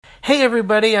Hey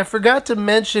everybody, I forgot to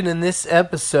mention in this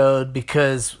episode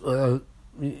because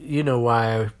you know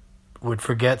why I would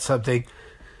forget something.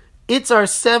 It's our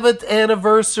 7th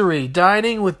anniversary.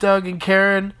 Dining with Doug and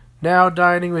Karen, now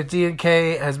Dining with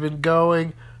D&K, has been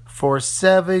going for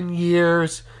 7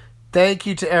 years. Thank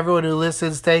you to everyone who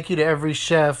listens. Thank you to every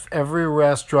chef, every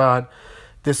restaurant.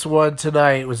 This one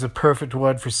tonight was a perfect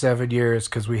one for 7 years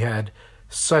because we had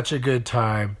such a good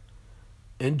time.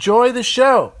 Enjoy the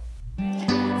show.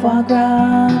 Foie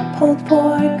gras, pulled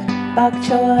pork, bok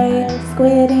choy,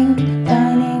 squid ink,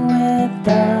 dining with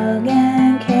Doug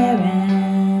and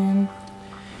Karen.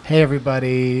 Hey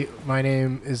everybody, my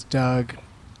name is Doug.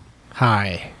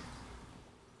 Hi.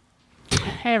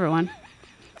 Hey everyone,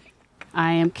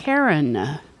 I am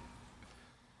Karen.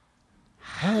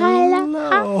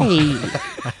 Hello.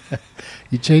 Hi.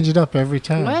 You change it up every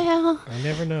time. Well, I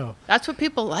never know. that's what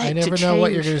people like. I never to know what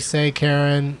change. you're going to say,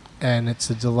 Karen, and it's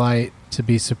a delight to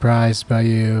be surprised by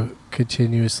you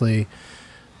continuously.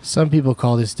 Some people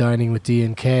call this Dining with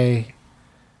D&K.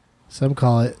 Some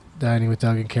call it Dining with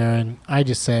Doug and Karen. I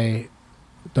just say,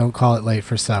 don't call it late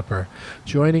for supper.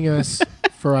 Joining us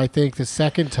for, I think, the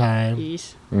second time.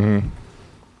 Yeesh.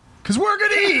 Because we're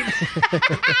going to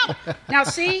eat! Now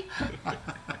see,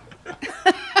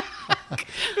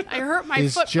 I hurt my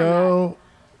Is foot. Joe...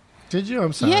 Did you?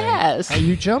 I'm sorry. Yes.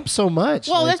 You jumped so much.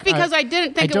 Well, Like, that's because I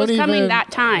didn't think it don't was coming even- that I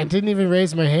time. didn't even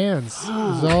raise my hands. It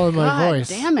was all in my God voice.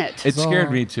 damn it! It scared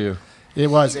all- me too. It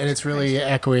was, and it's really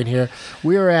echoing here.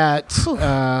 We are at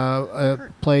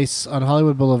a place on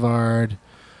Hollywood Boulevard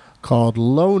called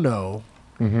Lono,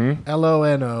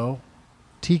 Lono,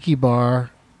 Tiki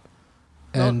Bar,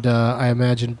 and I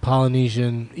imagine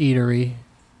Polynesian Eatery.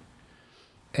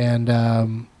 And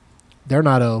they're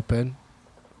not open.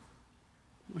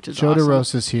 Which is Joe awesome.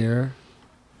 DeRosa's here.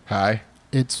 Hi.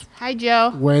 It's Hi,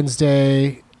 Joe.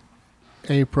 Wednesday,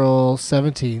 April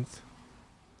 17th.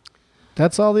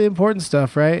 That's all the important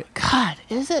stuff, right? God,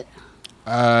 is it?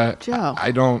 Joe.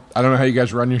 I don't know how you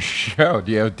guys run your show.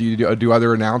 Do you do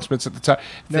other announcements at the time?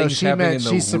 No, Things she happening meant in the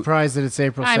she's surprised that it's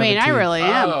April 17th. I mean, I really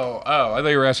am. Oh, I thought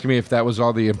you were asking me if that was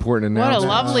all the important What a announcements.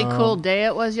 lovely, cool day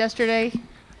it was yesterday.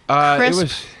 It crisp.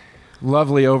 was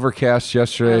lovely overcast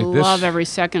yesterday. I love every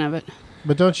second of it.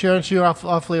 But aren't you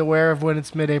awfully aware of when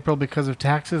it's mid-April because of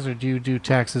taxes, or do you do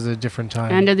taxes at a different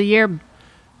time? End of the year.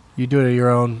 You do it at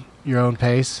your own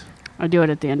pace. I do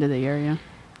it at the end of the year. Yeah.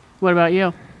 What about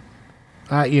you?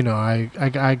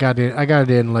 I got it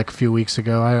in like a few weeks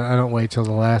ago. I don't wait till the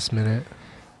last minute.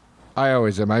 I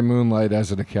always am. I moonlight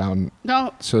as an accountant,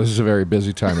 No, so this is a very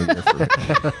busy time of year for me.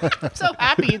 I'm so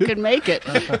happy you could make it.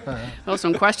 Well,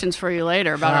 some questions for you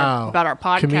later about our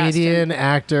podcast. Comedian,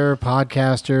 actor,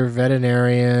 podcaster,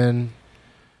 veterinarian,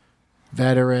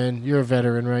 veteran. You're a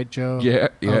veteran, right, Joe? Yeah.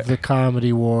 Of the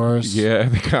Comedy Wars. Yeah,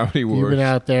 the Comedy Wars. You've been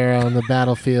out there on the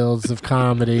battlefields of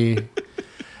comedy,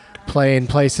 playing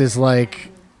places like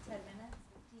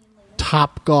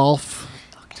Top Golf.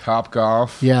 Top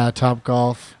Golf. Yeah, Top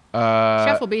Golf.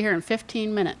 Chef will be here in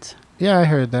 15 minutes. Yeah, I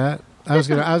heard that. I was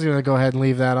gonna go ahead and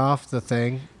leave that off the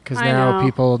thing because I now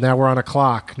know. now we're on a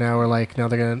clock. Now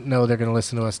they're gonna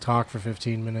listen to us talk for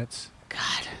 15 minutes.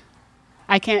 God,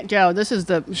 I can't, Joe. This is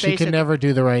the She basic. can never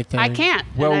do the right thing. I can't.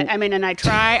 Well- And I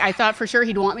try. I thought for sure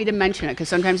he'd want me to mention it because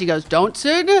sometimes he goes, "Don't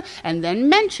say it," and then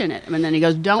mention it, and then he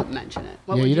goes, "Don't mention it."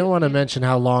 What Yeah, would you don't want to mention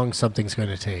how long something's going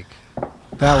to take.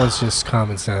 That was just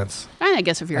common sense. I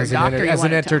guess if you're As a an doctor, enter- you as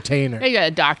want an to tell- entertainer. Yeah, you got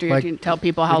a doctor. Like, You can tell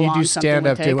people how when you long do something stand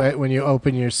would up, take. when you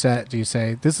open your set, do you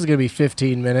say this is going to be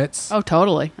 15 minutes? Oh,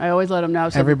 totally. I always let them know.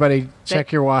 So Everybody,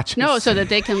 check your watches. No, so that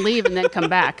they can leave and then come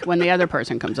back when the other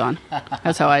person comes on.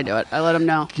 That's how I do it. I let them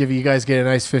know. you guys get a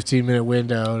nice 15-minute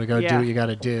window to go do Yeah. what you got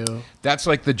to do. That's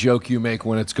like the joke you make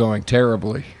when it's going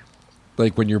terribly.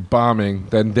 Like when you're bombing,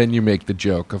 then you make the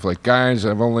joke of like, guys,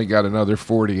 I've only got another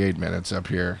 48 minutes up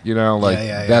here. You know, like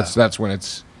yeah. that's when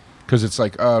it's because it's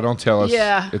like, oh, don't tell us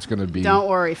Yeah. it's going to be. Don't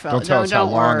worry, fella. Don't tell us how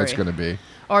Don't long worry. it's going to be.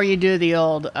 Or you do the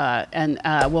old,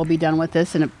 we'll be done with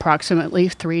this in approximately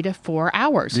 3 to 4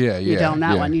 hours. Yeah, You yeah, don't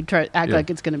that yeah. one. You try act Yeah. like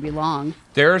it's going to be long.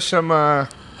 There are some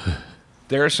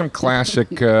classic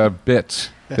bits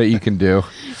that you can do.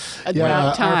 About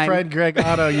Our time. friend Greg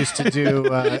Otto used to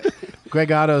do.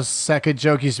 Greg Otto's second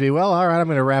joke used to be, well, all right, I'm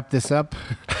going to wrap this up.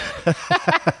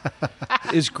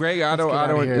 Is Greg Otto? get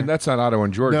outta here. And that's not Otto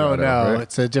and George. No, Otto, no, right?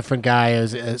 it's a different guy. It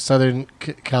was a Southern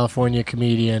California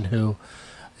comedian who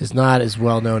is not as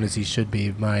well known as he should be,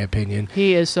 in my opinion.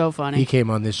 He is so funny. He came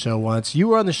on this show once. You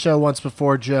were on the show once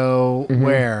before, Joe. Mm-hmm.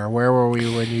 Where? Where were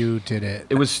we when you did it?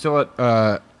 It was still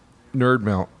at Nerd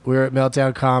Melt. We were at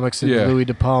Meltdown Comics in Yeah. the Louis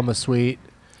De Palma suite.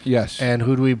 Yes. And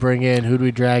who do we bring in? Who do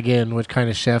we drag in? What kind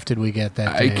of chef did we get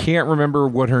that I day? can't remember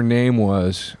what her name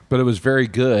was, but it was very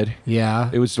good. Yeah.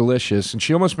 It was delicious, and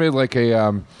she almost made like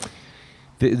a.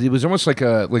 It was almost like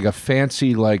a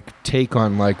fancy take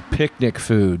on picnic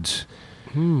foods.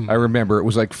 I remember it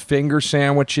was like finger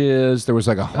sandwiches. There was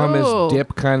like a hummus Oh.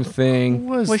 dip kind of thing.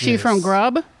 Was she from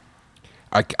Grub?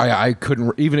 I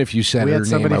couldn't even if you said We her had name,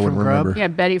 somebody I wouldn't from Grub? remember. Yeah,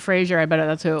 Betty Frazier. I bet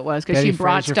that's who it was because Betty she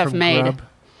brought Frazier stuff from made. Grub.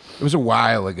 It was a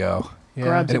while ago, Yeah.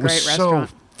 Grub's and a it was great so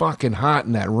restaurant. fucking hot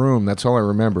in that room. That's all I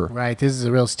remember. Right. This is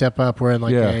a real step up. We're in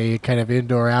like Yeah. a kind of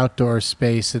indoor-outdoor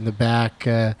space in the back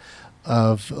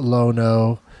of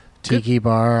Lono Tiki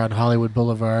Bar on Hollywood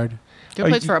Boulevard. Good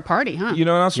place for a party, huh? You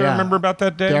know what else I Yeah. remember about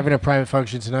that day? They're having a private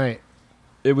function tonight.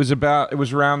 It was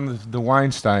around the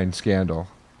Weinstein scandal,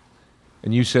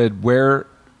 and you said wear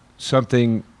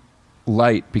something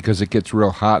light because it gets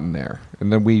real hot in there,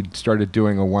 and then we started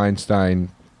doing a Weinstein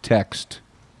text.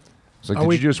 It's like, Are did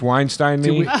we- you just Weinstein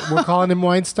me? We're calling him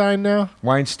Weinstein now?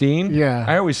 Weinstein? Yeah.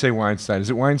 I always say Weinstein. Is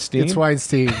it Weinstein? It's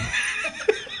Weinstein.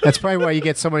 That's probably why you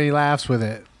get so many laughs with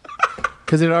it.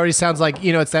 Because it already sounds like,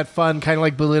 it's that fun, kind of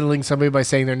like belittling somebody by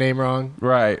saying their name wrong.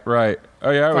 Right. Oh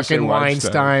yeah, I always say Fucking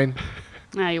Weinstein.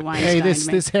 Ah, you Weinstein. Hey,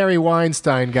 this Harry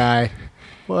Weinstein guy.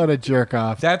 What a jerk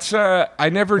off. That's I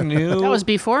never knew That was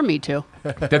before Me Too.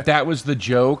 that was the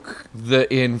joke.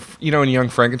 In Young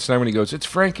Frankenstein when he goes, it's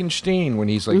Frankenstein, when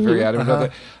he's like very adamant about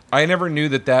that. I never knew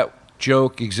that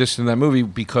joke existed in that movie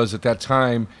because at that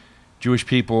time, Jewish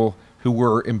people who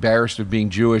were embarrassed of being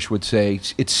Jewish would say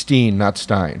it's Steen, not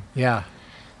Stein. Yeah.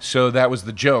 So that was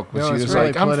the joke. No, She it's was really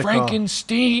like, I'm political.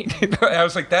 Frankenstein. I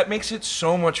was like, that makes it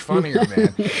so much funnier,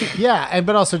 man. Yeah,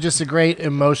 but also just a great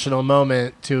emotional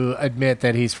moment to admit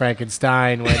that he's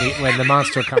Frankenstein when the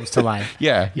monster comes to life.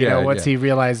 Yeah, Once he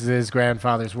realizes his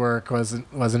grandfather's work wasn't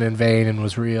in vain and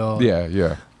was real.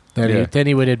 Yeah. Then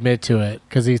he would admit to it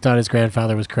because he thought his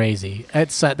grandfather was crazy.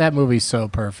 That movie's so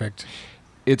perfect.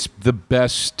 It's the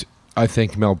best, I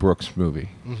think, Mel Brooks movie.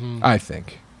 I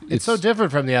think. It's so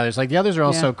different from the others. Like the others are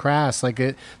all so crass.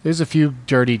 There's a few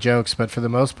dirty jokes, but for the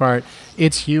most part,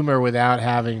 it's humor without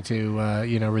having to,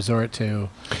 resort to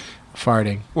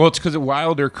farting. Well, it's because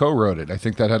Wilder co-wrote it. I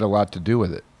think that had a lot to do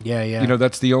with it. Yeah.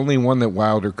 That's the only one that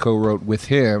Wilder co-wrote with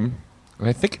him. And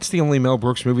I think it's the only Mel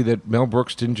Brooks movie that Mel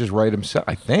Brooks didn't just write himself,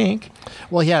 I think.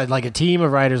 Well, he had like a team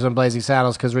of writers on Blazing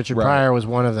Saddles because Richard Right. Pryor was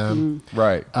one of them.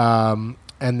 Right. And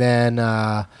then,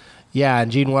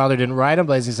 and Gene Wilder didn't write on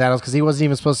Blazing Saddles because he wasn't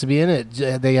even supposed to be in it.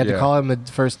 They had to call him the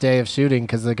first day of shooting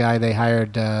because the guy they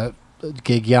hired,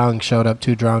 Gig Young, showed up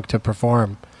too drunk to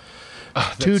perform.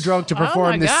 Too drunk to Oh, perform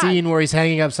my the God. scene where he's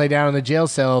hanging upside down in the jail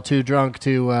cell, too drunk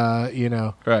to,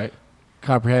 Right.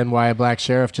 comprehend why a black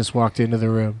sheriff just walked into the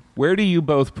room. Where do you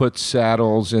both put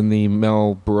Saddles in the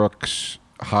Mel Brooks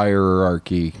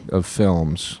hierarchy of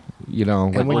films? And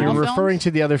when Wild you're films? referring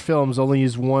to the other films, only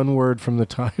use one word from the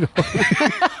title.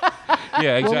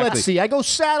 Yeah, exactly. Well, let's see. I go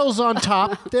Saddles on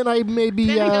top. Then I maybe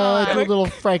Then you go, do a little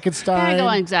Then Frankenstein. I go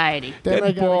anxiety. Then Then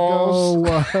I gotta balls.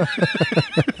 go.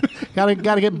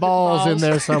 Gotta get balls in Balls.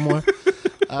 there somewhere.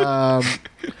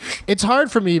 It's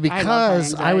hard for me because I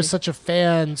was anxiety. such a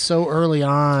fan so early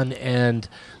on, and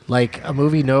like a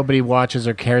movie nobody watches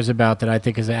or cares about that I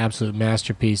think is an absolute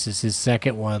masterpiece is his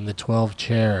second one, The 12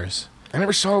 Chairs. I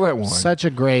never saw that one. Such a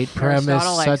great premise,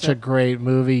 Aristotle likes such a it. great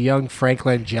movie. Young Frank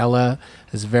Langella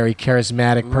is a very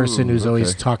charismatic person who's always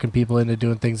okay. talking people into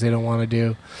doing things they don't want to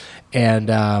do,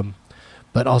 and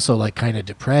but also like kind of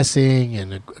depressing.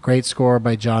 And a great score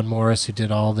by John Morris, who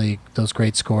did all those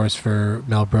great scores for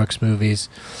Mel Brooks movies.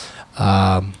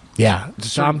 Dom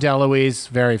DeLuise,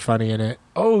 very funny in it.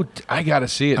 Oh, I got to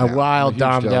see it. A now. wild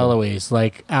I'm a huge Dom DeLuise,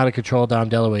 like out of control Dom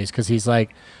DeLuise, because he's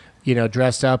like,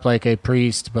 dressed up like a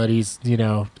priest, but he's,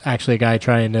 actually a guy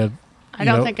trying to. I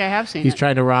don't think I have seen He's it.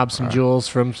 trying to rob some jewels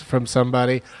from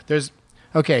somebody. There's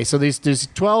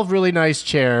 12 really nice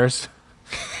chairs.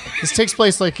 This takes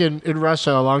place like in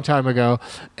Russia a long time ago,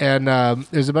 and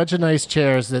there's a bunch of nice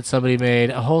chairs that somebody made,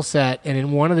 a whole set, and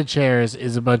in one of the chairs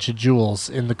is a bunch of jewels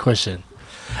in the cushion.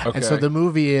 Okay. And so the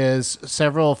movie is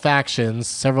several factions,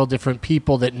 several different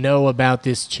people that know about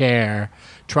this chair,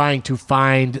 trying to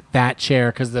find that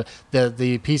chair because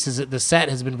the pieces, the set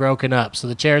has been broken up, so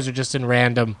the chairs are just in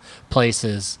random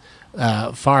places,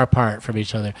 far apart from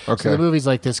each other. Okay. So the movie's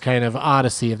like this kind of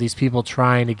odyssey of these people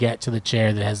trying to get to the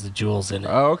chair that has the jewels in it.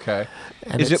 Oh, okay.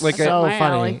 And Is it's it like so my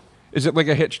funny? alley. Is it like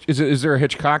a hitch? Is there a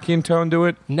Hitchcockian tone to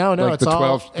it? No, Like it's the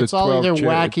all 12 the it's all 12 either chairs,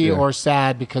 wacky yeah. or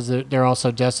sad because they're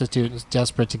also destitute and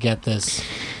desperate to get this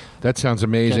That sounds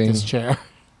amazing. chair.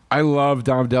 I love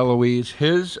Dom DeLuise.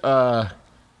 His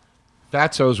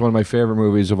Fatso is one of my favorite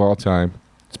movies of all time.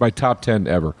 It's my top 10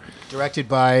 ever. Directed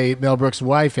by Mel Brooks'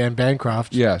 wife, Anne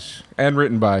Bancroft. Yes, and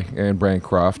written by Anne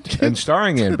Bancroft and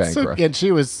starring Anne Bancroft. And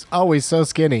she was always so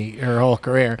skinny her whole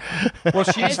career. Well,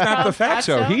 she's not the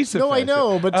fatso. He's the No, I fatso.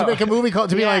 know, but to make a movie called,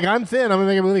 to be Yeah. like, I'm thin, I'm going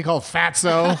to make a movie called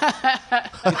Fatso.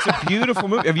 It's a beautiful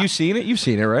movie. Have you seen it? You've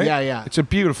seen it, right? Yeah. It's a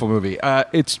beautiful movie.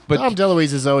 But Tom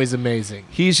DeLuise is always amazing.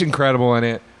 he's incredible in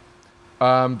it.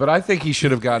 But I think he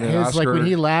should have gotten an His, Oscar. like when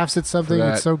he laughs at something,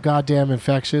 that. it's so goddamn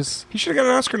infectious. He should have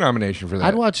got an Oscar nomination for that.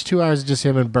 I'd watch 2 hours of just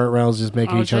him and Burt Reynolds just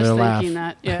making I was each just other laugh. thinking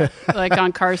that, yeah, like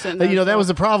on Carson. That was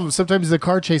the problem. Sometimes the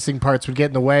car chasing parts would get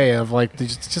in the way of like they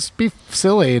just be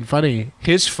silly and funny.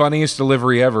 His funniest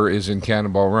delivery ever is in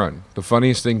Cannonball Run. The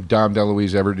funniest thing Dom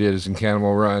DeLuise ever did is in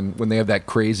Cannonball Run when they have that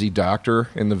crazy doctor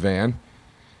in the van.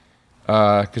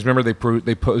 Because remember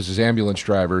they pose as ambulance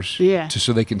drivers, Yeah.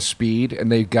 so they can speed, and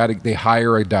they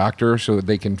hire a doctor so that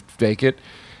they can fake it,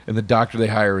 and the doctor they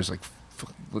hire is like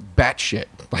batshit,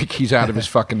 like he's out of his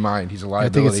fucking mind. He's a I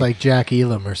liability. think it's like Jack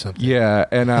Elam or something. Yeah,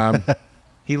 and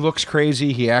he looks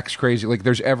crazy. He acts crazy. Like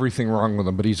there's everything wrong with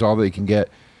him, but he's all they can get.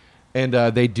 And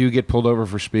they do get pulled over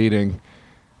for speeding,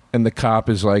 and the cop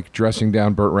is like dressing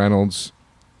down Burt Reynolds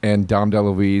and Dom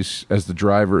DeLuise as the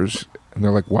drivers, and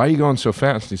they're like, "Why are you going so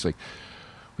fast?" And he's like,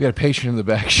 "We got a patient in the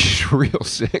back. She's real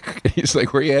sick." And he's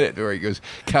like, "Where you headed?" Or he goes,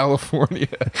 "California."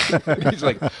 He's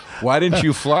like, "Why didn't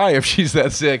you fly if she's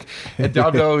that sick?" And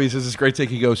Dom DeLuise has this great take.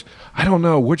 He goes, "I don't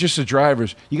know. We're just the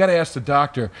drivers. You got to ask the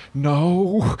doctor."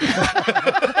 No.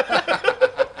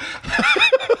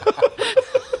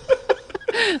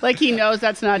 Like he knows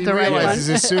that's not He the right realizes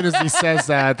one. as soon as he says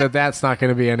that's not going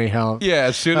to be any help. Yeah,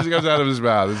 as soon as it comes out of his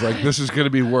mouth, it's like, this is going to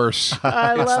be worse.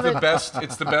 I love it.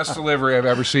 It's the best delivery I've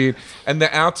ever seen. And the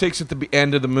outtakes at the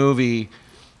end of the movie,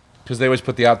 because they always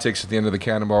put the outtakes at the end of the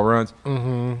Cannonball Runs.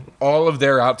 Mm-hmm. All of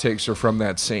their outtakes are from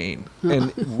that scene.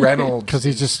 And Reynolds, Because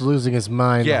he's just losing his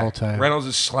mind the whole time. Reynolds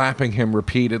is slapping him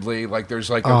repeatedly. Like there's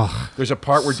like Oh, there's a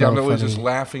part where so Dom DeLuise is funny.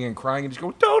 laughing and crying and just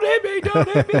going, "Don't hit me, don't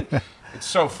hit me." It's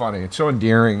so funny. It's so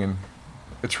endearing, and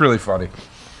it's really funny.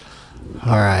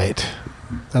 All right,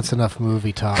 that's enough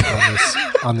movie talk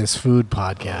on this food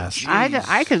podcast.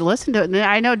 I could listen to it.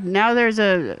 I know now there's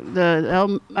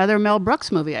the other Mel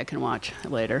Brooks movie I can watch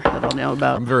later that I'll know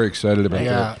about. I'm very excited about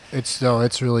Yeah, that.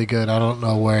 it's really good. I don't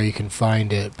know where you can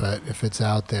find it, but if it's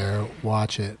out there,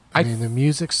 watch it. I mean, the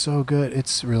music's so good.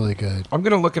 It's really good. I'm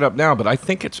going to look it up now, but I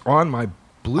think it's on my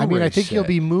Blu-ray I mean, I think set. you'll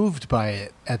be moved by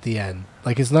it at the end.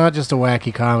 Like, it's not just a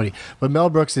wacky comedy, but Mel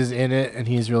Brooks is in it, and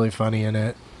he's really funny in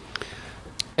it.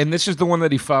 And this is the one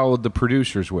that he followed the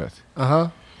producers with. Yeah,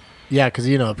 because,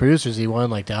 producers, he won,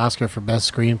 like, the Oscar for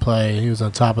Best Screenplay, and he was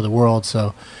on top of the world,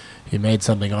 so he made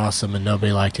something awesome, and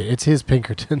nobody liked it. It's his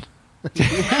Pinkerton.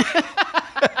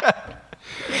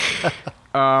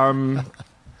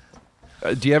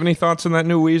 Do you have any thoughts on that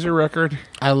new Weezer record?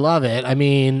 I love it. I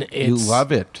mean, it's... You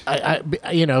love it.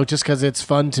 Just because it's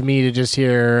fun to me to just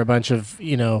hear a bunch of,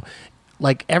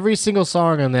 like every single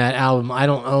song on that album, I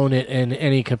don't own it in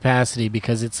any capacity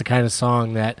because it's the kind of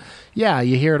song that, you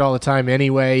hear it all the time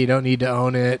anyway. You don't need to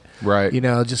own it. Right.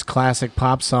 Just classic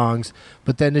pop songs.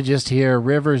 But then to just hear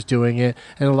Rivers doing it,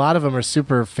 and a lot of them are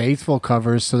super faithful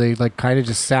covers, so they like kind of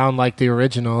just sound like the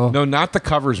original. No, not the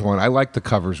covers one. I like the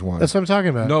covers one. That's what I'm talking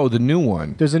about. No, the new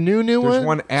one. There's a new one? There's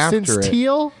one after Since it.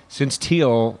 Teal? Since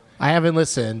Teal, I haven't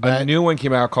listened, but a new one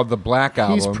came out called the Black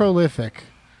Album. he's prolific,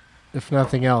 if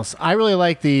nothing else. I really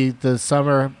like the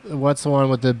summer. What's the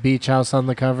one with the beach house on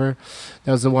the cover?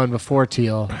 That was the one before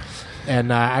Teal,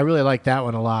 and I really like that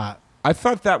one a lot. I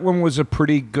thought that one was a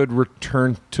pretty good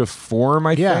return to form,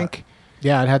 I think.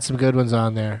 Yeah, it had some good ones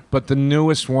on there. But the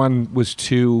newest one was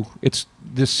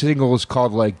this single is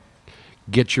called like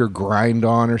 "Get Your Grind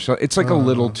On" or something. It's like a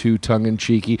little too tongue in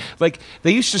cheeky. Like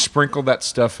they used to sprinkle that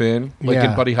stuff in, like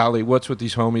in Buddy Holly. What's with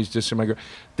these homies? Dissing my girl.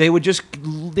 They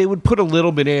would put a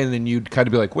little bit in, and you'd kind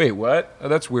of be like, "Wait, what? Oh,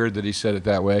 that's weird that he said it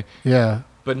that way." Yeah.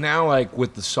 But now, like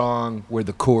with the song where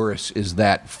the chorus is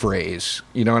that phrase,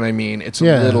 you know what I mean? It's a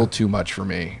Yeah. little too much for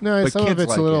me. No, but some of kids it's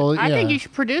like a little. I yeah. think you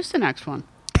should produce the next one.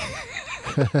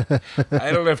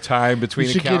 I don't have time You between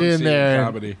should get accountancy in there and and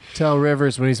comedy. tell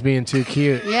Rivers when he's being too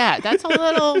cute. Yeah, that's a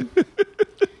little.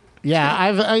 Yeah,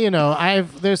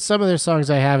 I've there's some of their songs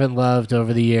I haven't loved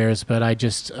over the years, but I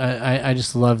just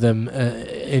love them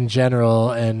in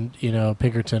general, and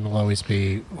Pinkerton will always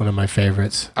be one of my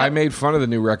favorites. I made fun of the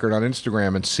new record on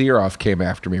Instagram, and Searoff came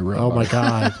after me real Oh my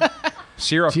hard. God!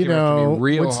 Searoff Do you came after know me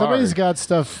real when somebody's hard. got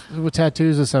stuff with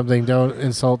tattoos or something? Don't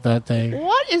insult that thing.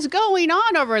 What is going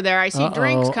on over there? I see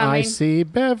drinks Uh-oh, coming. I see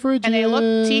beverages, And they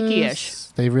look tiki-ish.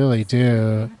 They really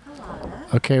do.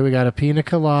 Okay, we got a pina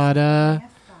colada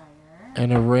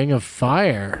and a ring of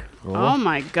fire. Oh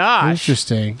my gosh.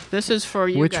 Interesting. This is for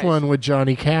you Which guys. one would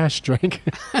Johnny Cash drink?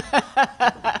 So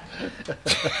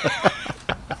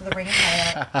the Ring of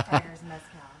Fire's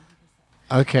mezcal.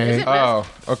 Okay. Is it Oh,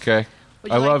 okay.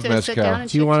 Would I you like love to sit mezcal. down and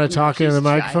Do you sit- want to No, talk into the she's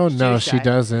shy. microphone? No, She's she shy.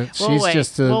 doesn't. We'll She's wait.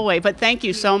 just a. We'll wait, but thank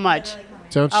you so much.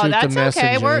 Don't Oh, shoot that's the messenger.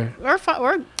 okay.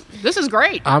 We're this is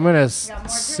great. I'm gonna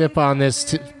sip on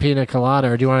this pina colada,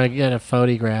 or do you want to get a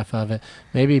photograph of it?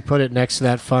 Maybe put it next to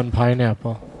that fun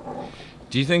pineapple.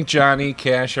 Do you think Johnny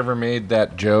Cash ever made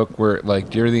that joke where, like,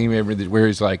 do you remember where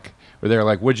he's like, where they're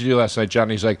like, "What'd you do last night?"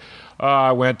 Johnny's like, "Oh,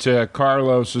 I went to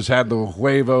Carlos's, had the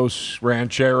huevos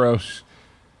rancheros.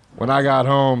 When I got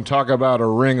home, talk about a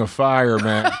ring of fire,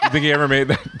 man." You think he ever made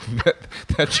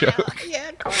that joke? Yeah,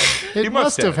 of course. It must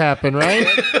must have happened, right?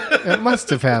 It must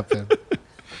have happened.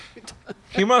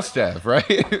 He must have, right?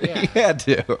 He had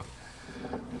to.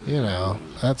 You know,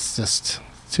 that's just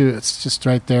too. It's just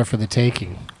right there for the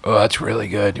taking. Oh, that's really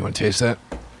good. You want to taste that?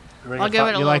 I'll give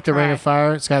it a You like the little Ring of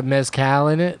Fire? It's got mezcal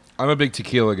in it. I'm a big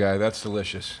tequila guy. That's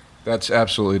delicious. That's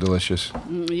absolutely delicious.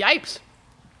 Yipes.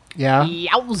 Yeah.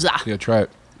 Yowza. Yeah, try it.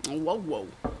 Whoa, whoa.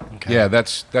 Yeah,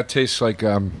 that tastes like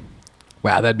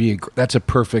wow, that's a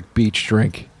perfect beach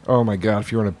drink. Oh my god,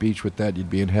 if you were on a beach with that, you'd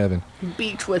be in heaven.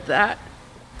 Beach with that.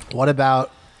 What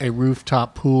about a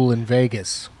rooftop pool in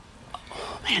Vegas?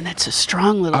 Man, that's a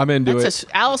strong little. I'm into that's it.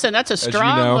 Allison, that's a you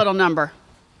strong know. little number.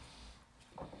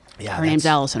 Yeah, Her name's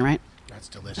Allison, right? That's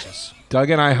delicious. Doug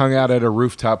and I hung out at a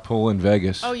rooftop pool in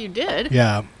Vegas. Oh, you did?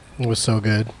 Yeah, it was so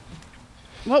good.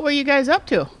 What were you guys up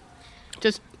to?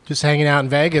 Just Just hanging out in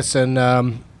Vegas,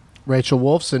 and Rachel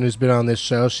Wolfson, who's been on this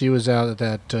show, she was out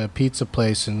at that pizza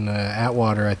place in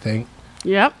Atwater, I think,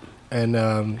 yep. and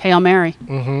Hail Mary.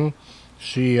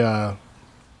 she.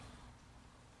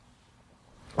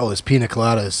 Oh, this pina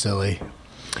colada is silly.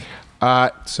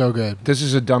 So good. This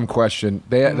is a dumb question.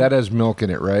 That has milk in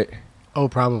it, right? Oh,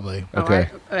 probably. Okay.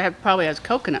 Oh, it probably has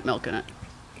coconut milk in it.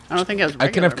 I don't think it has. I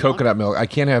can have regular milk. coconut milk. I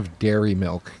can't have dairy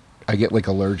milk. I get like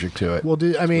allergic to it. Well,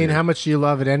 how much do you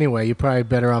love it anyway? You're probably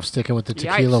better off sticking with the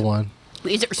tequila Yikes. one.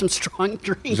 These are some strong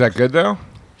drinks. Is that good though?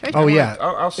 Oh yeah,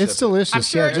 I'll sip it's it. delicious. I'm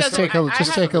sure Yeah, it just doesn't- take a I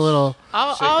just have- take a little.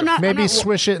 Oh, not Maybe not-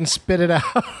 swish it and spit it out.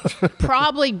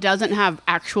 Probably doesn't have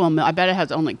actual milk. I bet it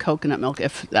has only coconut milk,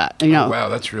 if that. You know. Wow,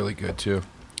 that's really good too.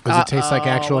 Does it taste like Uh-oh,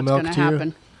 actual what's milk gonna to you?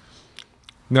 happen?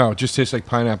 No, it just tastes like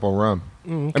pineapple rum.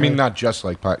 I mean, not just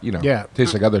like Yeah. It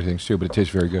tastes like other things too, but it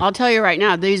tastes very good. I'll tell you right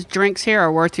now, these drinks here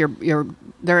are worth your.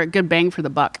 They're a good bang for the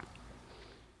buck.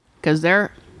 Because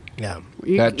they're. Yeah.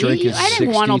 That drink is I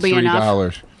think one will be enough.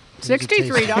 $63.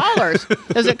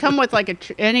 $63. Does it come with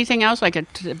like anything else, like a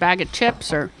bag of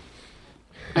chips or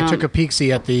I took a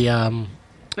peek-see at the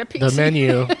the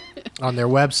menu on their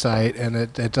website, and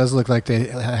it does look like they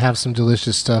have some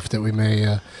delicious stuff that we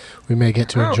may get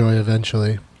to Oh. enjoy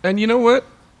eventually. And you know what?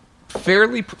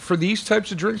 Fairly for these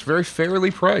types of drinks, very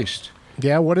fairly priced.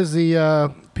 Yeah. What does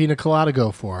the pina colada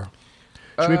go for?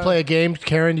 Should we play a game,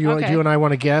 Karen? Do you Okay. and I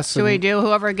want to guess? Do we and do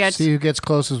whoever gets? see who gets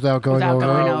closest without going Without over?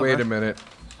 going Oh, over. wait a minute.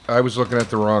 I was looking at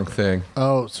the wrong thing.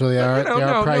 Oh, so they are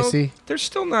No, pricey. they're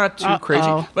still not too crazy.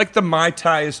 Uh-oh. Like the Mai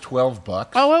Tai is $12.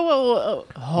 Oh, whoa.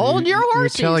 Hold your You're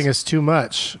horses. telling us too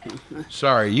much.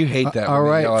 Sorry, you hate that All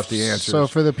when right. they yell out the answers. So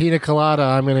for the pina colada,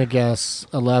 I'm going to guess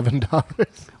 $11.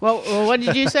 Well, what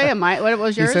did you say? What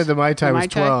was You yours? said the Mai Tai The was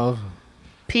 12.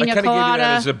 I Pina kind of give you that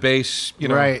as colada. a base, you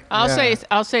know. Right. I'll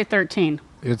yeah. say 13.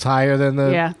 It's higher than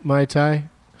the Yeah. Mai Tai?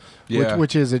 Yeah.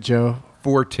 Which is it, Joe?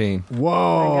 14.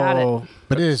 Whoa. I got it.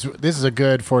 But this is a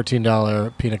good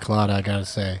 $14 pina colada, I got to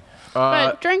say.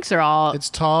 But drinks are all It's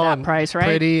tall that and price, right?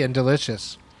 pretty and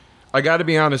delicious. I got to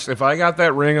be honest. If I got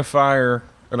that Ring of Fire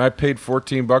and I paid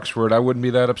 $14 for it, I wouldn't be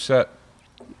that upset.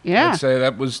 Yeah. I'd say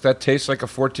that tastes like a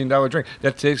 $14 drink.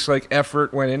 That tastes like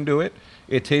effort went into it.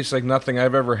 It tastes like nothing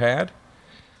I've ever had.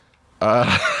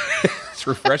 It's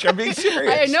refreshing. I'm being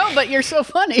serious. I know, but you're so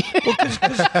funny.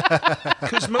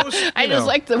 Because most, I just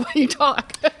like the way you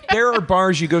talk. there are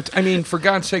bars you go to. I mean, for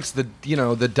God's sakes, the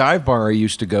dive bar I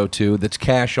used to go to that's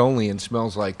cash only and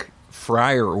smells like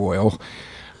fryer oil.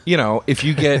 You know, if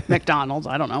you get, McDonald's.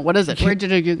 I don't know. What is it? Where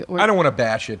did you? I don't want to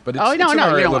bash it, but it's, Oh, no, it's an no, you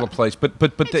all right don't little want- place. But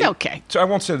It's they, okay. So I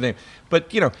won't say the name.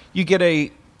 But you get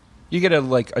a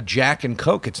like a Jack and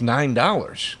Coke. It's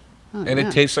 $9, and yeah.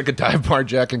 it tastes like a dive bar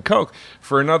Jack and Coke.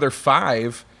 For another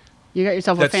 $5. You got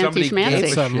yourself a That fancy somebody gave It's a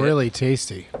schmancy. something shit. really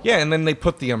tasty. Yeah, and then they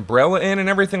put the umbrella in and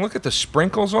everything. Look at the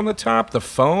sprinkles on the top, the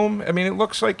foam. I mean, it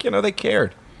looks like they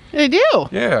cared. They do.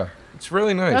 Yeah, it's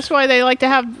really nice. That's why they like to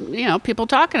have people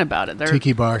talking about it. They're,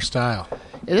 Tiki bar style.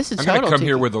 this is I'm gonna total come tiki.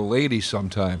 here with a lady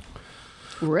sometime.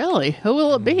 Really? Who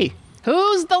will it be?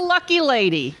 Who's the lucky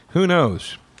lady? Who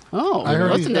knows? Oh, I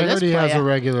heard, listen he, I to this heard he has a playa.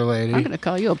 regular lady. I'm going to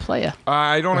call you a playa.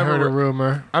 I don't I have heard a a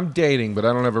rumor. I'm dating, but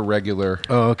I don't have a regular.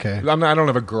 Oh, okay. I don't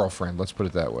have a girlfriend. Let's put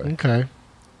it that way. Okay.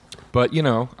 But you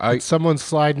know, Someone's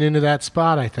sliding into that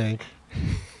spot, I think.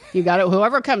 You got it.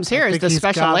 Whoever comes here I is think the he's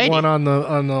special got lady. one on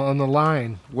the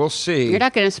line. we'll see. You're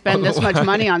not going to spend this much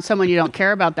money on someone you don't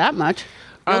care about that much.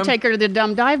 You'll take her to the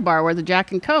dumb dive bar where the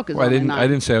Jack and Coke is Well, I only didn't. $9. I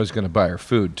didn't say I was going to buy her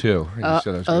food too. I just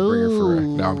said I was going to bring her for.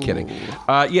 No, I'm kidding.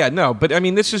 Yeah, no. But I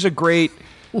mean, this is a great.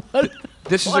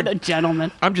 This is What a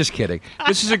gentleman. I'm just kidding.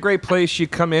 This is a great place. You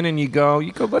come in and you go.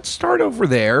 Let's start over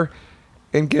there,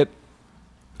 and get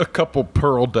a couple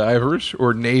Pearl Divers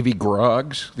or Navy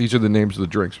Grogs. These are the names of the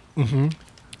drinks. Mm-hmm.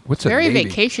 What's Very a Navy?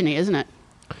 vacation-y, isn't it?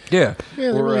 Yeah.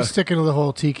 Yeah, they're Or, really sticking to the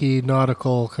whole tiki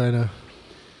nautical kind of.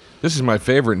 this is my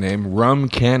favorite name, Rum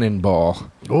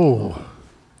Cannonball. Oh,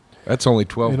 That's only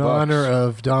 $12. in honor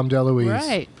of Dom DeLuise.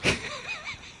 Right.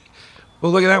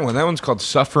 Well, look at that one. That one's called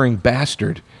Suffering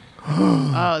Bastard.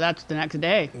 Oh, that's the next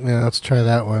day. Yeah, let's try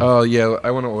that one. Oh yeah,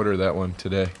 I want to order that one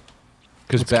today.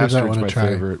 Because Let's give that bastard's one a my try.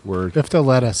 favorite word. If they'll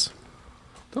let us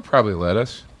They'll probably let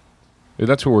us. Yeah,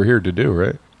 that's what we're here to do,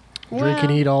 right? drink and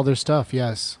Well, eat all their stuff,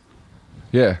 yes,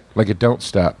 Yeah, like it don't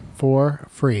stop. for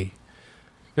free.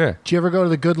 Yeah. Did you ever go to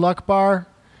the Good Luck Bar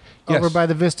over Yes. by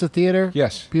the Vista Theater?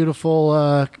 Yes.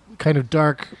 Beautiful, kind of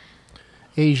dark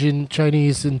Asian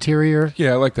Chinese interior.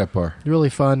 Yeah, I like that bar. Really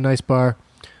fun, nice bar.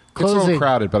 It's a little Closing.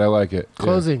 crowded, but I like it. Yeah.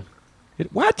 Closing.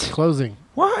 What? Closing.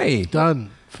 Why?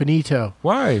 Done. Finito.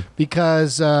 Why?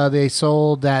 Because they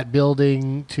sold that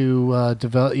building to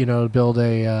build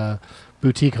a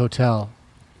boutique hotel.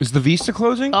 Is the Vista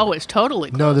closing? oh, it's totally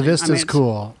No, the closing. Vista's I mean, it's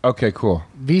cool. Okay, cool.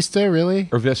 Vista, really?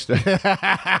 Or Vista. Vista.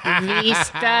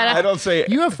 I don't say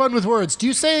You have fun with words. Do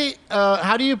you say?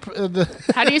 How do you?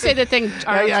 How do you say the thing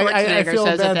Arnold I Schwarzenegger feel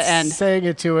says at bad the end? saying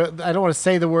it to it. I don't want to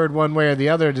say the word one way or the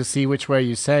other to see which way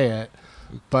you say it.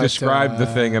 But describe the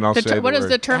thing and I'll say What the is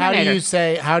word. the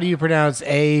Terminator? How do you pronounce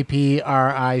APRICOT?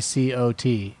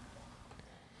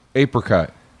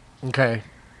 Apricot. Okay.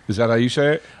 Is that how you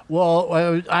say it?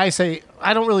 Well, I say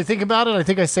I don't really think about it. I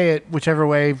think I say it whichever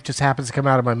way just happens to come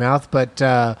out of my mouth, but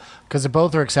because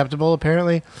both are acceptable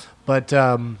apparently. But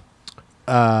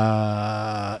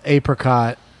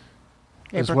apricot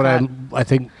is what I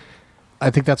think. I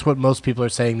think that's what most people are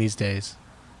saying these days.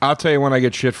 I'll tell you when I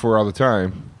get shit for all the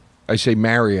time. I say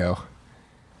Mario.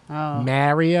 Oh,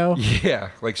 Mario. Yeah,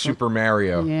 like Super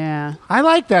Mario. yeah. I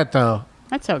like that though.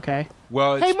 That's okay.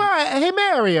 Well, it's, Hey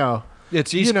Mario.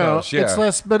 it's East Coast, yeah. it's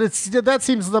less, but that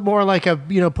seems more like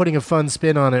putting a fun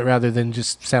spin on it rather than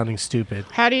just sounding stupid.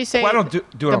 How do you say Well, I don't do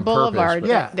it the on purpose, boulevard but-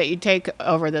 Yeah. that you take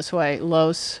over this way?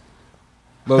 Los.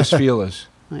 Los Feliz.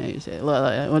 How do you say it?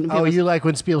 When Oh, people you like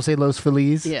when people say Los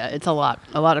Feliz? Yeah, it's a lot.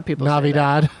 A lot of people say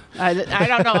that. Navidad. I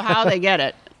don't know how they get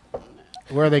it.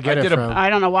 Where they get I it did a- from? I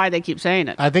don't know why they keep saying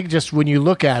it. I think just when you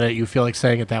look at it, you feel like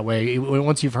saying it that way.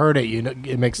 Once you've heard it,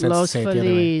 it makes sense to Los say it the other way.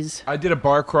 Feliz. I did a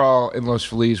bar crawl in Los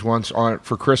Feliz once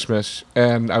for Christmas,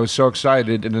 and I was so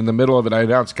excited. And in the middle of it, I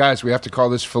announced, guys, we have to call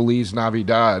this Feliz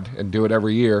Navidad and do it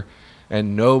every year.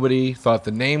 And nobody thought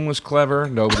the name was clever.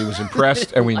 Nobody was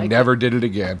impressed, and we never did it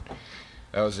again.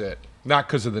 That was it. Not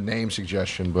because of the name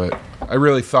suggestion, but I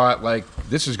really thought, like,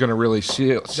 this is going to really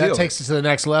seal That takes it to the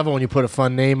next level when you put a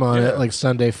fun name on Yeah. it, like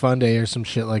Sunday Fun Day or some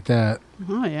shit like that.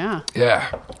 Oh yeah.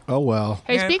 Yeah. Oh, well.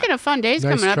 Hey, Yeah. speaking of fun days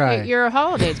Nice coming try. up, your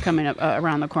holiday's coming up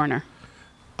around the corner.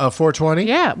 420?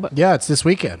 Yeah. But Yeah, it's this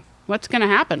weekend. what's going to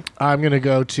happen? I'm going to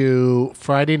go to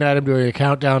Friday night. I'm doing a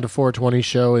Countdown to 420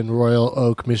 show in Royal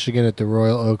Oak, Michigan at the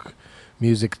Royal Oak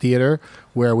Music Theater,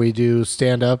 where we do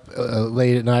stand-up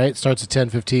late at night. It starts at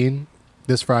 10:15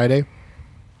 this Friday.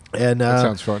 And That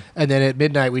sounds fun. And then at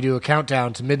midnight, we do a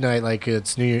countdown to midnight like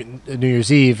it's New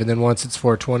Year's Eve. And then once it's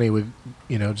 420, we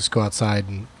just go outside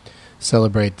and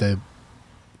celebrate the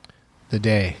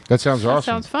day. That sounds That awesome.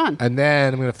 sounds fun. And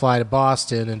then I'm going to fly to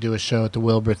Boston and do a show at the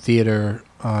Wilbur Theater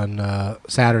on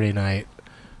Saturday night,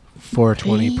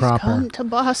 420 Please proper. come to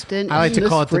Boston. I like in to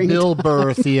call it the springtime. Bill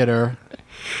Burr Theater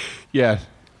Yeah.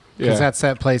 because Yeah. that's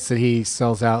that place that he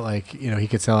sells out he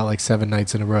could sell out like 7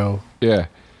 nights in a row. Yeah.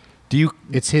 Do you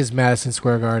It's his Madison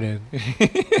Square Garden.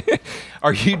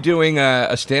 Are you doing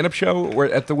a stand-up show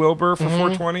at the Wilbur for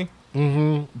 420?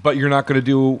 Mm-hmm. But you're not going to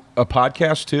do a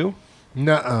podcast too?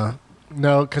 Nuh-uh.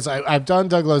 No, because I've done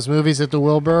Doug Loves Movies at the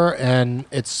Wilbur, and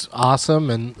it's awesome,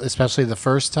 and especially the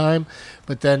first time.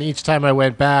 But then each time I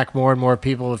went back, more and more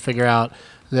people would figure out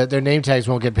that their name tags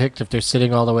won't get picked if they're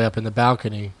sitting all the way up in the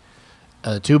balcony,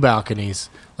 2 balconies.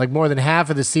 Like more than half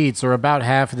of the seats, or about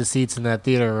half of the seats in that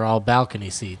theater, are all balcony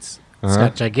seats. It's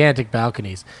got gigantic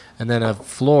balconies, and then a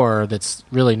floor that's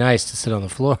really nice to sit on the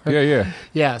floor. Yeah.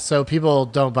 Yeah, so people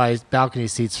don't buy balcony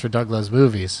seats for Doug Loves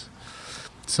Movies.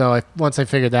 So once I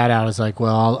figured that out, I was like,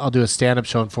 well, I'll do a stand-up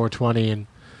show in 420, and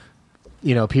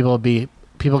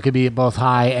people could be both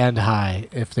high and high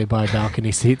if they buy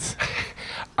balcony seats.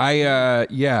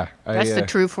 That's That's the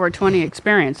true 420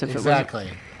 experience. If Exactly.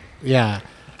 Yeah.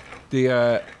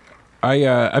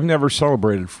 I've never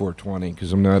celebrated 420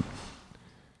 because I'm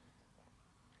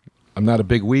not a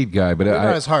big weed guy, but You're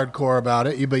not as hardcore about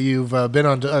it, but you've been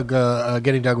on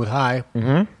Getting Doug with High,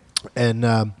 and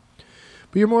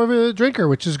but you're more of a drinker,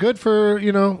 which is good for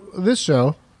this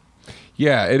show.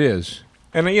 Yeah, it is.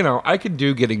 And I could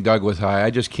do Getting Doug with High. I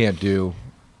just can't do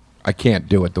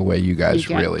it the way you guys You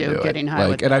can't really do do Getting it. High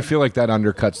with And I Doug. feel like that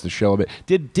undercuts the show a bit.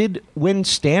 Did when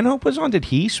Stanhope was on, did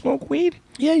he smoke weed?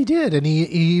 Yeah, he did, and he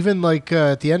even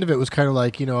at the end of it was kind of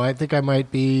like I think I might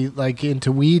be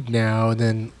into weed now, and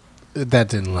then that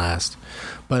didn't last.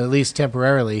 But at least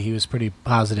temporarily, he was pretty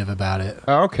positive about it.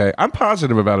 Oh, okay, I'm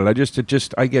positive about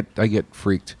it. I get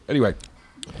freaked. Anyway,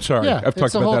 sorry, Yeah, I've it's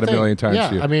talked the about whole that a thing. million times. Yeah,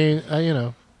 to you. I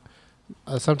mean,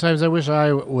 sometimes I wish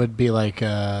I would be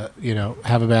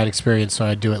have a bad experience, so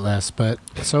I'd do it less. But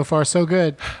so far, so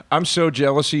good. I'm so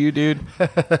jealous of you, dude.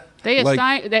 They Like-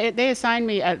 assigned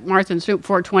me at Martha and Soup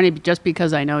 420 just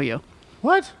because I know you.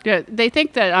 What? Yeah, they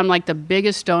think that I'm like the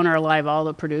biggest stoner alive. All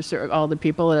the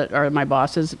people that are my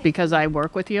bosses because I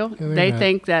work with you. they're They not.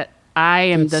 think that I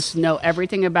am know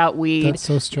everything about weed. That's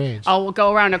so strange. I'll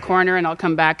go around a corner and I'll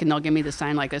come back and they'll give me the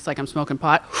sign like this, like I'm smoking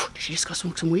pot. Did you just go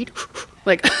smoke some weed?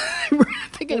 Like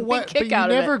they get a big What? kick But out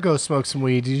you of never it. go smoke some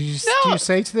weed. Do you No,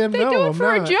 say to them, They "No, do it I'm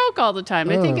for not"? a joke all the time.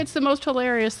 They think Oh. it's the most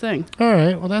hilarious thing. All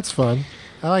right, well that's fun.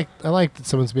 I like that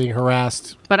someone's being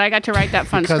harassed But I got to write that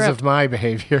fun because script. of my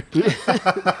behavior.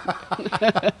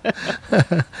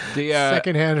 The,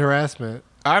 Secondhand harassment.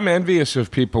 I'm envious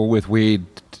of people with weed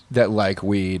that like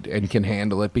weed and can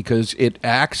handle it because it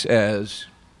acts as.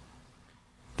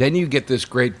 Then you get this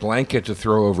great blanket to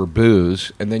throw over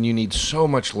booze, and then you need so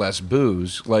much less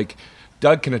booze. Like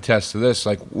Doug can attest to this.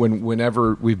 Like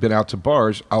whenever we've been out to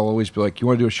bars, I'll always be like, "You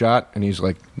want to do a shot?" And he's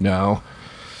like, "No,"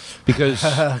 because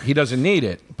he doesn't need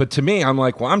it. But to me, I'm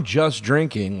like, "Well, I'm just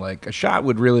drinking. Like a shot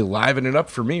would really liven it up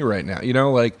for me right now."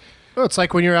 Like. Well, it's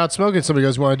like when you're out smoking, somebody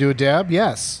goes, "Want to do a dab?"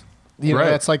 Yes. Right.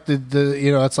 That's like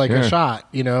it's like Yeah. a shot.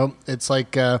 It's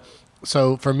like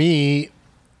so for me,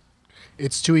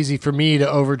 it's too easy for me to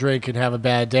overdrink and have a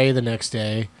bad day the next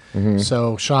day. Mm-hmm.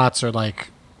 So shots are like,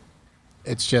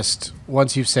 it's just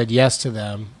once you've said yes to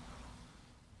them,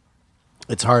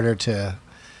 it's harder to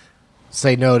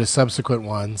say no to subsequent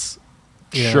ones.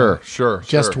 Sure.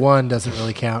 Just one doesn't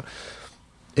really count.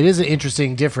 It is an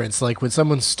interesting difference. Like when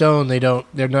someone's stoned,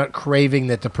 they're not craving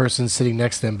that the person sitting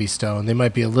next to them be stoned. They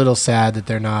might be a little sad that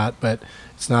they're not, but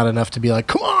it's not enough to be like,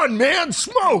 "Come on, man,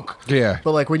 smoke." Yeah.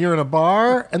 But like when you're in a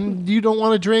bar and you don't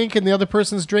want to drink and the other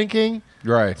person's drinking,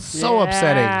 Right. so Yeah.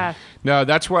 upsetting. No,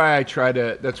 that's why I try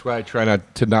to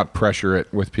not pressure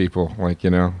it with people. Like,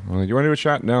 I'm like, "You want to do a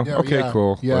shot?" No. Yeah, Okay, yeah.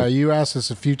 cool. Yeah, Like, you asked us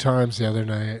a few times the other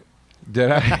night. did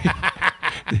I?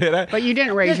 Did I? But you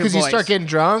didn't raise your Because voice. you start getting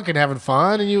drunk and having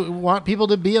fun, and you want people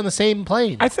to be on the same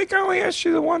plane. I think I only asked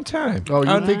you the one time. Oh,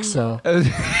 you think so?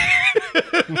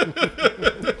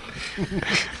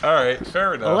 All right,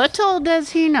 fair enough. Little does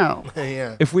he know.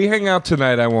 Yeah. If we hang out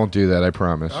tonight, I won't do that. I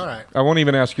promise. All right. I won't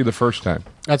even ask you the first time.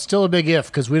 That's still a big if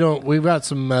because we've got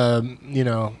some,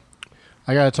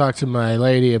 I got to talk to my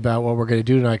lady about what we're going to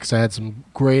do tonight because I had some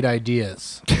great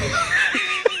ideas.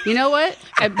 You know what?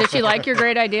 Did she like your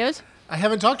great ideas? I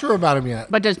haven't talked to her about them yet.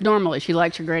 But does normally she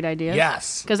likes your great ideas?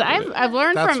 Yes. Because I've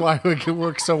learned That's from why we can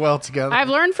work so well together. I've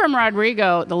learned from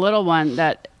Rodrigo, the little one,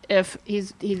 that if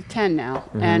he's 10 now,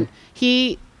 and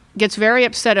he gets very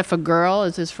upset if a girl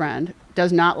is his friend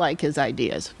does not like his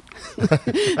ideas.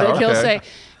 Like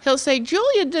he'll say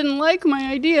Julia didn't like my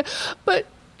idea, but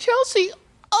Chelsea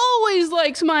always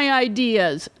likes my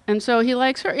ideas, and so he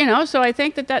likes her. So I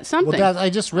think that's something. Well, I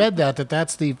just read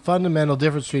that's the fundamental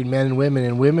difference between men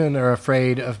and women are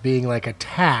afraid of being like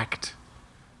attacked,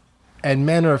 and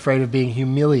men are afraid of being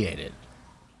humiliated.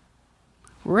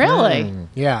 Really?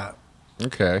 Yeah,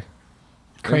 Okay.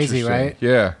 crazy, Interesting. right?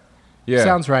 Yeah. Yeah.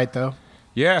 Sounds right though.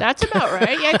 Yeah. That's about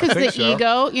right. Yeah, because the so.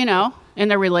 ego, in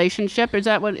the relationship, is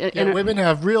that what? Yeah, women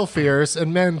have real fears,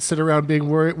 and men sit around being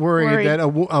worried that a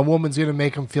woman's going to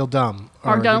make them feel dumb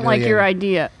or don't like your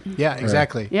humiliated. idea. Yeah,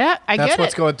 exactly. Yeah, I That's get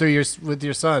what's it. going through with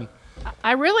your son.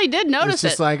 I really did It's notice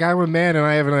just it. like, I'm a man and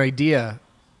I have an idea.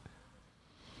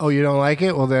 Oh, you don't like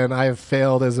it? Well, then I have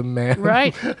failed as a man.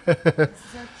 Right. This is our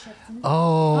chips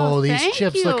Oh, Oh, these thank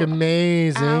chips look you,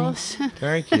 amazing. Allison.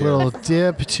 Thank you. Little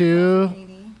dip too.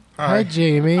 Hi,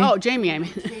 Jamie. Oh, Jamie. Jamie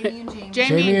and Jamie.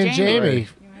 Jamie and Jamie.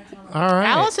 All right.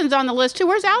 Allison's on the list too.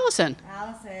 Where's Allison?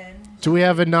 Allison. Do we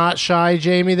have a not shy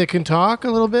Jamie that can talk a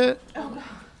little bit?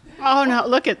 Oh no,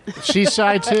 look at. She's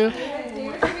shy too.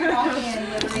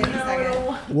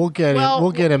 We'll get Well, it.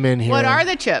 We'll get him in here. What are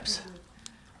the chips?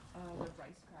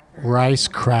 rice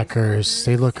crackers?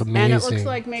 They look amazing. And it looks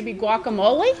like maybe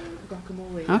guacamole.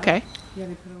 Guacamole. Okay. Yeah,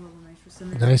 they put a little nitrous in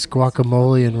there. Nice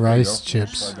guacamole and rice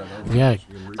chips. Yeah,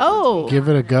 Oh. give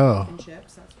it a go. And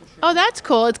chips, that's for sure. Oh, that's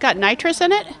cool. It's got nitrous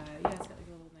in it. Yeah, it's got like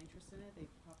a little nitrous in it. They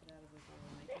pop it out of like a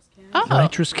little nitrous can. Oh.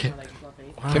 Nitrous kit. Like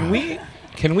fluffy.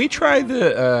 Can we try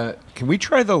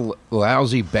the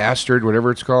lousy bastard,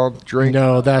 whatever it's called, drink?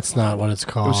 No, that's not what it's It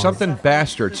called. was something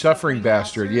bastard, suffering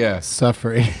bastard. Yeah.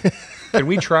 Suffering. Can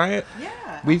we try it?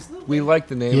 Yeah, We like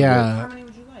the name. Yeah. How many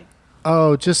would you like?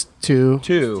 Oh, just two. Of it.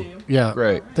 Two. Yeah.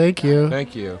 Great. Thank you.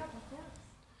 Thank you.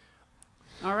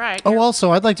 All right. Oh,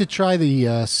 also, I'd like to try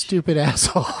the stupid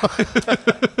asshole.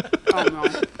 Oh, no.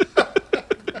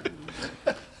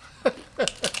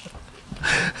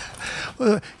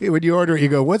 When you order it, you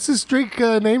go, "What's this drink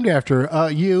named after?"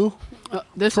 You.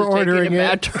 This For is taking ordering a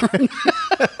bad it. turn.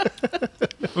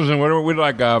 Listen, we'd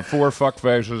like 4 fuck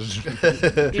faces.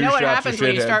 You know what happens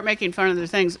when you start making fun of the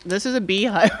things? This is a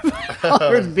beehive.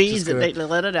 There's bees that they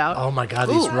let it out. Oh my God,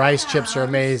 these rice chips are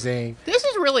amazing. This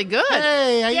is really good.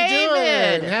 Hey, how you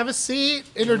David. doing? Have a seat.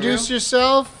 Introduce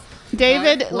yourself.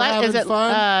 David, We're having is it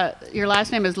fun. your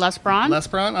last name is Lesbron?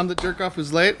 Lesbron, I'm the jerk off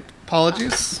who's late.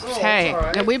 Apologies. Hey,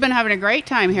 and we've been having a great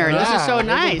time here. This is Yeah, so they've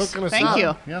been nice. hooking us Thank up.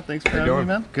 you. Yeah, thanks for having doing? me,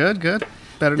 man. Good, good.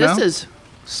 Better This now. is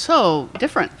so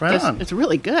different. Right This- on. It's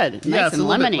really good. yeah, Nice it's a and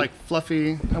little lemony. bit like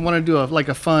fluffy. I want to do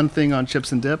a fun thing on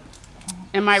chips and dip.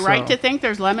 Am I right so- to think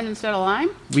there's lemon instead of lime?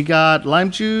 We got lime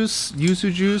juice,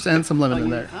 yuzu juice, and some lemon in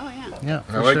there. Oh yeah. Yeah,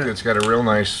 I for like sure. it. It's got a real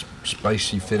nice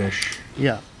spicy finish.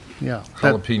 Yeah, yeah.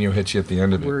 That- Jalapeno hits you at the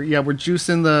end of it. we're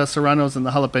juicing the serranos and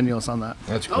the jalapenos on that.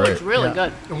 That's Oh, great. it's really Yeah.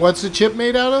 good. And what's the chip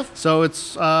made out of? So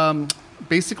it's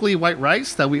basically white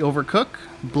rice that we overcook,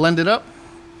 blend it up,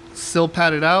 still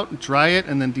pat it out, dry it,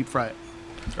 and then deep fry it.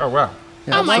 Oh wow.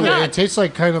 Yeah. Oh my Love it. God. It tastes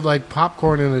like kind of like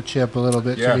popcorn in a chip a little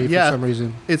bit Yeah. to me Yeah. for some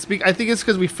reason. I think it's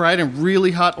because we fried in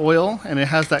really hot oil, and it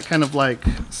has that kind of like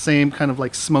same kind of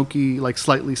like smoky, like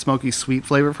slightly smoky sweet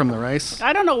flavor from the rice.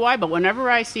 I don't know why, but whenever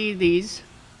I see these,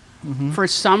 Mm-hmm. for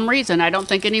some reason, I don't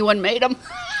think anyone made them.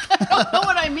 I don't know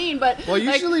what I mean, but Well,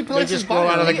 usually places just grow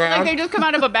buy out of the them. ground. like they just come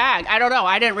out of a bag. I don't know.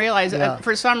 I didn't realize. Yeah.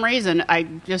 For some reason, I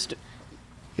just.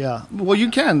 Yeah. Well,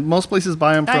 you can. Most places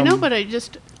buy them from. I know, but I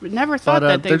just never thought but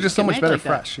that they're just so get much made better like that.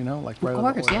 fresh, you know, like right Of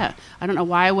out course, the oil. yeah. I don't know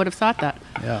why I would have thought that.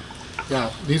 Yeah.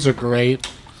 Yeah, these are great.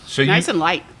 So Nice and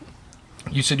light.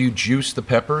 you said you juice the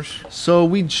peppers? So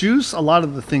we juice a lot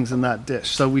of the things in that dish.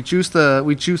 So we juice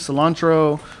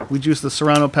cilantro, we juice the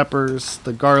serrano peppers,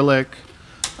 the garlic,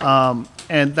 and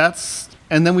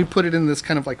then we put it in this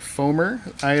kind of like foamer,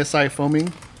 ISI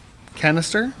foaming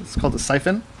canister. It's called a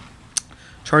siphon.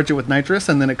 Charge it with nitrous,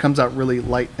 and then it comes out really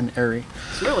light and airy.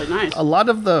 It's really nice. A lot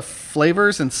of the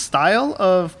flavors and style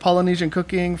of Polynesian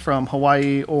cooking from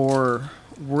Hawaii or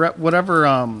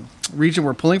whatever region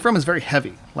we're pulling from is very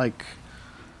heavy. Like,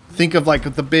 think of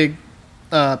like the big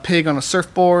pig on a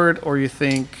surfboard, or you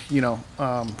think,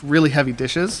 really heavy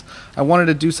dishes. I wanted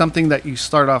to do something that you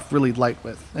start off really light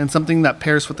with, and something that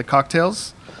pairs with the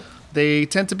cocktails. They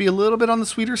tend to be a little bit on the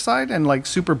sweeter side and like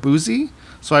super boozy.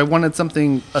 So I wanted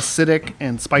something acidic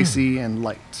and spicy and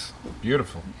light.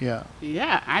 Beautiful. Yeah.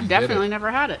 Yeah, I've did definitely it.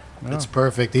 never had it. It's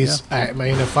perfect. These, I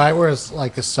mean, if I were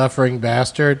like a suffering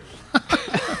bastard,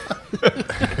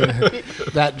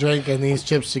 that drink and these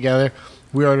chips together,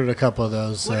 we ordered a couple of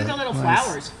those. What are the little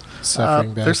flowers?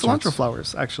 Suffering They're bastards. cilantro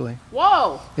flowers, actually.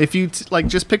 Whoa! If you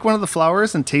just pick one of the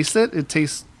flowers and taste it, it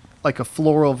tastes like a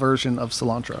floral version of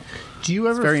cilantro. Do you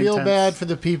ever very feel intense. bad for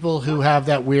the people who have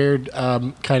that weird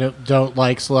kind of don't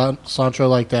like cilantro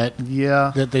like that?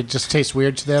 Yeah. That they just taste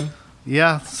weird to them?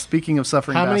 Yeah. Speaking of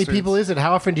suffering How many bastards. people is it?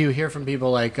 How often do you hear from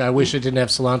people like, I wish it didn't have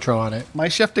cilantro on it? My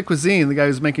chef de cuisine, the guy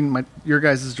who's making your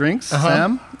guys' drinks,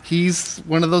 Sam, he's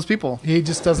one of those people. He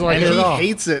just doesn't like And it he at all.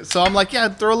 hates it. So I'm like, yeah,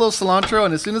 throw a little cilantro.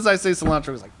 And as soon as I say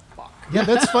cilantro, he's like, fuck. Yeah,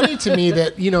 that's funny to me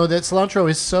that, that cilantro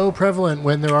is so prevalent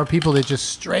when there are people that just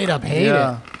straight up hate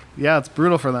Yeah. it. Yeah, it's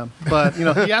brutal for them. But, he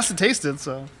has to taste it,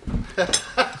 so.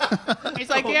 He's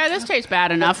like, yeah, this tastes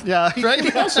bad enough. Yeah, right?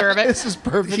 We'll serve it. This is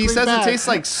perfectly He says bad. it tastes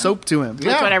like soap to him.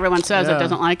 That's what everyone says. Yeah. It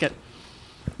doesn't like it.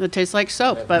 It tastes like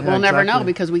soap, but Yeah, we'll never know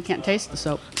exactly. because we can't taste the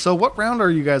soap. So what round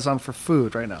are you guys on for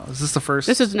food right now? Is this the first?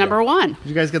 This is number one. Did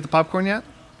you guys get the popcorn yet?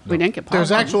 We didn't get popcorn.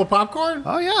 There's actual popcorn?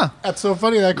 Oh yeah, That's so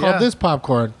funny that I called Yeah. this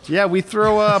popcorn. yeah. We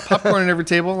throw popcorn at every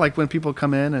table, like when people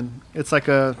come in, and it's like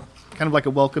a kind of like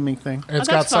a welcoming thing. And it's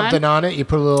Oh, got that's fun. something on it. You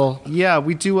put a little. Yeah,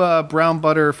 we do brown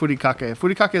butter furikake.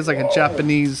 Furikake is like a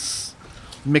Japanese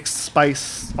mixed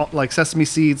spice, like sesame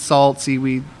seeds, salt,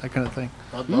 seaweed, that kind of thing.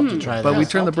 I'd love to try But that. we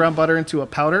turn the brown butter into a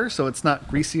powder, so it's not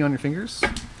greasy on your fingers,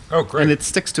 Oh, great. and it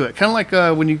sticks to it. Kind of like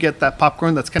when you get that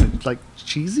popcorn that's kind of like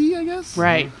cheesy, I guess.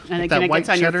 Right, and That it white gets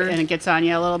on cheddar. and it gets on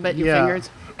you a little bit, your Yeah. fingers.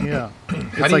 Yeah. How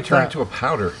It's do you like turn that. it to a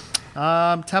powder?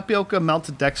 Tapioca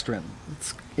maltodextrin.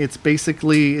 It's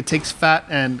basically it takes fat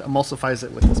and emulsifies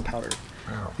it with this powder.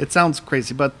 Wow. It sounds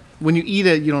crazy, but when you eat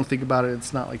it, you don't think about it.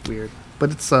 It's not like weird, but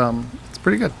it's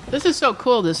pretty good. This is so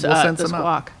cool. This We'll send this some out.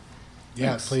 walk.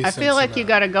 Yeah, please. I feel like you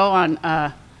got to go on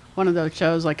one of those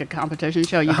shows, like a competition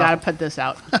show. You got to put this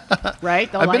out, right?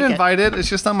 They'll I've been like it. invited. It's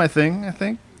just not my thing. I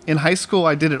think in high school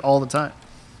I did it all the time.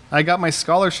 I got my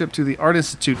scholarship to the Art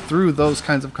Institute through those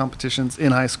kinds of competitions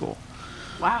in high school.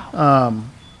 Wow.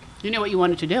 You knew what you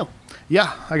wanted to do.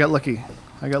 Yeah, I got lucky.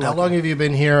 I got How lucky. long have you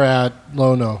been here at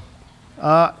Lono?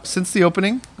 Since the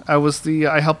opening,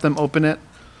 I helped them open it.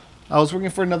 I was working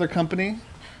for another company,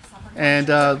 and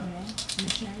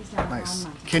nice.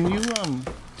 Can you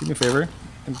do me a favor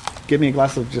and give me a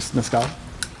glass of just mezcal?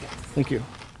 Thank you.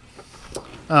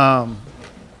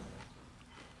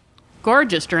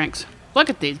 Gorgeous drinks. Look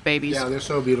at these babies. Yeah, they're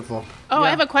so beautiful. Oh, I Yeah.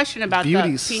 have a question about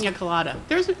Beauties. the pina colada.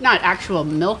 There's not actual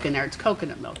milk in there. It's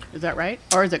coconut milk. Is that right?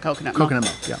 Or is it coconut milk? Coconut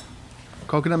milk, yeah.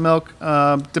 Coconut milk.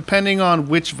 Depending on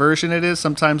which version it is,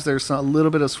 sometimes there's a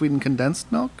little bit of sweetened condensed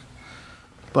milk,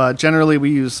 but generally we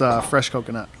use fresh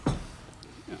coconut.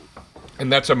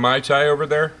 And that's a Mai Tai over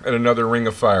there and another Ring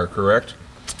of Fire, correct?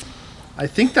 I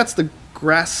think that's the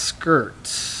grass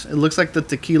skirt. It looks like the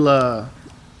tequila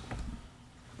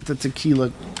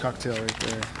cocktail right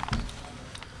there.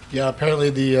 Yeah, apparently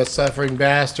the Suffering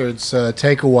Bastards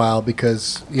take a while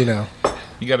because, You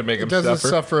got to make it them doesn't suffer.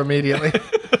 suffer immediately.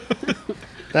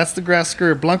 That's the grass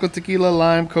skirt. Blanco tequila,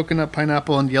 lime, coconut,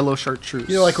 pineapple, and yellow chartreuse.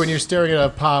 Like when you're staring at a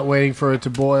pot waiting for it to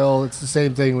boil, it's the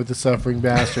same thing with the Suffering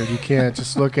Bastard. You can't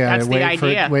just look at That's it, the wait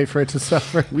idea. for it to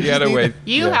suffer. You got to wait.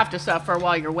 You Yeah. have to suffer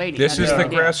while you're waiting. This That's is the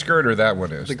idea. grass skirt, or that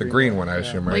one is the green one, I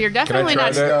assume, right? Well, you're definitely Can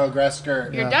I try not- that? No, grass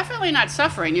skirt. You're definitely not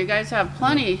suffering. You guys have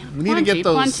plenty, We need to get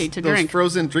plenty those to drink.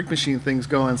 frozen drink machine things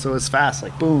going so it's fast,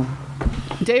 like boom.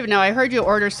 David, now I heard you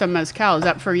order some mezcal. Is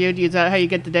that for you? Is that how you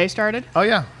get the day started? Oh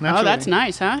yeah, naturally. Oh, that's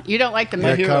nice, huh? You don't like the Here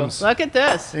it mezcal. comes. Look at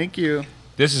this. Thank you.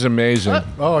 This is amazing.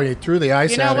 Oh, you threw the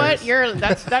ice You know at her.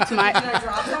 what? That's my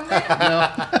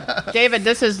David.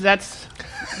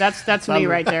 That's me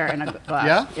right there in a glass.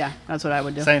 Yeah? Yeah, that's what I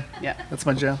would do. Same. Yeah. That's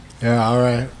my jam. Yeah, all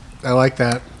right. I like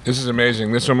that. This is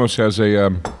amazing. This almost has a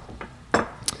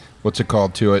what's it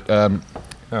called to it?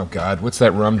 Oh God, what's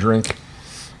that rum drink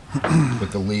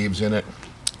with the leaves in it?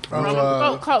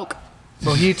 Oh, Coke.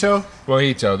 Mojito?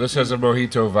 Mojito. This has a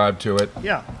mojito vibe to it,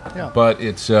 Yeah, yeah. but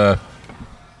it's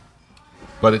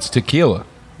tequila.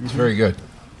 It's very good.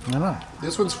 I know.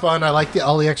 This one's fun. I like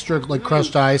all the extra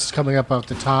crushed ice coming up off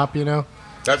the top,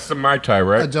 That's the Mai Tai,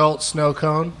 right? Adult snow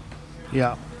cone.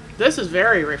 Yeah, This is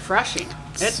very refreshing.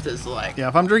 It's just like yeah.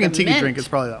 If I'm drinking The tiki mint. drink, it's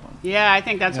probably that one. Yeah, I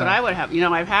think that's what Yeah. I would have.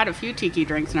 I've had a few tiki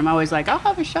drinks, and I'm always like, I'll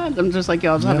have a shot. I'm just like,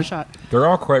 yo, I'll have a shot. They're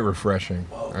all quite refreshing.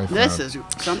 I This found. is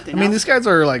something. I mean, else. these guys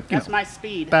are like That's my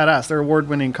speed. badass. They're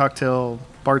award-winning cocktail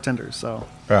bartenders, so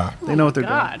Yeah. they know what they're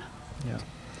God. doing.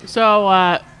 Yeah.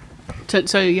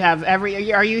 So you have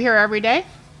are you here every day?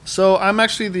 So I'm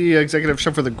actually the executive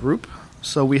chef for the group.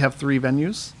 So we have 3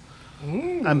 venues.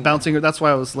 I'm bouncing. That's why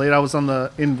I was late. I was on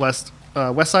the west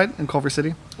side in Culver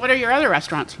City. What are your other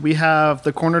restaurants? We have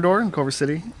the Corner Door in Culver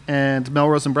City and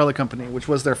Melrose Umbrella Company, which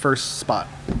was their first spot.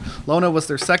 Lona was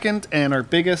their second and our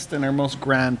biggest and our most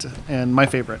grand and my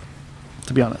favorite,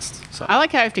 to be honest. So I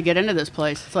like how I have to get into this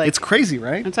place. It's like it's crazy,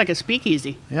 right? it's like a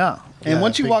speakeasy. Yeah. And Yeah,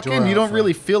 once you big walk door in, you out don't front.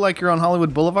 really feel like you're on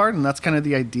Hollywood Boulevard, and that's kind of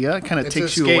the idea. It kind of It's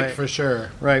takes you escape away. for sure.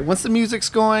 Right. Once the music's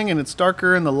going and it's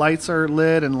darker and the lights are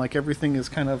lit and like everything is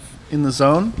kind of in the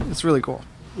zone, it's really cool.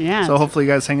 Yeah. So hopefully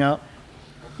you guys hang out.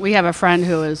 we have a friend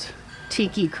who is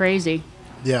tiki crazy,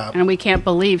 Yeah. and we can't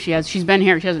believe she's been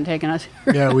here. She hasn't taken us.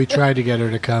 Yeah, we tried to get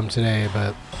her to come today,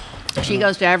 but She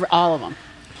goes to all of them.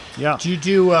 Yeah. do you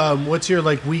do what's your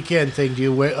weekend thing? Do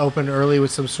you open early with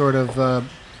some sort of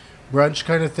brunch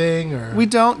kind of thing, or We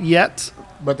don't yet.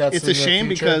 But that's It's in a the shame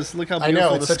future? because look how I know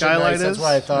beautiful it's the such a skylight nice, That's is,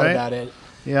 why I thought right? about it.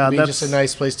 Yeah, It'd be that's just a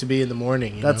nice place to be in the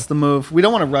morning. That's the move. We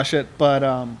don't want to rush it,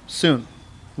 but soon.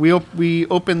 We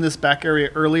open this back area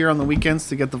earlier on the weekends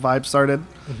to get the vibe started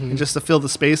and just to fill the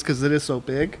space because it is so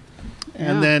big.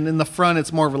 And Yeah. then in the front,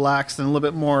 it's more relaxed and a little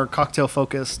bit more cocktail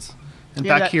focused. And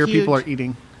Yeah, back that here, people are huge-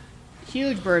 eating.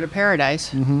 Huge bird of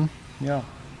paradise. Yeah.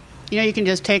 You know, you can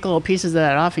just take little pieces of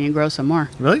that off and you grow some more.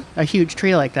 Really? A huge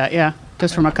tree like that, yeah.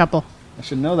 Just from a couple. I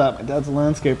should know that. My dad's a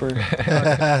landscaper.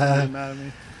 Mad at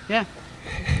me. Yeah.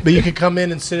 But you could come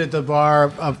in and sit at the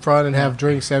bar up front and have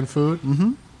drinks and food.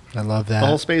 Mm-hmm. I love that. The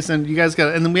whole space, and you guys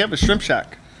got. And then we have a shrimp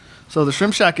shack. So the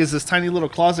shrimp shack is this tiny little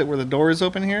closet where the door is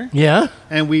open here, Yeah.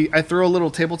 and I throw a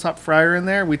little tabletop fryer in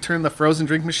there. We turn the frozen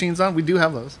drink machines on. We do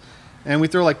have those, and we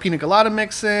throw like pina colada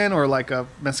mix in, or like a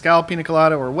mezcal pina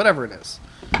colada, or whatever it is.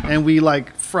 And we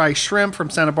like fry shrimp from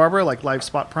Santa Barbara, like live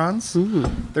spot prawns.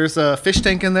 There's a fish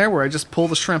tank in there where I just pull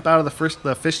the shrimp out of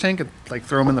the fish tank and like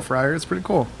throw them in the fryer. It's pretty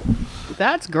cool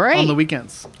That's great. on the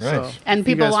weekends. So, Nice. and if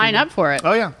you people guys line would- up for it.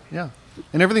 Oh yeah, yeah.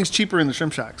 And everything's cheaper in the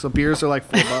shrimp shack. So beers are like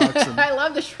 $4. And I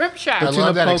love the shrimp shack. I tuna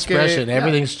love that poke, expression. yeah.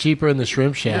 Everything's cheaper in the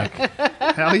shrimp shack.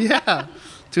 hell yeah,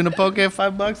 tuna poke at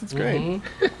 $5. It's great.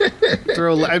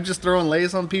 I'm just throwing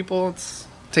lays on people. It's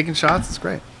taking shots. It's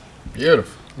great.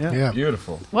 Beautiful. Yeah.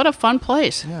 Beautiful. What a fun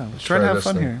place. Yeah, Let's try to try have this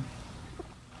fun thing. here.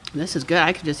 This is good.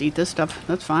 I could just eat this stuff.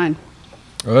 That's fine.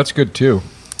 Oh, that's good too.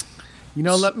 You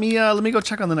know, let me go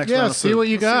check on the next round Yeah, of see food. what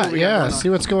you Let's see got. what we got Yeah, going on. see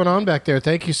what's going on back there.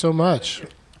 Thank you so much.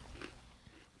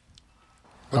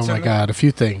 What's oh my in there? God, a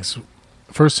few things.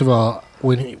 First of all,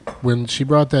 when she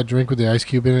brought that drink with the ice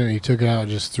cube in it and he took it out and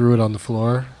just threw it on the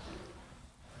floor,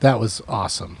 that was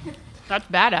awesome. That's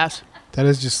badass. That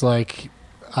is just like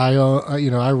I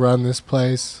run this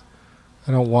place.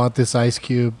 I don't want this ice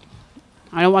cube,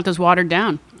 I don't want this watered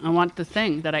down. I want the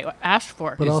thing that I asked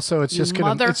for. but also it's You just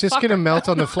gonna motherfucker. melt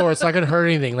on the floor. It's not gonna hurt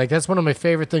anything. Like that's one of my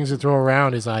favorite things to throw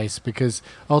around is ice because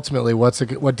ultimately,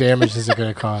 what damage is it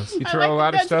gonna cause? You I throw like a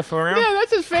lot of that. stuff around. Yeah,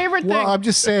 that's his favorite Well, thing. I'm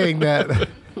just saying that.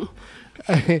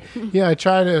 I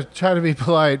try to be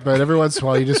polite, but every once in a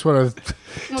while, you just want to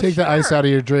take the ice sure. out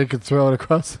of your drink and throw it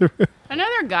across the room.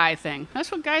 Another guy thing.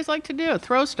 That's what guys like to do.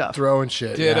 Throw stuff. Throwing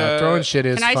shit. Did, yeah, throwing shit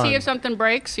is Can I fun. see if something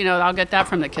breaks? You know, I'll get that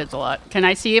from the kids a lot. Can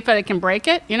I see if I can break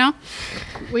it? You know?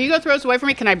 Will you go throw this away from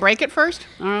me? Can I break it first?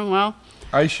 Oh, well,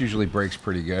 Ice usually breaks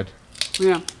pretty good.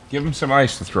 yeah. Give him some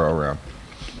ice to throw around.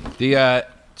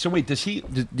 So wait, is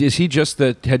he just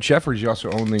the head chef, or does he also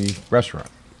own the restaurant?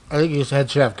 I think he's head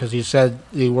chef because he said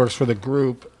he works for the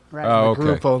group. Right. Oh, The okay.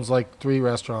 group owns like 3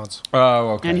 restaurants.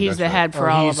 Oh, okay. And he's that's the right. head for Or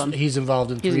all he's, of them. He's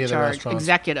involved in He's 3 in of the charge. restaurants.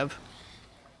 Executive.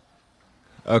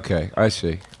 Okay, I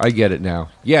see. I get it now.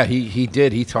 Yeah, he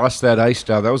did. He tossed that ice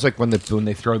down. That was like when they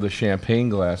throw the champagne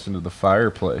glass into the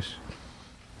fireplace.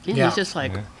 And Yeah. he's just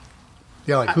like,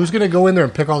 Yeah, like who's gonna go in there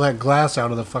and pick all that glass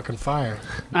out of the fucking fire?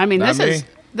 I mean, Not me.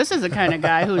 this is the kind of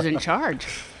guy who's in charge.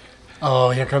 Oh,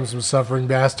 here comes some suffering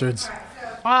bastards.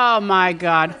 Oh my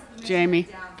God, Jamie.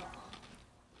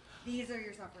 These are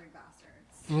your suffering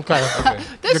bastards. Okay.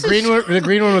 This the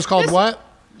green one was called what?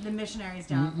 The missionaries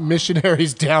down.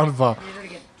 Missionaries Downfall. These are to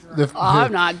get drunk. The, Oh,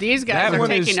 I'm not. These guys That are one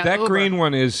taking is an that Uber. green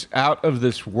one is out of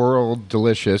this world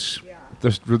delicious.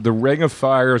 The Ring of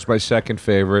Fire is my second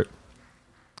favorite.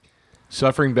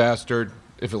 Suffering Bastard,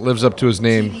 if it lives up to his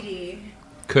name, TBD.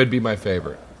 could be my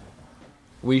favorite.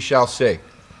 We shall see.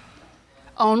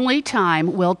 Only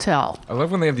time will tell. I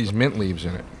love when they have these mint leaves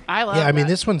in it. I love yeah, I mean that.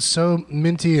 this one's so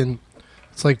minty and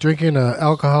it's like drinking an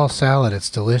alcohol salad. It's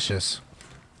delicious.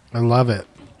 I love it.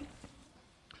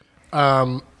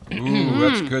 Ooh,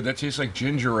 that's good. That tastes like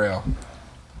ginger ale.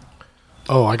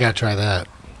 Oh, I gotta try that.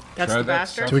 That's Try the that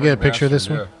bastard. Do we get a picture of this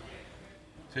Bastard, one?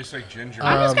 yeah. Tastes like ginger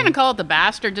I'm ale. just gonna call it the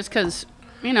bastard, just because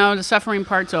the suffering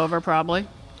part's over, probably.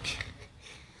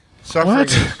 Suffering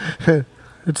What? is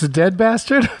It's a dead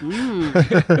bastard.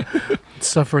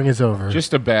 Suffering is over.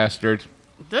 just a bastard.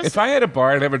 This If I had a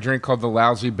bar, I'd have a drink called the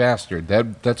Lousy Bastard.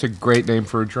 That's a great name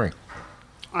for a drink.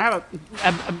 I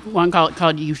have a one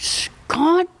called you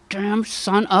goddamn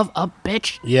son of a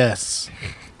bitch. yes.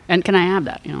 And can I have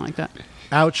that? Like that.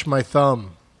 Ouch, my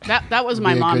thumb. That was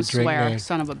my Be a mom's good drink swear, name.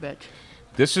 son of a bitch.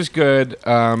 This is good,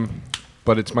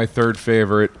 but it's my third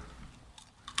favorite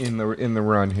in the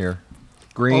run here.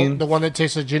 Green. Oh, the one that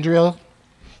tastes like ginger ale.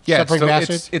 yeah, Suffering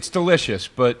Bastard? it's delicious,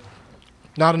 but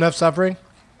Not enough suffering.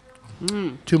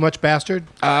 Too much bastard.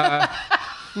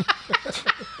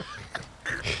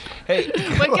 hey,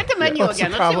 Wait, get the menu What's the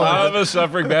again. Let's see problem? what. I'm a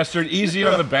suffering bastard. Easy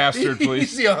on the bastard,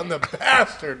 please. Easy on the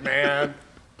bastard, man.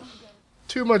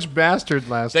 Too much bastard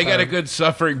last They time. got a good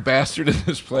suffering bastard in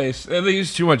this place. And they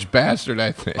use too much bastard,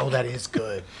 I think. Oh, that is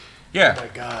good. yeah, My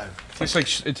God. it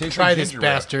tastes Try like this ginger ale.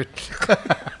 bastard.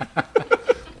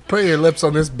 Put your lips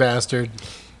on this bastard.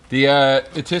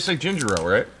 It tastes like ginger ale,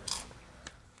 right?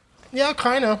 Yeah,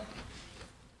 kind of.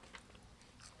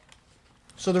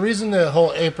 So the reason the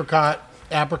whole apricot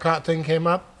thing came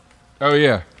up Oh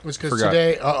yeah. Was because Forgot.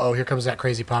 today. Here comes that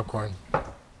crazy popcorn.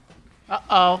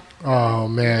 Uh-oh. Oh You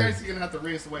man. guys are gonna have to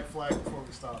raise the white flag before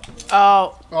we stop.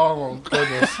 Oh. Oh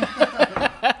goodness.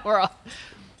 We're all...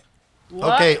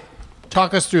 What? Okay,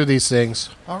 talk us through these things.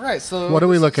 All right, so What are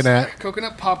we this looking is at?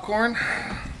 Coconut popcorn.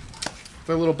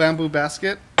 Their little bamboo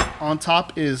basket. On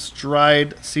top is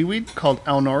dried seaweed called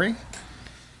al nori.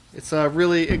 It's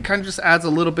it kind of just adds a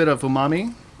little bit of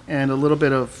umami and a little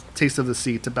bit of taste of the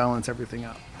sea to balance everything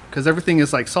out. Because everything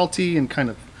is like salty and kind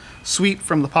of sweet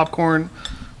from the popcorn.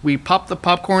 We pop the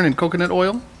popcorn in coconut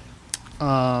oil.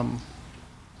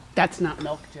 That's not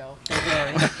milk, Joe. Don't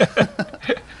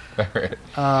worry.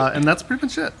 And that's pretty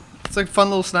much it. It's like a fun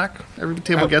little snack. Every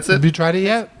table gets it. Have you tried it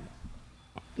yet?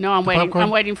 No, I'm waiting. popcorn? I'm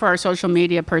waiting for our social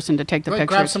media person to take the Wait,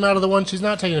 pictures. grab some out of the one she's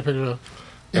not taking a picture of.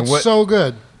 And It's what- so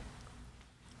good.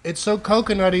 It's so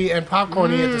coconutty and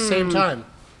popcorny at the same time.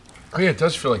 Oh yeah, it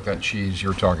does feel like that cheese you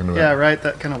were talking about. Yeah, right?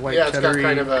 That kind of white Yeah, it's got cheddar-y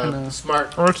kind of a kinda-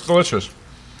 smart. Oh, it's delicious.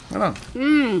 I don't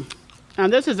know. Now,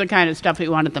 this is the kind of stuff we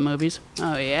want at the movies.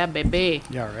 Oh, yeah, baby.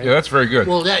 Yeah, right. Yeah, that's very good.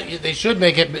 Well, they should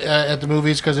make it at the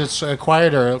movies because it's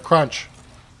quieter, a crunch.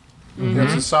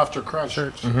 It's a softer crunch.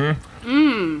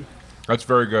 That's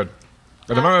very good.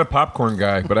 And I'm not a popcorn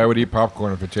guy, but I would eat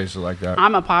popcorn if it tasted like that.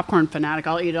 I'm a popcorn fanatic.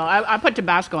 I'll eat it all. I put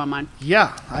Tabasco on mine.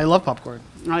 Yeah, I love popcorn.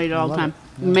 I'll eat it all the time.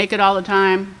 Make it all the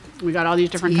time. We got all these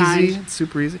different Easy, kinds. it's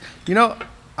super easy. You know,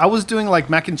 I was doing like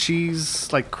mac and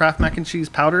cheese, like Kraft mac and cheese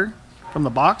powder from the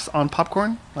box on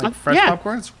popcorn, like fresh yeah.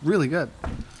 popcorn. It's really good.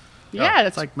 Yeah, It's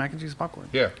that's like mac and cheese popcorn.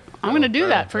 Yeah. I'm going to do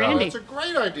that for Andy. That's a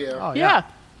great idea. Oh Yeah.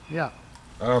 yeah.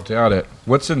 I don't doubt it.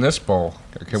 What's in this bowl?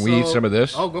 Can we eat So- some of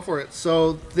this? Oh, go for it.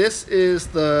 So this is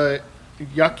the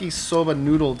yakisoba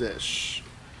noodle dish.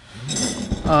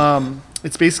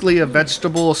 It's basically a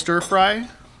vegetable stir fry,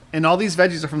 and all these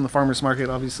veggies are from the farmer's market,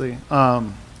 obviously.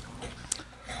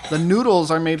 The noodles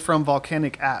are made from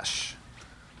volcanic ash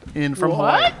from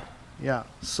Hawaii. What? Yeah.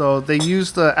 So they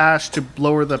use the ash to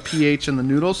lower the pH in the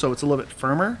noodle, so it's a little bit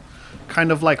firmer,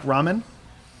 kind of like ramen.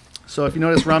 So if you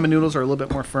notice, ramen noodles are a little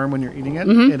bit more firm when you're eating it.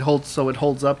 It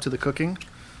holds up to the cooking.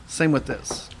 Same with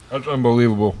this. That's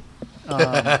unbelievable.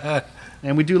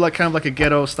 And we do like kind of like a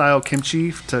ghetto style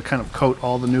kimchi to kind of coat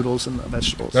all the noodles and the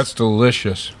vegetables. That's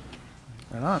delicious.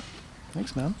 right on.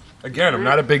 Thanks, man. Again, I'm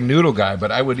not a big noodle guy,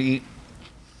 but I would eat.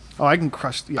 Oh, I can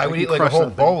crush. Yeah, I would can eat like a crush whole that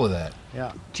thing. bowl of that.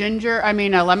 Yeah,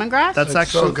 Lemongrass? that's It's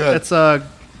actually so good. It's a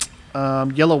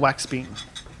yellow wax bean.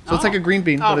 So it's like a green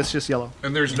bean, but Oh. it's just yellow.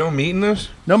 And there's no meat in this.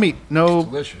 No meat, no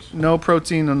Delicious. no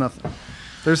protein, no nothing.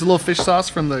 There's a little fish sauce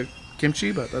from the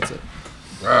kimchi, but that's it.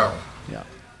 Wow. Yeah,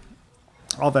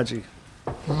 all veggie.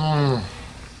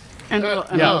 and yeah.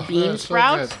 little bean That's so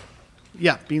sprouts? good.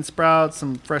 Yeah, bean sprouts,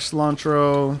 some fresh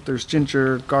cilantro. There's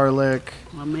ginger, garlic.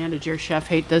 Oh, man, did your chef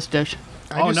hate this dish?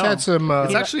 I just had some.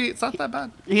 It's not that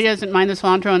bad. He doesn't mind the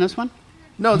cilantro in this one?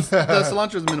 No, the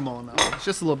cilantro is minimal enough. It's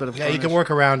just a little bit of. yeah, you can garnish.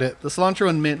 work around it. The cilantro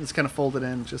and mint is kind of folded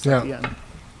in just Yeah. at the end.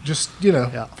 Just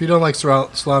Yeah. if you don't like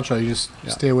cilantro, you just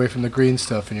Yeah. stay away from the green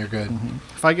stuff, and you're good.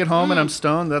 If I get home and I'm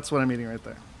stoned, that's what I'm eating right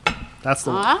there. That's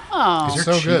the one. Oh. Is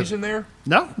there So cheese good. in there?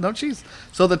 No cheese.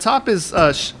 So the top is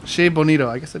shea bonito.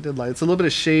 I guess I did lie. It's a little bit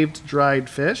of shaved dried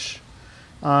fish.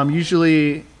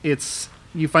 Usually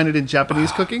you find it in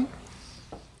Japanese cooking.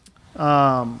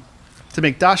 To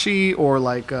make dashi or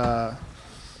like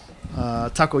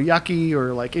takoyaki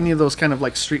or like any of those kind of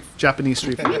like Japanese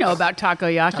street You food. know about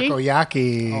takoyaki.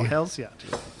 Takoyaki. Oh, hells yeah.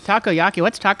 Dude. Takoyaki.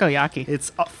 What's takoyaki?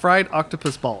 It's fried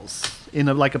octopus balls in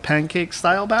like a pancake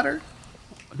style batter.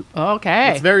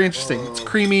 Okay. It's very interesting. It's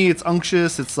creamy. It's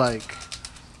unctuous. It's like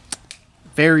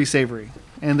very savory.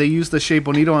 And they use the shea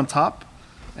bonito on top,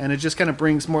 and it just kind of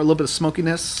brings a little bit of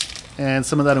smokiness and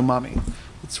some of that umami.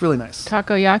 It's really nice.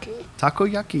 Takoyaki?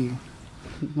 Takoyaki.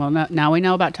 Well, now we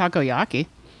know about takoyaki.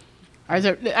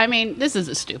 This is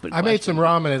a stupid I made some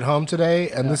ramen at home today,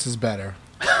 and this is better.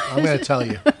 I'm going to tell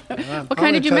you. What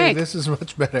kind did you make? This is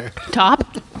much better. Top?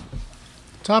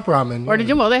 Top ramen. Or did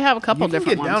you? Well, they have a couple You can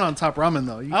different get ones. down on top ramen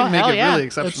though. You Oh, can make hell it yeah. really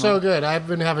exceptional. It's so good. I've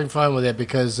been having fun with it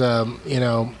because,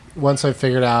 once I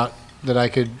figured out that I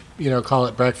could, call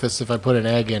it breakfast if I put an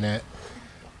egg in it,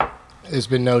 there's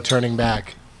been no turning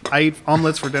back. I eat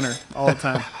omelets for dinner all the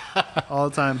time. All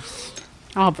the time.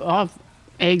 I'll have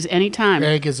eggs anytime.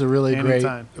 Egg is a really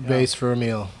Anytime, great base for a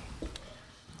meal.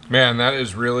 Man, that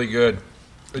is really good.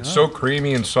 It's so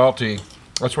creamy and salty.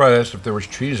 That's why I asked if there was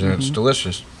cheese in it. It's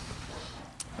delicious.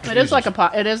 It is like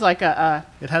a It is like a.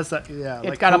 It has that. Yeah. It's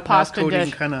like got a mass pasta coating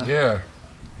dish. kind of. Yeah.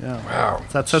 Yeah. Wow.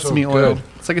 It's that So sesame oil. good.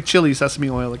 It's like a chili sesame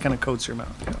oil. It kind of coats your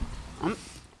mouth. Yeah.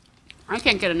 I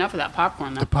can't get enough of that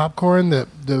popcorn though. The popcorn,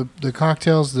 the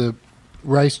cocktails, the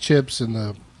rice chips,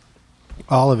 and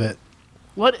all of it.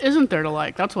 What isn't there to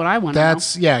like? That's what I want to know.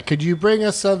 That's yeah. Could you bring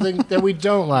us something that we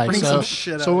don't like? Bring so some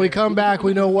shit so out when we here. come back,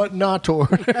 we know what not to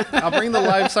order. I'll bring the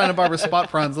live Santa Barbara spot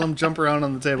prawns. Let them jump around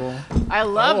on the table. I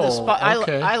love the spot.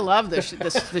 okay. I love the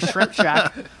shrimp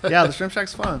shack. Yeah, the shrimp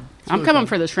shack's fun. It's I'm really coming fun.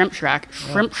 for the shrimp shack.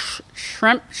 Shrimp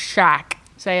shack.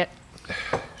 Say it.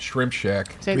 Shrimp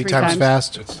Shack. Say it Three three times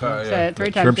fast. It's Say it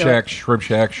 3 times. Shrimp Do it. Shack, Shrimp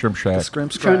Shack, Shrimp Shack.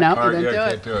 Scrimp True, no, scrap. Oh, you yeah,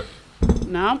 didn't do it. can't do it.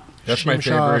 No, That's my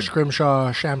Shrimshaw, favorite.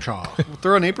 Scrimshaw, Shamshaw. We'll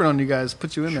throw an apron on you guys,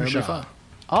 put you in there. It'll be Sure. fun.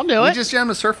 I'll do We it. just jam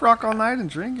to surf rock all night and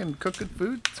drink and cook good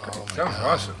food. It's great. Sounds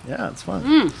awesome. Yeah, it's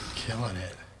fun. Killing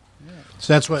it.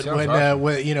 So that's what Sounds when awesome.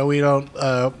 we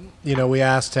don't we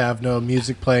asked to have no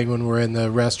music playing when we're in the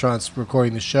restaurants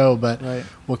recording the show, but Right.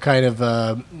 what kind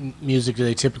of music do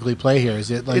they typically play here? Is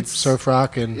it like It's- surf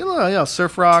rock and Yeah,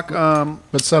 surf rock.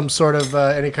 but some sort of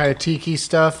any kind of tiki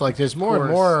stuff? Like there's more and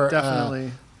course, more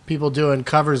definitely. people doing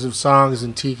covers of songs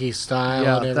in tiki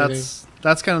style and Yeah, everything.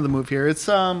 that's kind of the move here. It's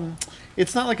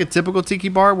not like a typical tiki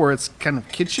bar where it's kind of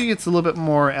kitschy. It's a little bit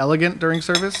more elegant during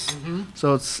service,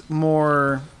 so it's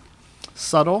more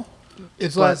subtle.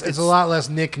 It's but less. It's it's- a lot less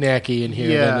knick-knacky in here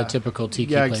than Yeah. a typical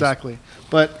tiki Yeah, place. exactly.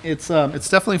 But it's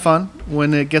definitely fun.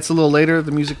 When it gets a little later,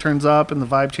 the music turns up and the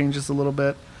vibe changes a little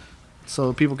bit,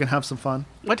 so people can have some fun.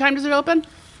 What time does it open?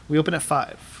 We open at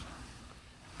 5.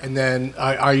 And then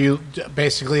are you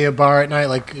basically a bar at night,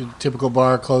 like a typical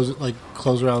bar, close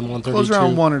around 1:30? Close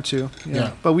around 1 or 2. Yeah.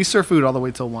 Yeah. But we serve food all the way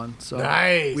till 1. So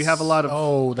Nice. we have a lot of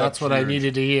Oh, that's That's what I huge.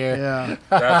 needed to hear. yeah.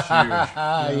 That's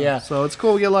huge. Yeah. So it's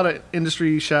cool. We get a lot of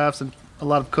industry chefs and a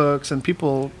lot of cooks and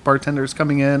people, bartenders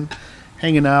coming in,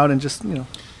 hanging out, and just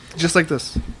just like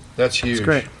this. That's huge. It's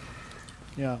great.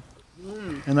 Yeah.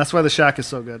 And that's why the shack is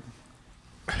so good.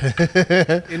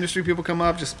 Industry people come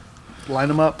up, just line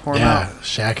them up, pour them Yeah, out.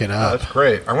 shack it Oh, up. that's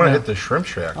great. I want to hit the Shrimp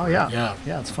Shack. Oh yeah. Yeah.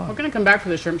 Yeah, it's fun. We're gonna come back for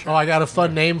the shrimp Oh, shack. I got a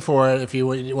fun name for it if you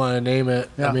want to name it.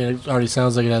 Yeah. I mean, it already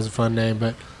sounds like it has a fun name,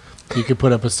 but you could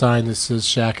put up a sign that says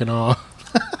Shack and Awe.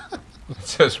 It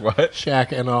says what?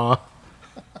 Shack and Awe.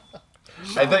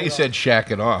 I thought you said Shack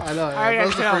it off. I know. I That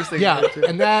was the know. first thing. I Yeah, did, too.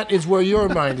 and that is where your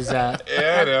mind is at.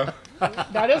 Yeah, I know.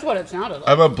 That is what it sounded like.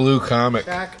 I'm a blue comic.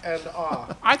 Shack and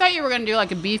Awe. I thought you were gonna do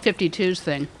like a B-52s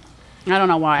thing. I don't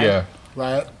know why. Yeah.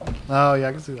 Right? Oh yeah,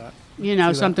 I can see that. You know,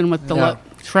 See that. something with the Yeah.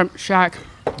 shrimp shack.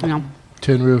 You know.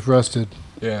 Tin roof rusted.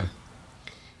 Yeah.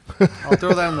 I'll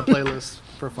throw that in the playlist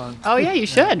for fun. Oh yeah, you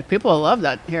should. People will love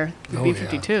that here. The Oh, yeah.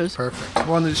 B-52s. Perfect.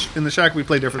 Well, in the shack we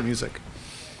play different music.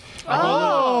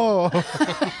 Oh,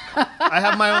 I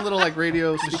have my own little like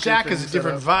radio. the Shack is a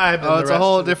different vibe. Than Oh, the it's a rest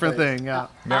whole of the different place. thing. Yeah.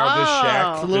 Now this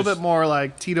shack. It's a little bit more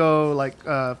like Tito, like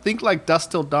think like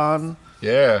Dust Till Dawn,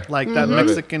 Yeah. like that Love it.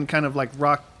 Mexican kind of like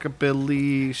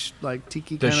rockabilly, like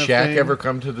tiki Does kind of Shaq thing. ever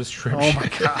come to the Shrimp Oh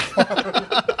Shack? my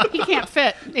god! He can't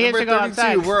fit. He has Number to go 32,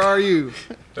 outside. where are you?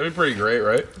 That'd be pretty great,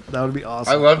 right? That would be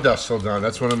awesome. I love Dust Till Dawn.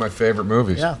 That's one of my favorite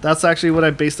movies. Yeah, that's actually what I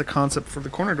based the concept for the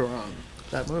corner door on.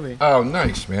 That movie. Oh,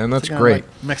 nice, man. That's Kinda great.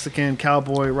 Like Mexican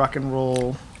cowboy rock and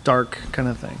roll dark kind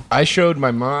of thing. I showed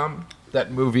my mom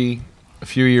that movie a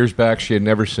few years back. She had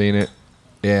never seen it,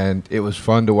 and it was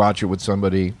fun to watch it with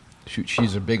somebody.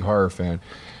 She's a big horror fan,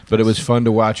 but it was fun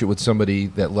to watch it with somebody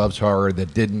that loves horror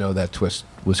that didn't know that twist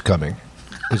was coming.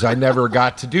 Because I never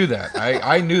got to do that.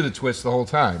 I knew the twist the whole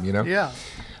time, you know? Yeah.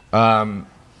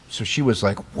 So she was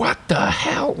like, "What the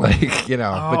hell?" Like, you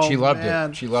know, but Oh, she loved man.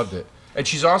 it. She loved it. And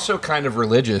she's also kind of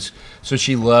religious, so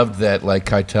she loved that like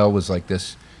Keitel was like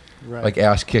this Right. like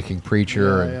ass-kicking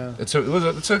preacher. Yeah, and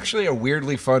yeah. It's actually a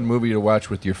weirdly fun movie to watch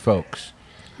with your folks.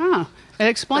 Huh. It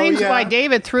explains Oh, yeah. why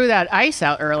David threw that ice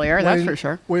out earlier. That's When- for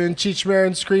sure. When Cheech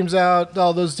Marin screams out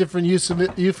all those different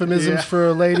euphemisms Yeah.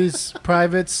 for ladies'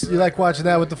 privates, you like watching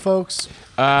that with the folks?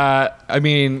 I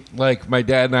mean, like my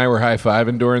dad and I were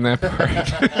high-fiving during that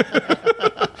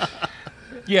part.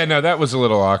 Yeah, no, that was a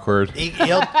little awkward.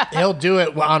 He'll do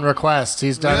it on request.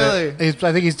 He's done it. Really?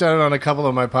 I think he's done it on a couple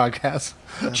of my podcasts.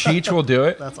 Cheech will do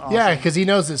it. That's awesome. Yeah, because he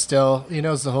knows it still. He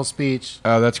knows the whole speech,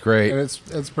 Oh, that's great. and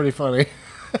it's pretty funny.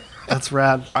 That's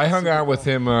rad. I hung out with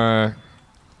him. I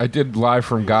did Live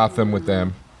from Gotham with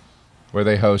them, where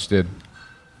they hosted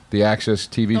the Access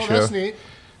TV show. neat.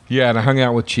 Yeah, and I hung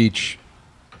out with Cheech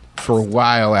for a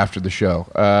while after the show,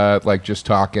 like just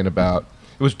talking about.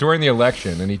 It was during the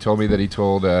election, and he told me that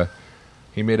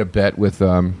he made a bet with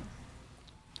one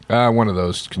of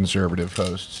those conservative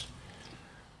hosts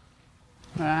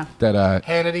that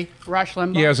Hannity. Rush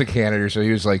Limbaugh. yeah, as a candidate. So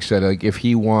he was like said like if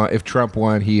Trump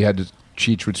won,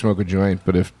 Cheech would smoke a joint,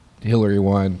 but if Hillary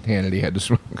won, Hannity had to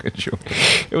smoke a joint.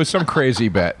 It was some crazy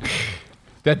bet.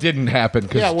 That didn't happen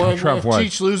because Yeah, well, Trump if won.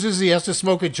 Cheech loses, he has to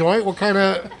smoke a joint. What kind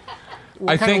of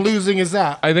What kind of losing is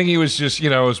that? I think he was just, it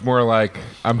was more like,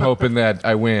 I'm hoping that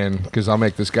I win because I'll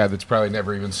make this guy that's probably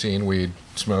never even seen weed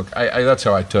smoke. That's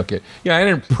how I took it. Yeah, I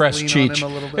didn't press Lean on Cheech. him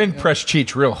a little bit, I didn't yeah. press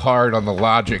Cheech real hard on the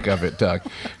logic of it, Doug.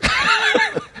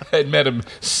 I'd met him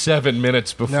 7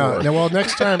 minutes before. No, well,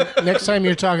 next time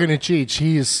you're talking to Cheech,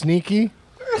 he is sneaky,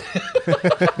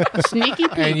 Sneaky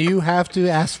Pete. and you have to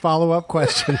ask follow-up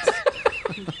questions.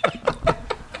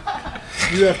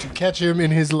 You have to catch him in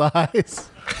his lies.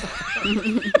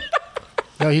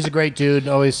 No, he's a great dude.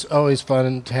 Always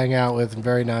fun to hang out with, and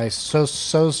very nice.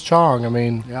 So's Chong. I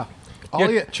mean, Yeah.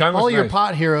 Chong was all your nice.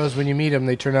 pot heroes, when you meet them,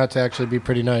 they turn out to actually be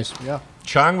pretty nice. Yeah.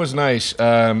 Chong was nice.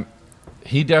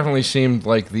 He definitely seemed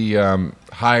like the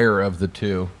higher of the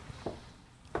two.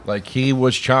 Like, he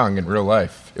was Chong in real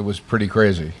life. It was pretty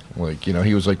crazy. Like,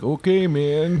 he was like, okay,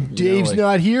 man. Dave's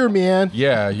not here, man.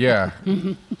 Yeah.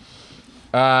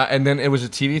 And then it was a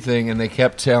TV thing, and they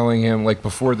kept telling him, like,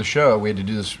 before the show, we had to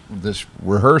do this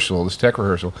rehearsal, this tech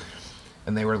rehearsal.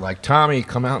 And they were like, Tommy,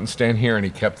 come out and stand here. And he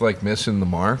kept, like, missing the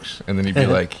marks. And then he'd be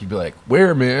like,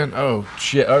 where, man? Oh,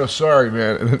 shit. Oh, sorry,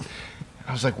 man. And then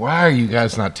I was like, why are you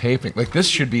guys not taping? Like, this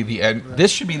should be the end.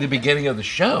 This should be the beginning of the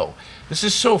show. This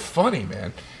is so funny,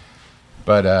 man.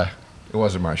 But it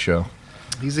wasn't my show.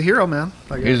 He's a hero, man.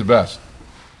 Like, He's the best.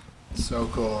 So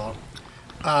cool.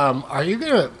 Are you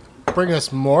gonna bring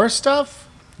us more stuff?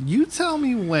 you tell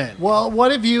me when. Well,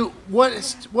 what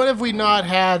have we not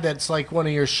had that's like one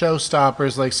of your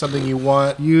showstoppers, like something you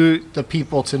want the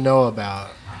people to know about?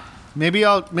 Maybe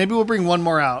we'll bring one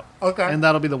more out. Okay. And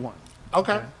that'll be the one.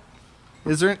 Okay.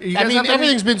 Is there? You guys I mean, have any-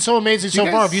 everything's been so amazing so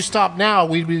you far. guys- If you stop now,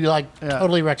 we'd be like Yeah.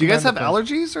 totally recommend. Do you guys have the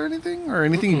place. allergies or anything, or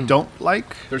anything you don't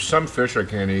like? There's some fish I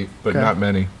can't eat, but Okay. not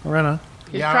many. Right on.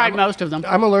 He's Yeah, tried I'm- most of them.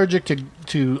 I'm allergic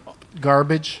to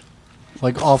garbage,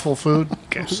 like awful food.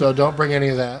 So don't bring any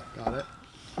of that. Got it.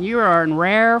 You are in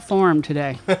rare form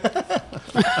today.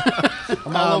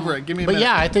 I'm all over it. Give me a But minute.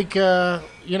 yeah, I think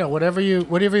whatever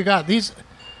you got. These.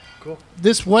 Cool.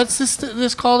 What's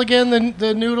this called again?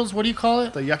 The noodles. What do you call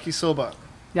it? The yakisoba.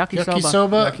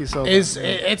 Yakisoba. Yakisoba.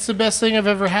 It's the best thing I've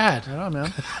ever had. I don't know,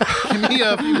 man. Give me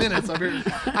a few minutes. I'll be...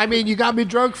 I mean, you got me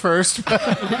drunk first.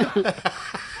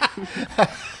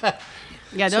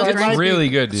 Yeah, So those it might drinks. be- really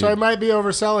good, dude. So I might be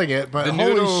overselling it, but The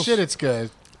holy noodles- shit, it's good.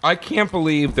 I can't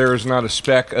believe there is not a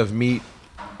speck of meat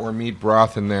or meat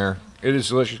broth in there. It is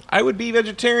delicious. I would be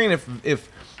vegetarian if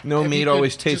no If meat you could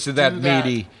always just tasted do that that.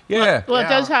 meaty. Yeah. Well, it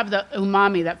does have the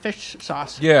umami, that fish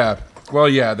sauce. Yeah. Well,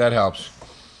 yeah, that helps.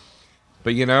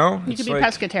 But You it's could be like,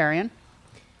 pescatarian.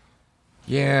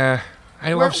 Yeah.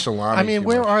 I love salami. I mean, too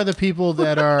where much. are the people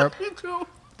that are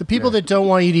the people that don't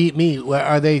want you to eat meat?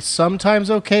 Are they sometimes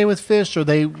okay with fish, or are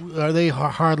they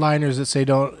hardliners that say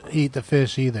don't eat the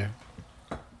fish either?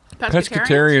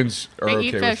 Pescatarians are They okay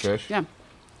eat with fish. fish. Yeah.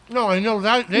 No, I know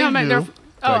that they No, but they're. do.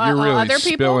 Doug, you're really other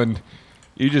people? spilling.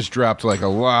 You just dropped like a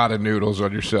lot of noodles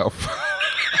on yourself.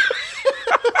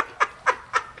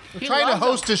 He Trying to loves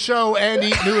host a show and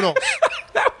eat noodles.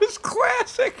 That was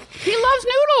classic. them. He loves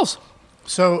noodles.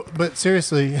 So, but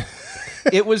seriously,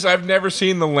 It was. I've never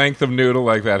seen the length of noodle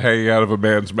like that hanging out of a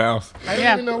man's mouth. I don't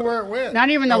Yeah. even know where it went. Not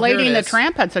even the Oh, here lady it in the is.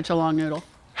 tramp had such a long noodle.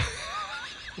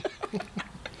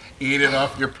 Eat it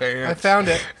off your pants. I found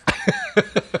it.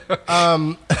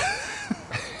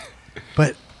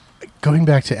 But going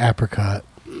back to apricot.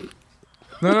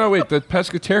 No, wait. The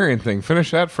pescatarian thing.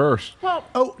 Finish that first.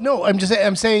 Oh no,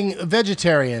 I'm saying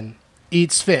vegetarian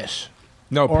eats fish.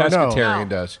 No, Or no. pescatarian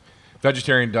No. does.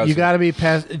 Vegetarian does. You got to be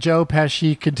Joe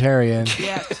Pescatarian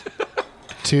Yes.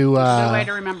 to Good way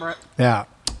to remember it. yeah.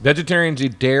 Vegetarians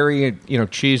eat dairy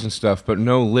and cheese and stuff, but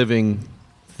no living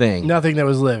thing. Nothing that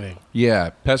was living.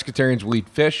 Yeah, pescatarians will eat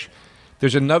fish.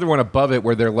 There's another one above it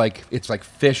where it's like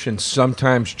fish and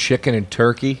sometimes chicken and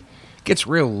turkey. Gets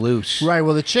real loose. Right.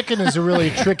 Well, the chicken is a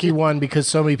really tricky one because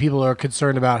so many people are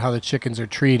concerned about how the chickens are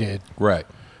treated. Right.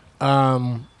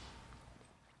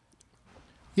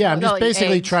 Yeah, I'm They'll just eat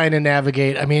basically eggs. trying to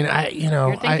navigate. I mean,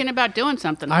 You're thinking about doing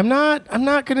something. I'm not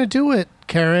going to do it,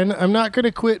 Karen. I'm not going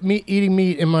to quit eating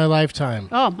meat in my lifetime.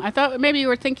 Oh, I thought maybe you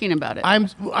were thinking about it. I'm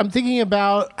thinking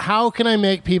about how can I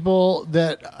make people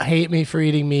that hate me for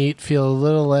eating meat feel a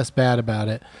little less bad about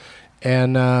it,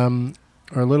 and or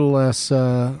a little less,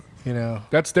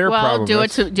 That's their well, problem. do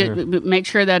it That's- to make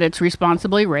sure that it's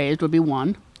responsibly raised would be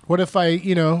one. What if I,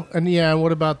 and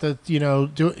what about the,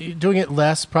 doing it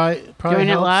less? Probably Doing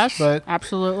it helps, less, but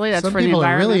absolutely. That's some for the people are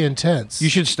environment. really intense. You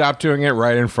should stop doing it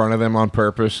right in front of them on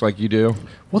purpose, like you do.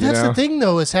 Well, you that's know? the thing,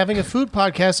 though, is having a food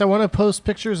podcast. I want to post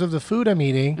pictures of the food I'm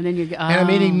eating, And then you and I'm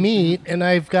eating meat, and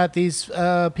I've got these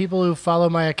people who follow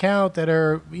my account that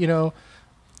are,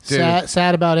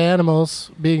 sad about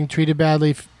animals being treated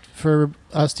badly for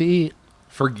us to eat.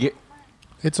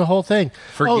 It's a whole thing.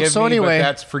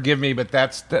 Forgive me, but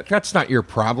that's not your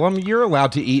problem. You're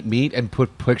allowed to eat meat and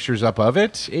put pictures up of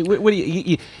it. What do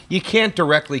you can't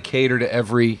directly cater to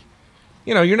every.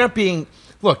 You're not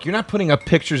putting up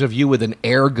pictures of you with an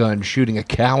air gun shooting a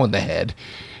cow in the head.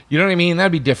 You know what I mean?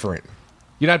 That'd be different.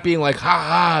 You're not being like, ha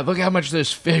ha, look how much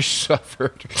this fish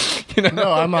suffered.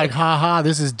 No, I'm like, ha ha,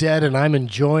 this is dead and I'm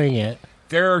enjoying it.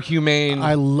 They're humane.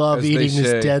 I love eating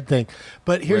this dead thing.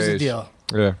 But here's the deal.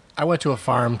 Yeah. I went to a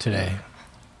farm today.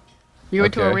 You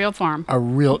went to a real farm. A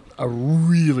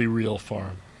really real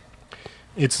farm.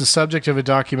 It's the subject of a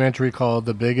documentary called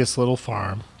The Biggest Little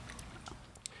Farm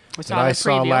that I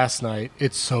saw last night.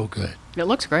 It's so good. It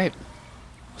looks great.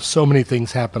 So many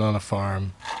things happen on a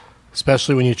farm,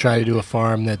 especially when you try to do a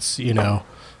farm that's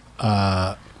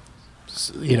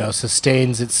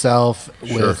sustains itself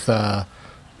with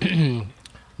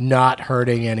not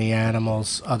hurting any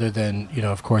animals, other than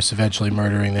of course eventually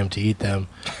murdering them to eat them.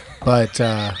 But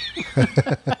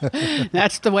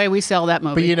that's the way we sell that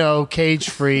movie. But cage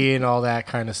free and all that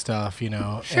kind of stuff. Sure.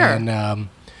 And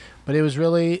but it's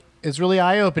really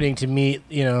eye opening to meet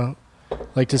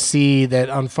like to see that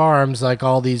on farms, like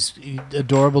all these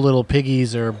adorable little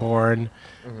piggies are born,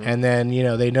 and then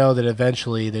they know that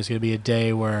eventually there's going to be a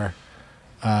day where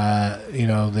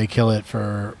they kill it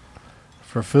for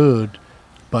food,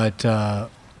 but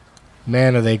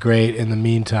man, are they great in the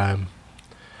meantime.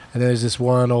 And then there's this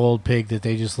one old pig that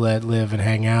they just let live and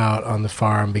hang out on the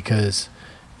farm because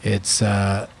it's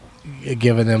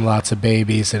giving them lots of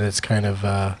babies, and it's kind of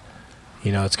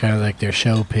like their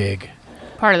show pig.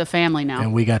 Part of the family now.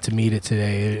 And we got to meet it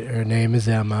today. Her name is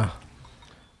Emma.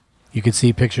 You can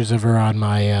see pictures of her on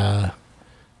my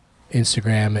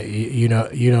Instagram.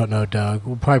 You don't know Doug.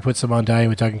 We'll probably put some on Dining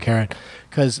with Doug and Karen,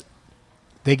 because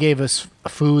they gave us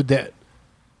food that,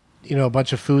 a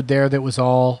bunch of food there that was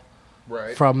all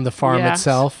from the farm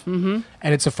itself. Mm-hmm.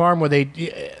 And it's a farm where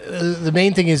the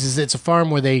main thing is it's a farm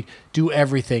where they do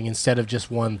everything instead of just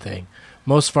one thing.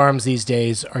 Most farms these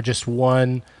days are just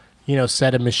one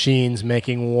set of machines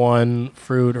making one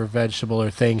fruit or vegetable or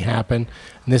thing happen.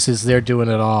 And they're doing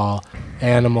it all.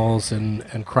 Animals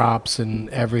and crops and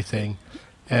everything.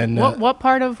 And what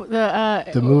part of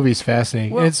the movie's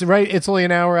fascinating. Well, it's only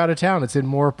an hour out of town. It's in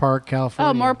Moore Park, California.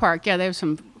 Oh, Moore Park. Yeah, they have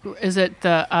some. Is it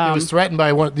the it was threatened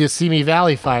by the Simi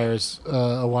Valley fires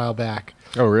a while back.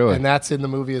 Oh, really? And that's in the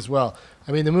movie as well.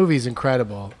 I mean, the movie's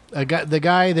incredible. The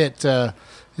guy that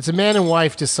it's a man and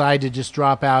wife decide to just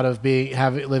drop out of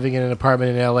living in an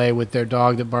apartment in L.A. with their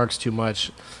dog that barks too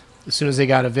much. As soon as they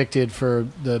got evicted for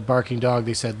the barking dog,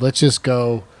 they said, let's just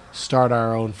go start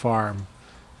our own farm.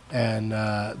 And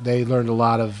they learned a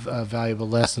lot of valuable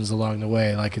lessons along the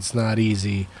way. Like, it's not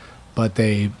easy, but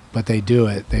they do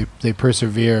it. They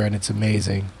persevere, and it's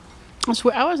amazing.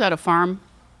 I was at a farm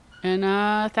in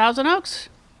Thousand Oaks.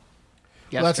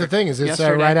 Well, that's the thing, is it's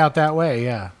right out that way,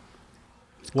 yeah.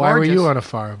 Why were you on a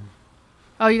farm?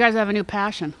 Oh, you guys have a new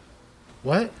passion.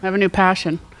 What? I have a new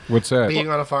passion. What's that? Being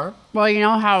on a farm? Well, you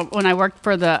know how when I worked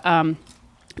for the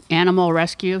animal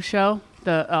rescue show,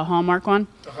 the Hallmark one?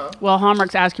 Uh-huh. Well,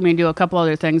 Hallmark's asking me to do a couple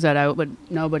other things that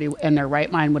nobody in their right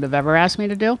mind would have ever asked me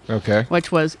to do. Okay.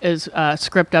 Which is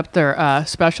script up their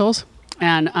specials.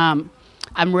 And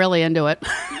I'm really into it.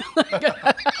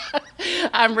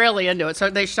 I'm really into it. So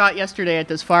they shot yesterday at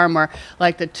this farm where,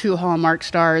 like, the two Hallmark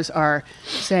stars are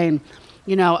saying,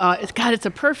 it's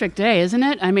a perfect day, isn't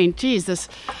it? I mean, geez, this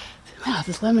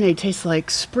lemonade tastes like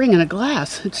spring in a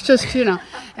glass. It's just,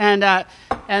 and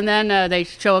then they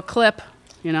show a clip,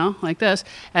 like this.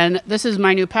 And this is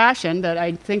my new passion, that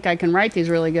I think I can write these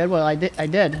really good. Well, I did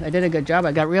a good job.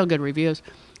 I got real good reviews.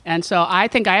 And so I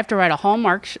think I have to write a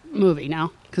Hallmark movie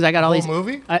now, because I got all these.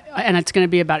 Movie? And it's going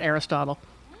to be about Aristotle.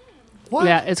 What?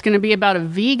 Yeah, it's going to be about a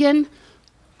vegan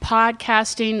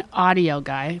podcasting audio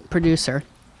producer.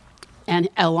 And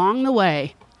along the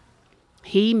way,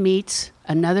 he meets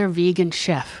another vegan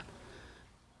chef.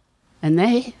 And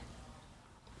they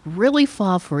really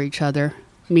fall for each other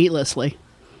meatlessly.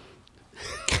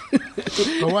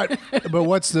 But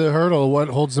what's the hurdle? What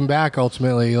holds them back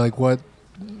ultimately? Like what?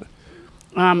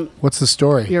 What's the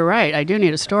story? You're right. I do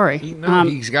need a story.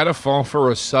 He's got to fall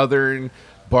for a Southern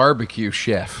barbecue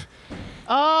chef.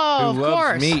 Oh, who of loves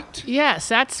course. meat. Yes,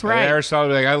 that's right. And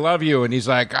Aristotle's like, I love you. And he's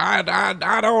like, I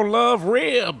don't love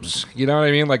ribs. You know what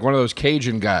I mean? Like one of those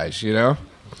Cajun guys, Can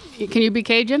you be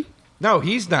Cajun? No,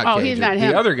 he's not Cajun. He's not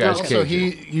him. The other guy's No.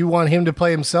 Cajun. So you want him to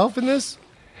play himself in this?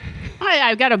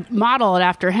 I got to model it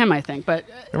after him, I think. But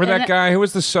Remember that guy who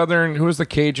was the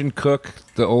Cajun cook,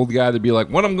 the old guy that'd be like,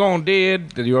 "What I'm going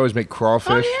did?" Did you always make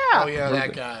crawfish? Oh, Oh yeah,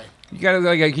 that guy. You got to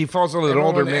like he falls on an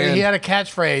older man. He had a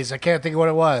catchphrase. I can't think of what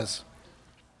it was.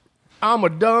 I'm a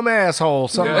dumb asshole.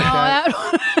 Something like yeah. that.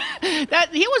 Oh, that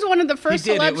he was one of the first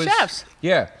He did, celeb it was- chefs.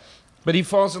 Yeah, but he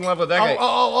falls in love with that guy.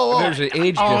 Oh. There's an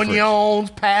age difference. Onions,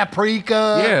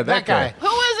 paprika. Yeah, that guy. Who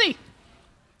is he?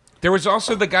 There was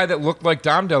also the guy that looked like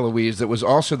Dom DeLuise that was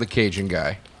also the Cajun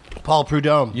guy. Paul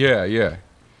Prudhomme.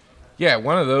 Yeah,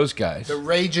 one of those guys. The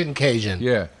Raging Cajun.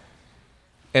 Yeah.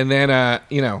 And then,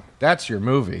 that's your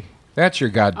movie. That's your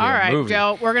goddamn All right, movie.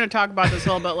 Joe. We're going to talk about this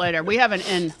a little bit later. We have an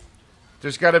in.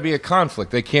 There's got to be a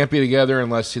conflict. They can't be together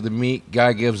unless the meat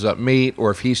guy gives up meat, or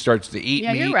if he starts to eat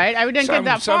Yeah, meat. you're right. I didn't get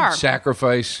that some far.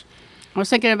 sacrifice. I was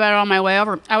thinking about it on my way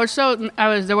over.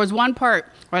 There was one part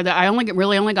where I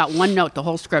only got one note the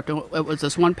whole script. It was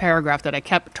this one paragraph that I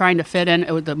kept trying to fit in.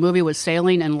 The movie was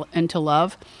Sailing into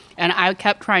Love, and I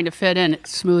kept trying to fit in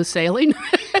smooth sailing,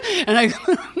 and I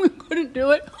couldn't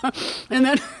do it. And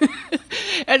then,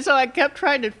 and so I kept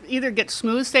trying to either get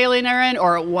smooth sailing in,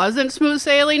 or it wasn't smooth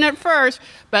sailing at first,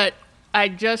 but I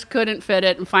just couldn't fit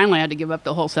it, and finally I had to give up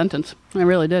the whole sentence. I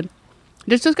really did.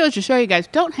 This just goes to show you guys,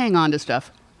 don't hang on to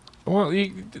stuff. Well,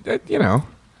 there's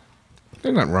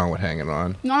nothing wrong with hanging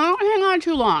on. No, don't hang on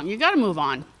too long. You got to move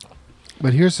on.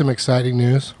 But here's some exciting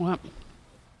news. What?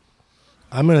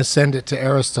 I'm going to send it to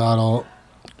Aristotle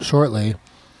shortly.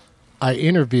 I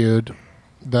interviewed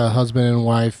the husband and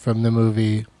wife from the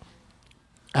movie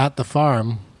At the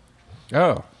Farm,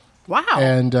 Oh. Wow.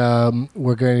 and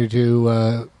we're going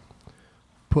to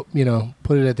put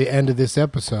it at the end of this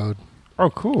episode Oh,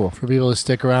 cool. for people to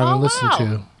stick around Oh, and listen wow.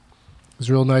 to. It was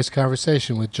a real nice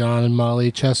conversation with John and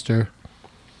Molly Chester.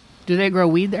 Do they grow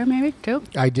weed there, maybe, too?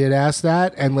 I did ask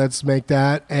that, and let's make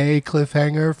that a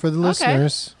cliffhanger for the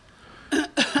listeners.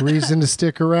 Reason to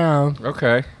stick around.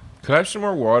 Okay. Could I have some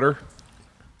more water?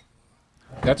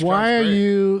 That's Why are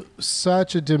you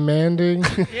such a demanding?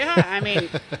 Yeah, I mean,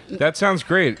 That sounds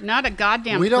great. not a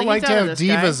goddamn We don't please like to out have of this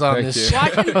guy. divas on Thank this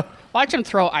you. show. Watch him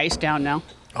throw ice down now.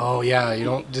 Oh yeah, you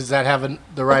don't. Does that have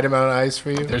the right amount of ice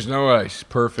for you? There's no ice.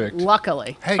 Perfect.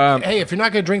 Luckily. Hey, if you're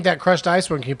not gonna drink that crushed ice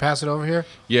one, can you pass it over here?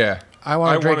 Yeah. I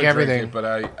wanna drink wanna everything. it, but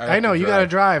I I know you gotta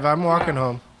drive. drive. I'm walking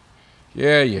home.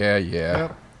 Yeah.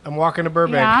 Yep. I'm walking to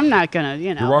Burbank. Yeah, I'm not going to,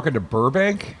 You're walking to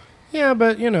Burbank? Yeah,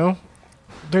 but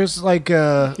there's like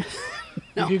you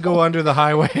could go under the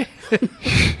highway.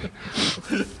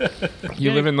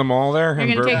 You live in the mall there in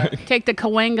You're going Burbank? to take the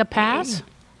Cahuenga Pass?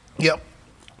 Yep.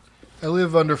 I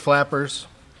live under flappers.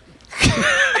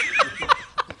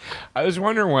 I was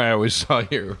wondering why I always saw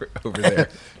you over there.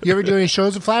 You ever do any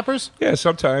shows at Flappers? Yeah,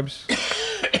 sometimes.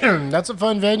 That's a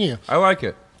fun venue. I like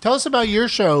it. Tell us about your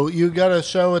show. You got a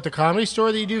show at the Comedy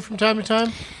Store that you do from time to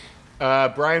time?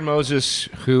 Brian Moses,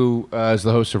 who is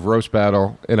the host of Roast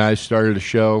Battle, and I started a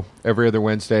show every other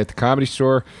Wednesday at the Comedy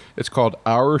Store. It's called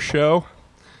Our Show,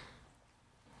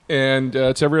 and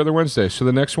it's every other Wednesday. So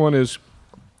the next one is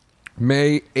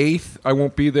May 8th. I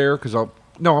won't be there because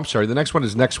I'm sorry. The next one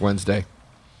is next Wednesday,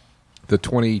 the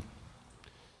 23rd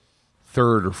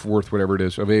or 4th, whatever it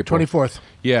is, of April. 24th.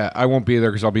 Yeah, I won't be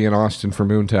there because I'll be in Austin for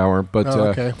Moon Tower. But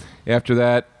okay. After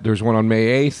that, there's one on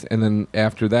May 8th, and then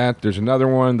after that, there's another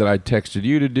one that I texted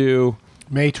you to do.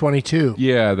 May 22.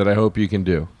 Yeah, that I hope you can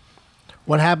do.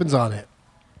 What happens on it?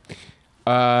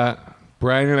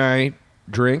 Brian and I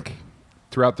drink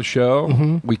throughout the show.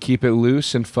 Mm-hmm. We keep it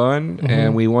loose and fun,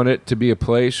 and we want it to be a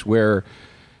place where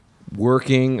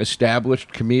working,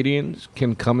 established comedians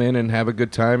can come in and have a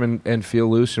good time and feel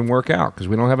loose and work out, because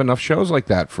we don't have enough shows like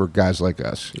that for guys like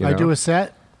us. I do a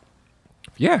set.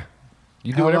 Yeah.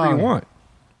 You do How whatever long? you want.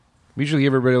 We usually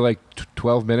give everybody like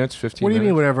 12 minutes, 15 What do you mean,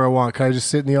 minutes. whatever I want? Can I just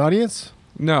sit in the audience?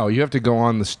 No, you have to go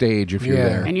on the stage if you're Yeah.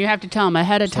 there. And you have to tell them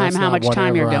ahead of So time it's how not much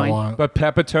time you're whatever I doing. want. But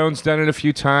Pepitone's done it a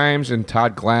few times, and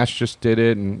Todd Glass just did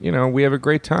it, and, we have a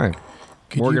great time.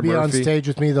 Could Morgan you be Murphy. on stage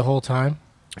with me the whole time?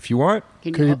 If you want.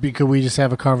 Can Could you- it be? Could we just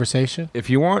have a conversation? If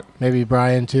you want. Maybe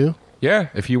Brian too. Yeah,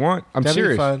 if you want. I'm That'd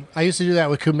serious. be fun. I used to do that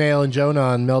with Kumail and Jonah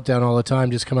on Meltdown all the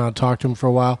time. Just come out and talk to them for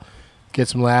a while, get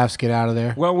some laughs, get out of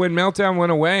there. Well, when Meltdown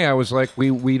went away, I was like,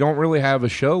 we don't really have a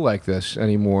show like this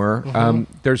anymore.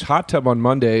 There's Hot Tub on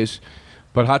Mondays,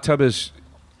 but Hot Tub is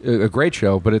a great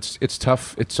show, but it's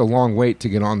tough. It's a long wait to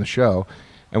get on the show.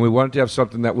 And we wanted to have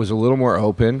something that was a little more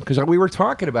open, because we were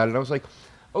talking about it. I was like,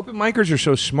 open micers are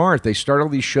so smart. They start all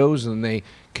these shows and they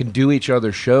can do each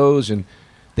other's shows, and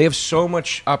they have so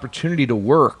much opportunity to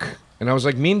work. And I was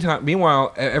like,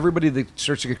 meanwhile, everybody that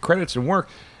starts to get credits and work,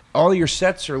 all your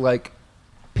sets are like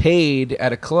paid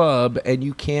at a club and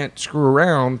you can't screw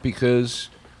around because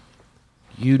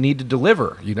you need to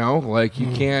deliver, you know? Like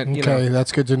you can't, you Okay, know.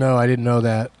 that's good to know. I didn't know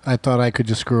that. I thought I could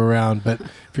just screw around, but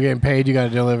if you're getting paid, you got to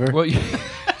deliver. Well,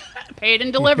 Paid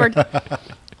and delivered.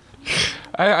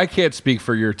 I can't speak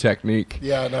for your technique.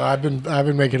 Yeah, no, I've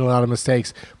been making a lot of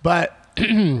mistakes, but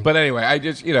But anyway, I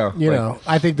just, you know.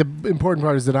 I think the important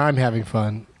part is that I'm having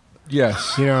fun.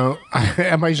 Yes. You know,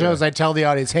 at my shows, I tell the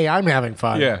audience, "Hey, I'm having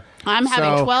fun." Yeah. I'm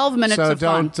having 12 minutes so of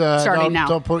fun starting now.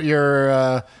 Don't put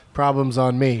your problems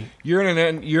on me. You're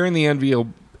in the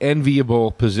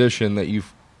enviable position that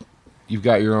you've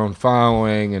got your own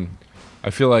following, and I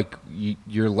feel like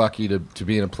you're lucky to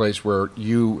be in a place where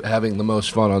you having the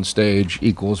most fun on stage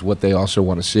equals what they also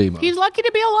want to see. He's lucky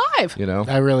to be alive. You know?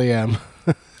 I really am.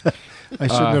 I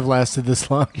shouldn't have lasted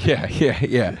this long.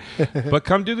 Yeah. But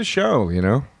come do the show, you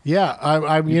know? Yeah,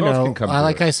 I'm. You both can come to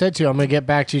like it. I said to you, I'm gonna get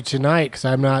back to you tonight because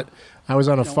I'm not. I was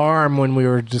on a farm when we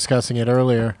were discussing it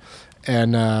earlier,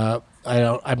 and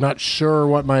I'm not sure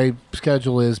what my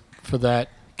schedule is for that.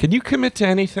 Can you commit to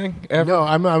anything ever? No,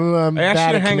 I'm I asked bad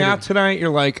you to at hang out committing. tonight. You're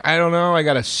like, I don't know. I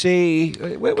got to see.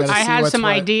 Gotta I see have what's some what.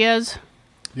 ideas.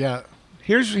 Yeah.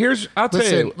 Here's. I'll tell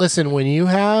you. Listen. When you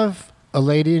have a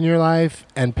lady in your life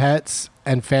and pets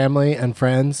and family and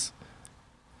friends,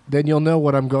 then you'll know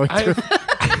what I'm going through.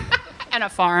 And a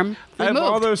farm. We I have moved.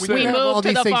 all those We things. You have all moved to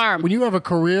these the things. farm. When you have a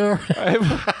career,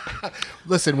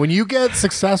 listen, when you get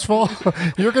successful,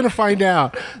 you're going to find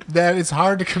out that it's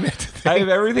hard to commit to things. I have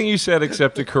everything you said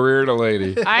except a career to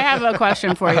lady. I have a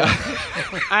question for you.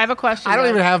 I have a question. I don't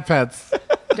Doug. even have pets.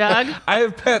 Doug, I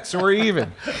have pets, so we're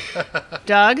even.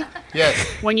 Doug, Yes.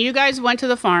 when you guys went to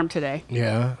the farm today,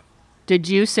 Yeah. did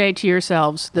you say to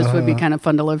yourselves, this would be kind of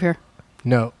fun to live here?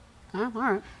 No. Oh, all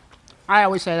right. I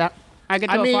always say that. I get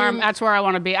to I a farm. mean, That's where I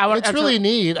want to be. It's really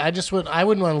neat. I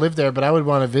wouldn't want to live there, but I would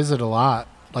want to visit a lot.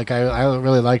 Like I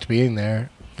really liked being there.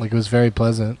 Like it was very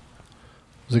pleasant.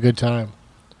 It was a good time.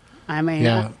 I mean,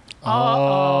 Yeah.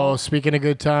 Oh, speaking of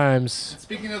good times.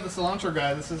 Speaking of the cilantro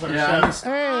guy, this is our Yeah. chef.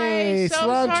 Hey, I'm so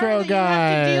cilantro sorry that guy. You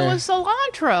have to deal with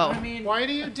cilantro. Why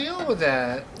do you deal with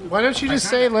that? Why don't you just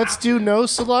say, let's do no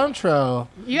cilantro?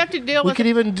 You have to deal We with. could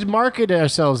even market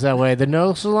ourselves that way. The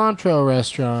no cilantro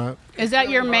restaurant. Is that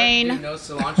your main? No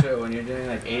cilantro when you're doing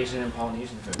like Asian and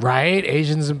Polynesian food. Right?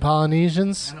 Asians and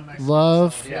Polynesians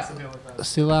love Yeah.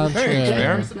 cilantro. Thanks,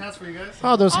 man. Some hats for you guys.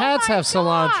 Oh, those Oh hats my have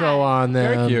cilantro God. on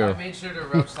them. Thank you. I made sure to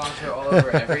rub cilantro all over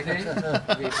everything.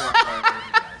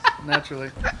 Naturally.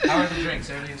 How are the drinks?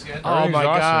 Everything's good? Oh Everything's my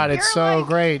awesome. God, it's You're so like-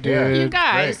 great, Yeah. dude. You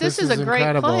guys, Great. this is a great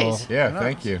incredible. place. Yeah,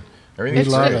 thank you. We Everything's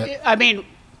love great. it. I mean,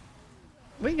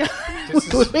 we got.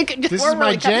 we could, this we're is my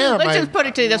really jam. Let's I- just put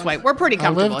it to you this way: we're pretty I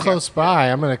comfortable live here. close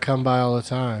by. I'm going to come by all the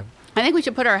time. I think we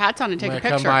should put our hats on and take I'm a going to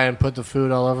come picture. by and put the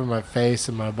food all over my face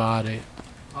and my body.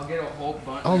 I'll get a whole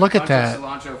bunch. Oh, look at bunch of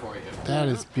that. cilantro for you. That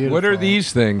is beautiful. What are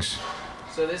these things?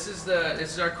 So this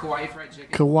is our Kauai fried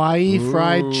chicken. Kauai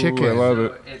fried Ooh, chicken. I love So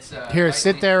it. it's Here, white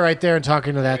sit meat. there right there and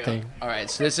talking to that thing. All right,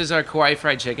 so this is our Kauai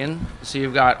fried chicken. So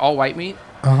you've got all white meat.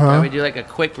 Uh-huh. That we do like a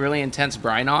quick, really intense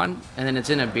brine on, and then it's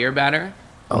in a beer batter.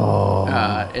 Oh.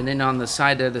 And then on the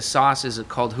side there, the sauce is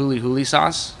called huli huli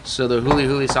sauce. So the huli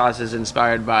huli sauce is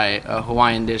inspired by a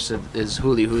Hawaiian dish that is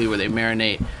huli huli, where they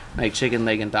marinate like chicken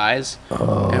leg and thighs.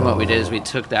 And what we did is we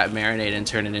took that marinade and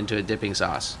turned it into a dipping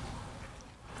sauce.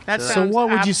 That So sounds what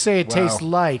would you say it Wow. tastes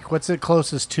like? What's it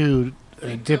closest to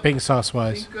dipping sauce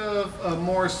wise? Think of a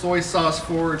more soy sauce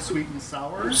forward, sweet and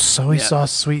sour. Soy Yeah.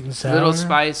 sauce, sweet and sour. Little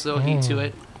spice, little heat to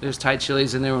it. There's Thai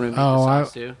chilies in there when we make Oh, the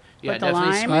sauce too. Yeah, Put the definitely.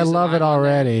 lime? squeeze I the love it lime on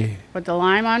there. already. Put the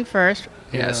lime on first.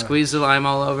 Yeah, squeeze the lime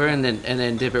all over and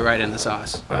then dip it right in the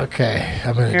sauce. Okay,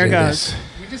 I'm gonna Here do goes. this.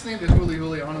 We just named it Huli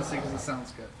Huli, honestly, because it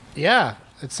sounds good. Yeah,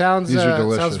 it sounds These are sounds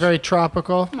delicious. very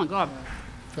tropical. Oh my God.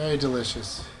 Very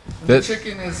delicious. And the That-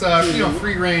 chicken is,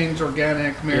 free range,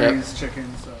 organic, Mary's chicken.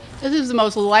 So This is the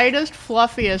most lightest,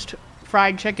 fluffiest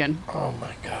fried chicken. Oh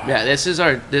my god. Yeah, this is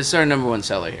our number one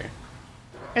seller here.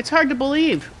 It's hard to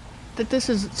believe that this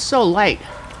is so light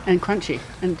and crunchy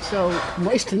and so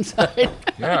moist inside.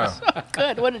 Yeah.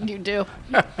 Good. What did you do?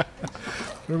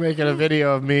 We're making a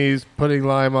video of me putting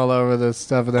lime all over this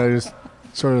stuff, and then I just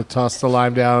sort of toss the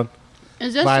lime down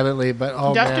Is this violently. But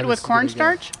oh dusted man, with this is gonna be good.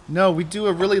 cornstarch? no, we do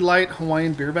a really light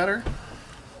Hawaiian beer batter.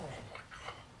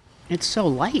 It's so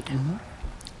light.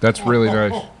 That's really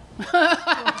nice.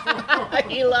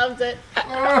 He loves it.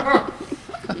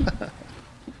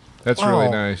 That's really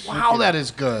Oh, nice. Wow, that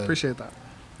is good. Appreciate that.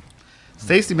 It's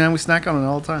tasty, man. We snack on it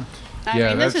all the time. I Yeah,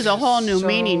 mean, this that's is a whole new so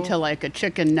meaning to like a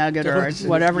chicken nugget or Delicious.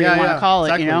 whatever Yeah, you want yeah, to call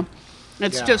it, you know? exactly.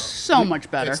 It's just so much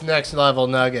better. It's next level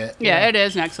nugget. Yeah, it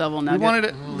is next level We nugget.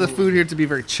 wanted the food here to be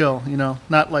very chill,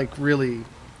 not like really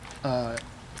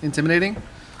intimidating,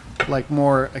 like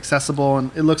more accessible,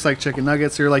 and it looks like chicken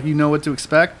nuggets. So you're like, what to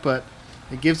expect, but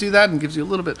it gives you that and gives you a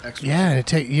little bit extra. Yeah,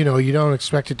 and you don't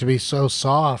expect it to be so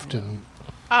soft and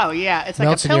Oh yeah, it's like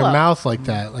melts a in pillow. your mouth like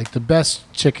that. Like the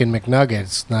best chicken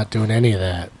McNuggets, not doing any of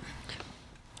that.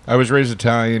 I was raised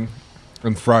Italian,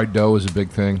 and fried dough is a big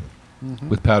thing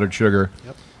with powdered sugar.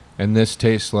 Yep. And this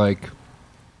tastes like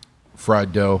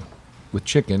fried dough with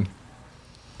chicken,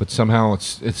 but somehow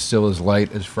it's still as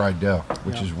light as fried dough,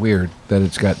 which Yeah. is weird that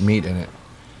it's got meat in it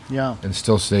Yeah. and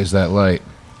still stays that light.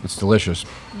 It's delicious.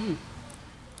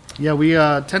 Yeah, we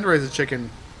tenderize the chicken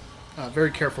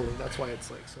very carefully. That's why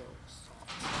it's like so.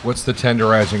 What's the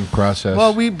tenderizing process?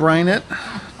 Well, we brine it,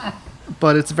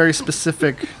 but it's a very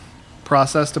specific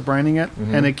process to brining it,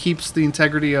 and it keeps the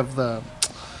integrity of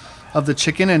the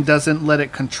chicken and doesn't let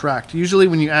it contract. Usually,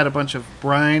 when you add a bunch of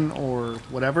brine or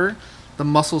whatever, the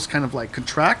muscles kind of like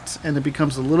contract and it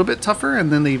becomes a little bit tougher,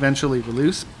 and then they eventually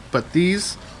release. But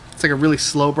these, it's like a really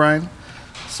slow brine,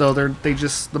 so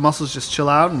the muscles just chill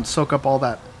out and soak up all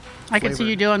that. I can see flavor.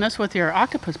 you doing this with your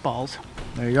octopus balls.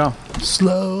 There you go.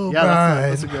 Slow Yeah, brine.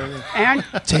 that's a good. And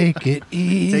Take it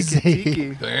easy. Take it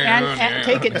tiki. and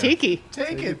take it tiki.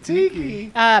 Take it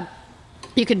tiki.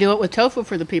 You can do it with tofu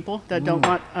for the people that don't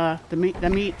want the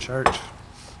meat. Church.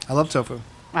 I love tofu.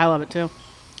 I love it too.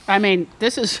 I mean,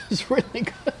 this is really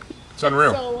good. it's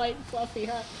unreal. So light and fluffy,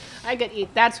 huh? I could eat.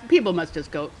 People must just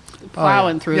go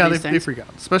plowing through yeah, these they things. freak out,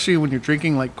 especially when you're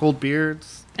drinking like cold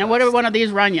beers. And what do one of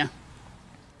these run you?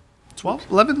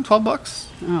 11, 12 bucks.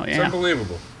 Oh It's yeah.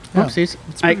 unbelievable. Yeah. Oopsies.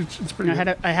 It's pretty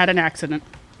good. I had an accident.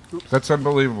 That's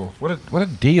unbelievable. What a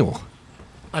deal.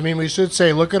 I mean, we should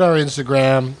say, look at our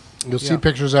Instagram. You'll see Yeah.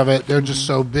 pictures of it. They're just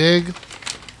so big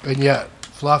and yet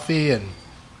fluffy and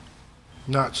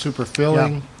not super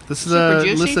filling. Yeah. This is Super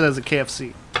juicy? listed as a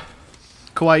KFC.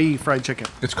 Kauai fried chicken.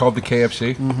 It's called the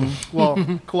KFC.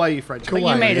 Well, Kauai fried chicken.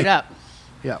 But you made it up.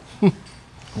 Yeah.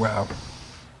 Wow.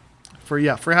 For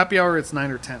happy hour, it's 9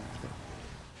 or 10.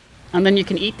 And then you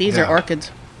can eat these Yeah. are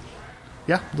orchids.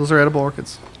 Yeah, those are edible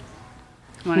orchids.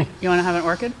 You want to have an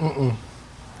orchid?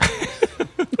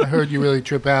 I heard you really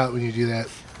trip out when you do that.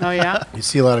 Oh yeah. You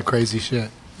see a lot of crazy shit.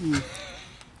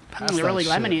 They're really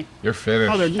lemony. You're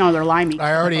finished. Oh, they're limey.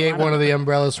 I already ate one of the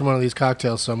umbrellas from one of these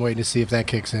cocktails, so I'm waiting to see if that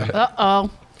kicks in. Uh-oh.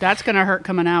 That's going to hurt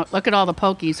coming out. Look at all the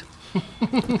pokies.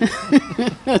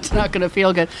 It's not going to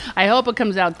feel good. I hope it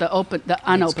comes out the It's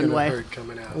unopened gonna way. hurt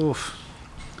coming out. Oof.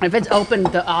 If it's opened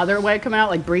the other way coming out,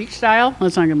 like breech style,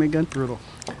 that's not going to be good. Brutal.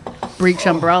 Breech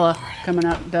umbrella coming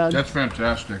out, Doug. That's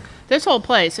fantastic. This whole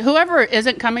place, whoever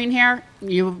isn't coming here,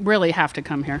 you really have to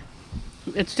come here.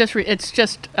 It's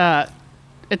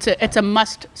a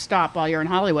must stop while you're in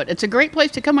Hollywood. It's a great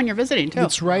place to come when you're visiting too.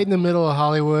 It's right in the middle of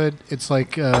Hollywood. It's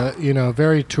like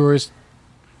very touristy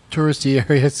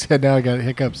areas. Now I got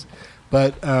hiccups,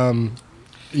 but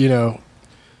no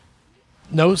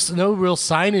real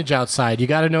signage outside. You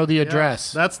got to know the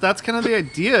address. That's kind of the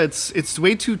idea. It's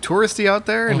way too touristy out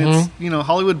there, and it's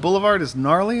Hollywood Boulevard is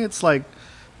gnarly. It's like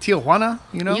Tijuana.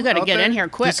 you got to out get there. in here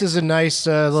quick. This is a nice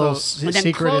little and then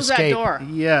secret close escape. that door.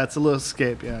 Yeah, it's a little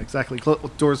escape. Yeah, exactly.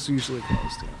 Doors usually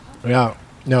closed. Yeah. Yeah,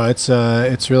 no,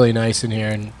 it's really nice in here,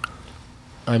 and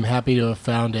I'm happy to have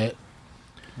found it.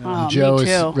 Oh, Joe me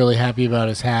is too. really happy about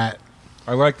his hat.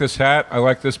 I like this hat. I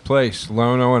like this place,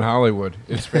 Lono in Hollywood.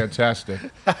 It's fantastic.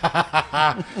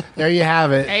 There you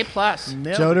have it. A plus.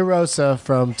 Joe DeRosa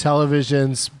from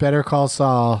television's Better Call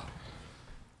Saul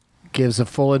gives a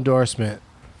full endorsement.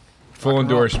 Full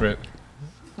endorsement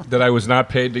that I was not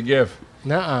paid to give.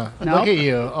 Nuh-uh. No? Look at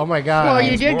you. Oh, my God. Well,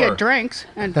 you did more. get drinks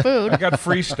and food. I got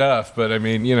free stuff, but I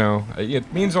mean,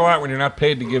 it means a lot when you're not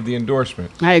paid to give the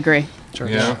endorsement. I agree. You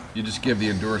know, you just give the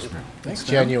endorsement. It's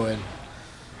genuine.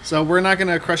 So we're not going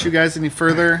to crush you guys any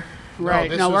further.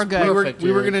 Right. this No, was we're good. perfect.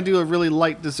 We were dude. going to do a really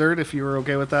light dessert if you were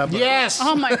okay with that. But Yes.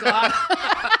 Oh my God.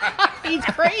 He's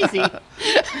crazy.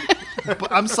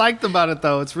 but I'm psyched about it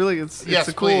though. It's Yes,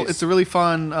 a cool. please. It's a really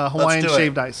fun Hawaiian do it.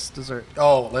 shaved ice dessert.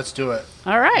 Oh, let's do it.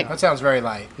 All right. That sounds very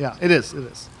light. Yeah, it is. It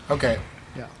is. Okay.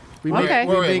 Yeah. We Okay.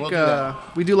 We're in. make We'll do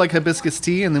that. we do like hibiscus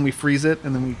tea and then we freeze it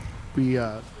and then we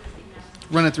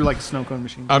run it through like a snow cone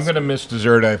machine. I'm going to miss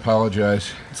dessert. I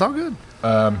apologize. It's all good.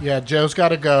 Yeah, Joe's got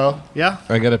to go. Yeah.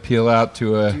 I got to peel out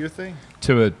to Do your thing.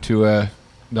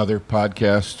 another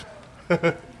podcast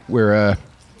where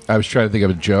I was trying to think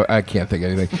of a joke. I can't think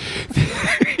of anything.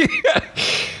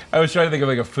 I was trying to think of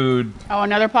like a food. Oh,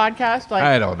 another podcast?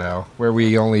 I don't know where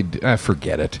we only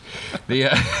forget it. The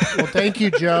Well, thank you,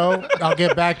 Joe. I'll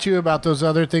get back to you about those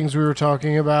other things we were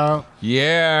talking about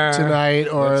yeah tonight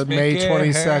or Let's make May it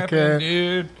 22nd. happen,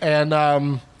 dude.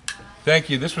 And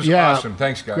Thank you. This was yeah, awesome.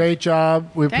 Thanks, guys. great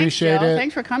job. We Thanks, appreciate Joe. it.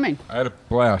 Thanks for coming. I had a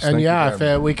blast. And Thank you yeah, for if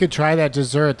having me. we could try that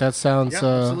dessert, that sounds Yeah,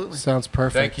 absolutely. sounds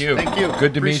perfect. Thank you. Thank you.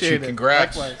 Good to meet Appreciate you. it.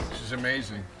 Congrats. Likewise. This is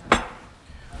amazing.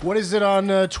 What is it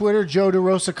on Twitter? Joe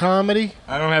DeRosa Comedy.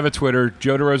 I don't have a Twitter.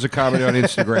 Joe DeRosa Comedy on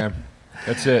Instagram.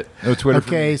 That's it. No Twitter. for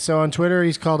Okay, me. so on Twitter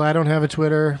he's called I Don't Have a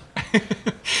Twitter.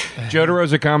 Joe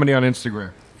DeRosa Comedy on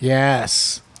Instagram.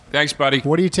 Yes. Thanks, buddy.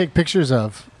 What do you take pictures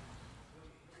of?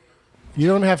 You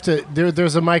don't have to.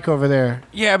 There's a mic over there.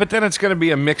 Yeah, but then it's going to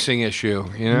be a mixing issue.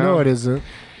 You know. No, it isn't.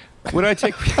 Would I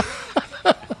take?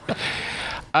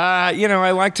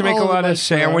 I like to make a Oh, lot my of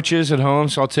sandwiches at home,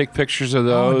 so I'll take pictures of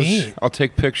those. neat. I'll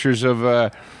take pictures of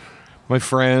my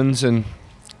friends and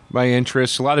my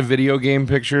interests. A lot of video game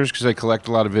pictures because I collect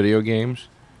a lot of video games.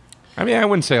 I mean, I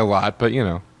wouldn't say a lot, but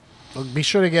Well, be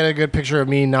sure to get a good picture of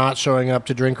me not showing up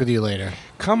to drink with you later.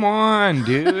 come on,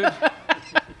 dude.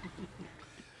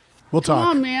 We'll talk. Come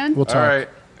on, man. We'll talk. All right,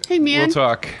 Hey, man. we'll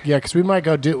talk. Yeah, because we might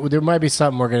go do. There might be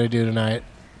something we're gonna do tonight.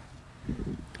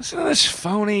 Listen to this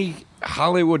phony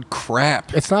Hollywood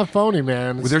crap. It's not phony,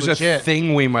 man. It's There's legit. a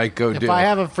thing we might go If do. I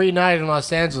have a free night in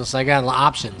Los Angeles, I got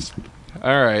options.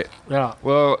 All right. Yeah.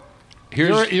 Well,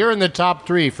 here's. You're in the top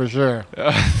 3 for sure.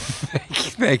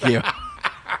 Thank you.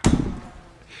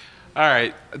 All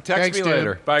right. Text Thanks, me dude.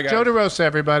 later. Bye, guys. Joe DeRosa,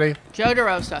 everybody. Joe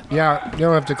DeRosa. Yeah, you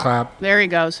don't have to clap. There he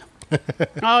goes.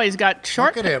 Oh, he's got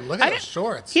short. Look at him. Look I at those didn't-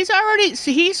 shorts. He's already.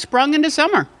 See, he sprung into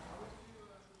summer.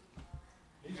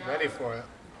 He's ready for it.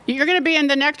 You're going to be in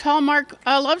the next Hallmark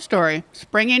love story,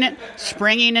 springing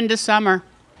into summer,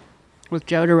 with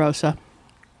Joe DeRosa.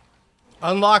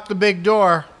 Unlock the big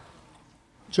door.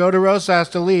 Joe DeRosa has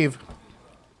to leave.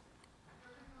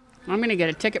 I'm going to get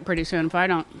a ticket pretty soon if I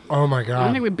don't. Oh my God. I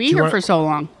don't think we'd be Do you here want- for so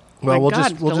long. Well, My we'll God,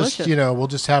 just it's we'll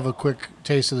delicious. just have a quick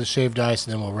taste of the shaved ice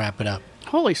and then we'll wrap it up.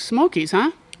 Holy smokies,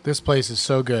 huh? This place is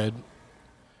so good.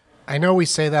 I know we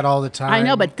say that all the time. I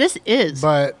know, but this is.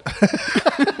 But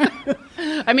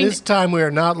I mean, this time we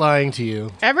are not lying to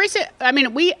you.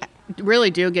 we really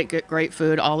do get great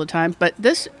food all the time, but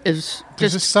this is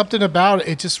There's just something about it.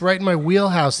 It's just right in my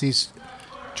wheelhouse. These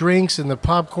drinks and the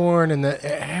popcorn and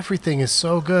everything is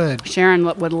so good. Sharon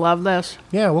would love this.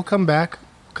 Yeah, we'll come back.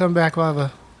 We'll have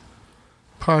a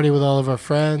party with all of our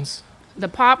friends. The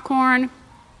popcorn,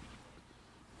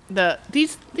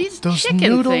 these Those chicken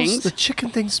noodles, things. the chicken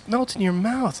things melt in your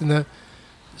mouth, and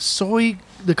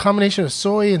the combination of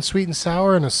soy and sweet and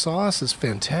sour in a sauce is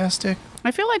fantastic.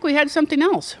 I feel like we had something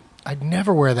else. I'd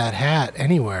never wear that hat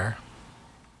anywhere.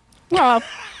 Well,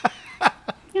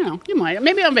 you might.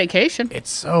 Maybe on vacation. It's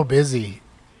so busy.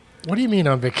 What do you mean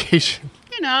on vacation?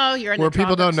 You're in Where the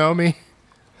people don't tropics. know me,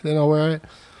 then I'll wear it.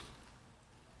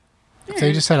 If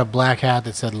they just had a black hat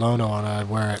that said Lono on it, I'd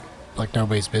wear it like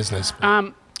nobody's business.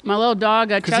 My little dog,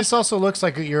 Because this also looks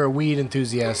like you're a weed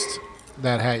enthusiast,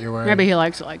 that hat you're wearing. maybe he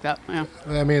likes it like that. Yeah.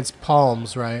 I mean, it's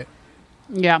palms, right?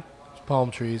 Yeah. It's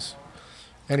palm trees.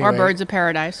 Anyway, Or birds of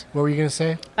paradise. What were you going to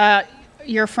say?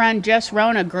 Your friend Jess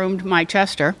Rona groomed my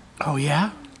Chester, Oh,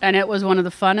 yeah? and it was one of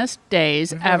the funnest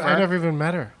days ever. I never even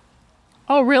met her.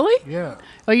 Oh, really? Yeah.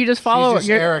 Oh, you just follow She's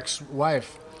just Eric's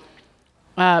wife.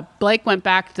 Blake went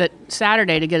back that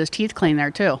Saturday to get his teeth cleaned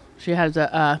there too. She has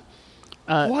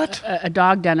What? a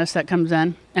dog dentist that comes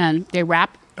in, and they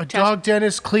wrap A dog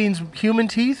dentist cleans human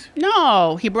teeth?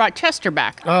 No, he brought Chester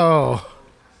back Oh.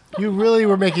 You really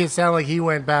were making it sound like he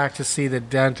went back to see the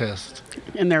dentist.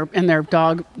 in their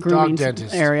dog grooming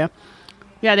dentist. area.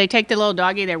 Yeah, they take the little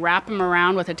doggy, they wrap him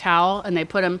around with a towel, and they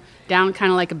put him down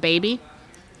kind of like a baby,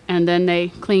 and then they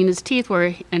clean his teeth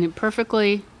and it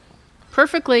perfectly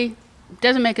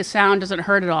doesn't make a sound, doesn't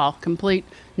hurt at all, complete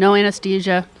no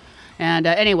anesthesia. And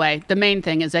anyway, the main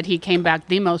thing is that he came back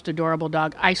the most adorable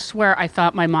dog. I swear I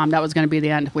thought my mom, that was going to be the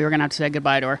end. We were going to have to say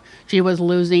goodbye to her. She was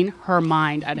losing her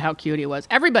mind at how cute he was.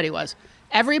 Everybody was.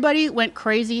 Everybody went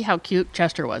crazy how cute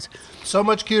Chester was. So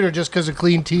much cuter just because of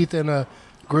clean teeth and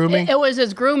grooming. It was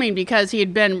his grooming because he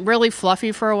had been really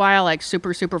fluffy for a while, like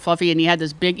super, super fluffy, and he had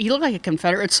this he looked like a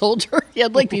Confederate soldier. He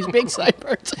had like these big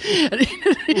sideburns,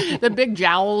 the big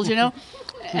jowls,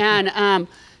 and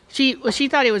she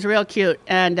thought he was real cute.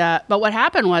 And but what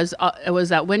happened was it was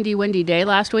that windy day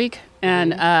last week,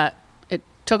 and it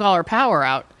took all her power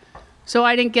out, so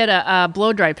I didn't get a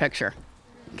blow dry picture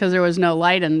because there was no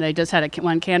light and they just had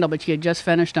one candle, but she had just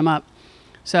finished them up.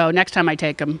 So next time I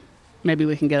take him, maybe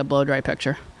we can get a blow dry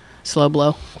picture. Slow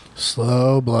blow.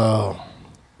 Slow blow.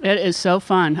 It is so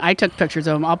fun. I took pictures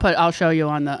of him. I'll show you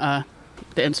on the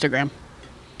Instagram.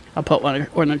 I'll put one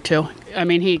or two. I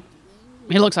mean, he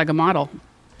looks like a model.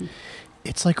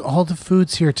 It's like all the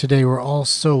foods here today were all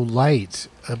so light,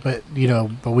 but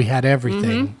we had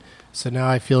everything. Mm-hmm. So now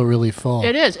I feel really full.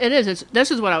 It is.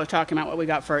 This is what I was talking about, what we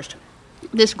got first.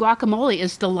 This guacamole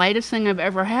is the lightest thing I've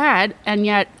ever had, and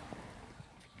yet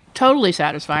totally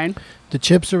satisfying. The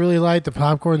chips are really light. The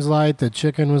popcorn's light. The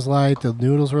chicken was light. The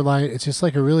noodles were light. It's just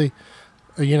like a really,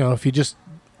 if you just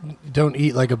don't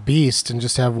eat like a beast and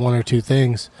just have one or two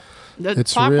things,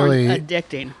 it's popcorn's really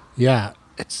addicting. Yeah,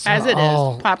 it's As it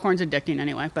all, is. Popcorn's addicting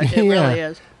anyway, but it Yeah. really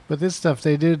is. But this stuff,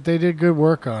 they did good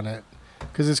work on it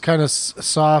because it's kind of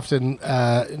soft and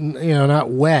not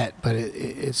wet, but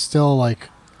it's still like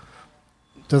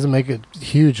doesn't make a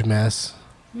huge mess.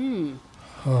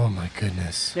 Oh my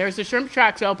goodness! There's the shrimp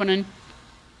shack's opening.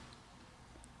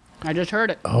 I just heard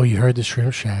it. Oh, you heard the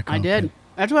shrimp shack? I did.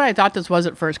 That's what I thought this was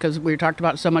at first because we talked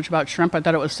about so much about shrimp. I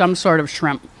thought it was some sort of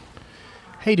shrimp.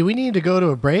 Hey, do we need to go to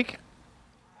a break?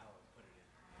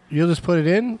 You'll just put it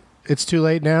in? It's too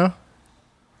late now?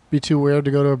 Be too weird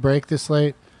to go to a break this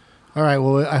late? All right,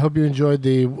 well, I hope you enjoyed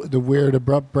the weird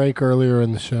abrupt break earlier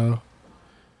in the show.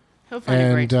 He'll find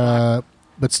a great spot.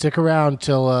 But stick around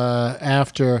till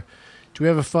after. Do we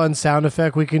have a fun sound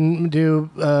effect we can do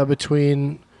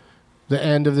between the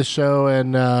end of the show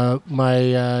and my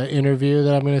interview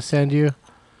that I'm going to send you?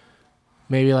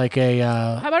 Maybe like a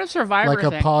How about a Survivor like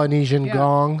a thing? Polynesian Yeah.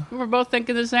 gong. We're both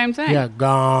thinking the same thing. Yeah,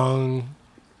 gong.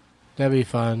 That'd be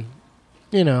fun.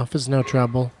 If it's no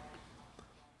trouble.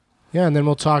 Yeah, and then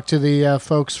we'll talk to the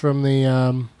folks from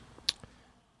the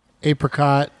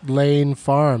Apricot Lane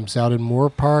Farms out in Moore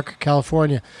Park,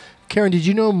 California. Karen, did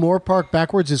you know Moore Park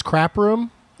backwards is crap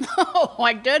room? Oh,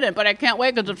 I didn't, but I can't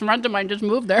wait because a friend of mine just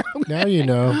moved there. Now you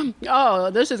know.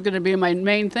 Oh, this is going to be my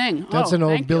main thing. That's an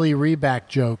old Billy Reback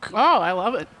joke. Oh, I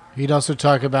love it. He'd also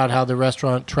talk about how the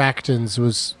restaurant Tractons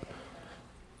was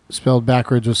spelled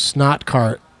backwards was snot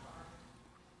cart.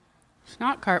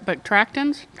 Snot cart, but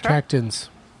Tractons? Tractons.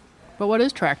 But what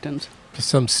is Tractons?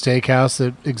 Some steakhouse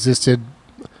that existed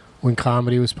when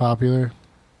comedy was popular.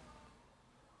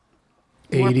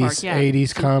 Moore 80s, Park, yeah.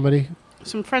 80s comedy.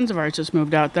 Some friends of ours just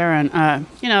moved out there, and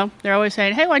they're always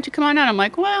saying, "Hey, why don't you come on out?" I'm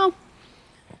like, "Well,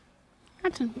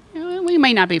 we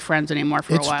may not be friends anymore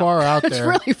for a while." It's far out there. It's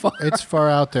really far. It's far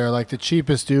out there. Like the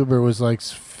cheapest Uber was like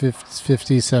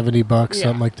 50, 70 bucks, Yeah.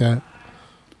 something like that.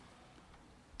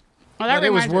 Well, that But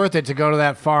it was reminds me- worth it to go to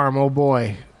that farm. Oh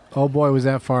boy, was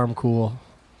that farm cool.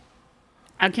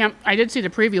 I did see the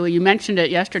preview. You mentioned it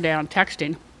yesterday on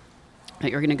texting that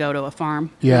you're going to go to a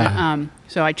farm. Yeah.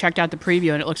 So I checked out the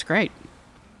preview, and it looks great.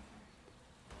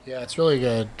 Yeah, it's really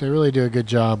good. They really do a good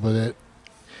job with it.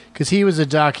 Because he was a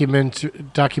documentary,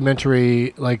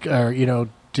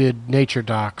 did nature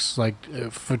docs,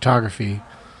 photography.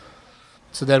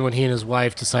 So then when he and his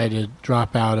wife decided to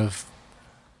drop out of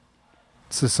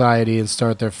society and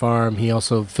start their farm, he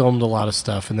also filmed a lot of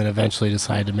stuff and then eventually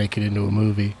decided to make it into a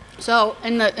movie. So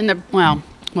let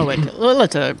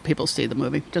people see the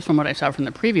movie. Just from what I saw from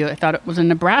the preview, I thought it was in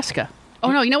Nebraska.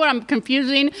 Oh no, you know what? I'm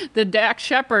confusing the Dax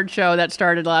Shepard show that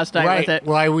started last night with it.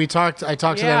 Well, I talked to them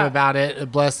Yeah. about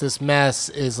it. Bless This Mess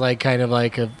is kind of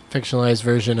like a fictionalized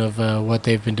version of what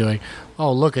they've been doing.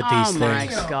 Oh, look at these Oh my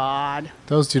things. God!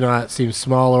 Those do not seem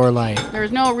small or light.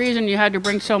 There's no reason you had to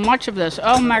bring so much of this.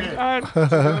 Oh my God!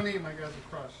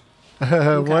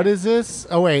 What is this?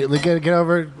 Oh wait, get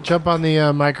over, jump on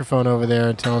the microphone over there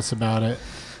and tell us about it.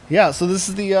 Yeah, so this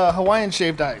is the Hawaiian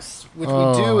shaved ice. What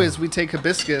we do is we take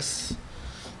hibiscus,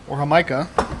 or Jamaica,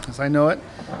 as I know it,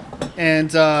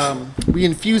 and we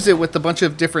infuse it with a bunch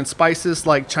of different spices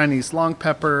like Chinese long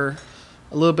pepper,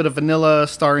 a little bit of vanilla,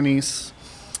 star anise,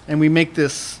 and we make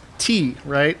this tea,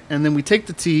 right? And then we take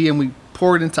the tea and we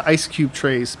pour it into ice cube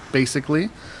trays, basically.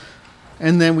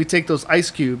 And then we take those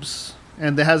ice cubes,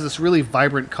 and it has this really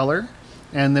vibrant color,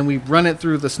 and then we run it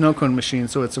through the snow cone machine,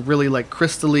 so it's a really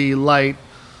crystally light,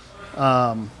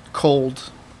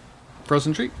 cold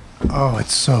frozen treat. Oh,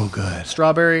 it's so good.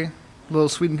 Strawberry, a little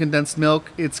sweetened condensed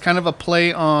milk. It's kind of a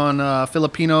play on a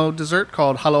Filipino dessert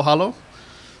called halo halo,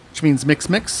 which means mix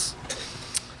mix.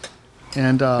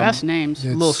 And Best names. a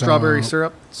little strawberry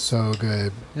syrup. So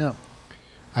good. Yeah.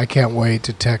 I can't wait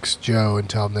to text Joe and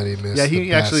tell him that he missed. Yeah, the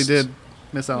he actually best- did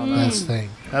miss out on that. Best thing,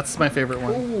 That's my favorite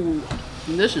one. Ooh,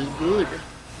 this is good.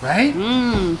 right?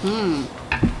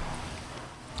 Mm-hmm.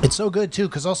 It's so good too,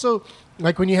 because also,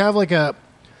 when you have a,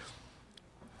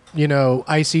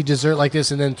 icy dessert like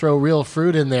this, and then throw real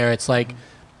fruit in there, it's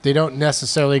they don't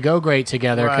necessarily go great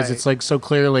together because Right. it's so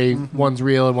clearly one's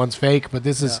real and one's fake. But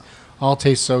this is all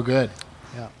tastes so good.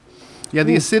 Yeah. Yeah,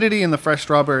 the acidity in the fresh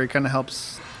strawberry kind of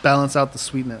helps balance out the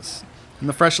sweetness. And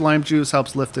the fresh lime juice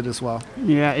helps lift it as well.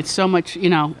 Yeah, it's so much,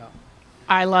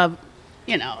 I love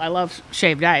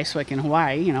shaved ice like in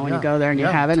Hawaii, when Yeah. you go there and you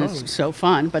Yeah, have it, totally. it's so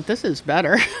fun, but this is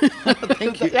better.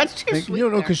 Thank you. That's too sweet. You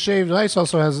don't know, there. because shaved ice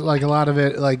also has like a lot of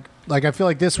it. Like I feel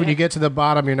like this, when you get to the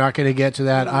bottom, you're not going to get to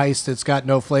that ice that's got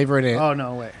no flavor in it. Oh,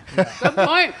 no way. Good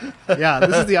point. Yeah,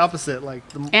 this is the opposite. Like,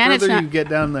 the And it's further not- you get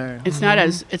down there. It's not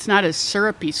as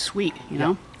syrupy sweet,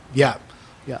 Yeah. Yeah,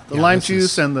 the Yeah, lime this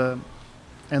juice is- and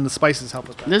the spices help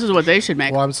with that. This is what they should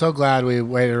make. Well, I'm so glad we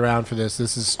waited around for this.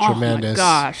 This is tremendous. Oh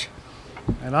my gosh.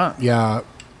 Right on. Yeah.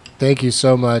 Thank you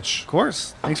so much. Of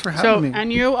course. Thanks for So, having me.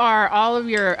 and you are, all of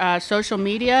your social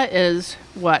media is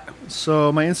what?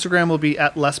 So my Instagram will be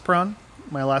at Lespron,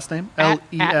 my last name. At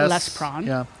L-E-S. Lespron.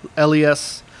 Yeah,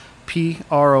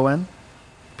 Lespron.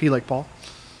 P like Paul.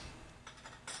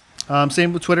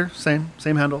 Same with Twitter. Same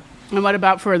handle. And what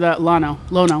about for the Lono?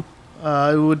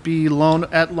 It would be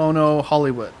at Lono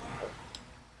Hollywood.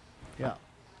 Yeah.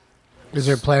 Is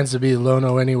there plans to be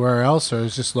Lono anywhere else, or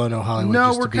is just Lono Hollywood? No,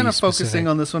 just we're to be kind of specific? focusing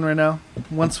on this one right now.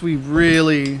 Once we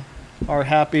really are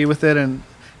happy with it and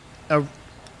a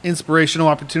inspirational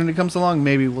opportunity comes along,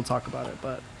 maybe we'll talk about it.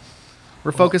 But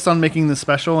we're focused on making this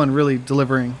special and really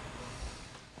delivering.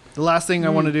 The last thing I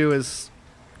want to do is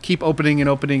keep opening and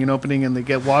opening and opening, and they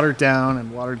get watered down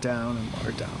and watered down and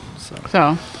watered down.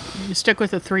 So you stick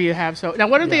with the 3 you have. So now,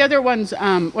 what are the other ones?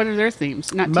 What are their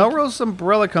themes? Not Melrose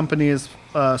Umbrella Company is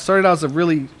started out as a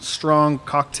really strong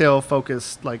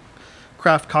cocktail-focused, like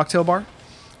craft cocktail bar,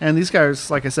 and these guys,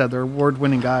 like I said, they're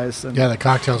award-winning guys. And Yeah, the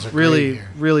cocktails are really, great here.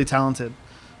 really talented.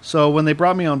 So when they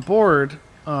brought me on board,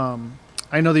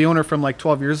 I know the owner from like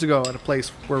 12 years ago at a place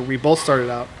where we both started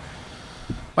out.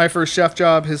 My first chef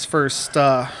job, his first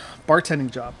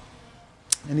bartending job.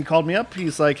 And he called me up.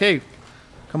 He's like, hey,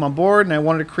 come on board. And I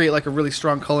wanted to create like a really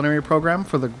strong culinary program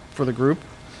for the group.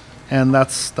 And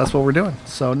that's what we're doing.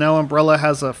 So now Umbrella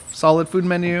has a solid food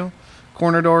menu.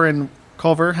 Corner Door in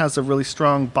Culver has a really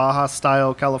strong Baja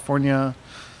style California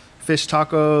fish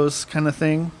tacos kind of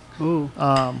thing. Ooh.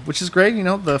 Which is great.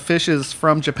 The fish is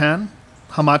from Japan.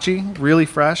 Hamachi, really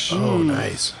fresh. Oh,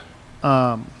 nice.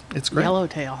 It's great.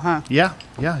 Yellowtail, huh? Yeah,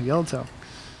 yellowtail.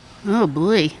 Oh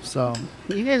boy, So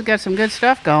you guys got some good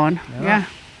stuff going. Yeah.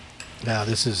 Yeah,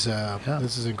 this is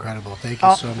incredible. Thank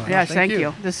you so much. Yeah, Thank thank you.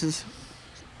 you. This is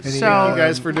Any, so. thank you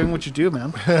guys for doing what you do,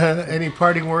 man. Any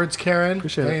parting words, Karen?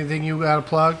 Appreciate it. Anything you got to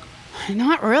plug?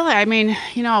 Not really. I mean,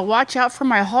 watch out for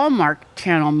my Hallmark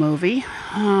Channel movie,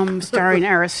 starring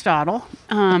Aristotle.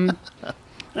 Oh,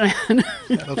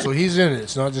 so he's in it.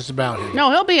 It's not just about him.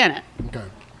 No, he'll be in it. Okay.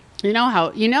 You know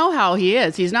how he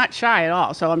is. He's not shy at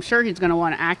all. So I'm sure he's going to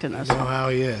want to act in this. I know how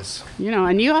he is.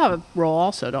 And you have a role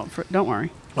also. Don't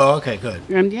worry. Oh, okay, good.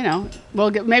 And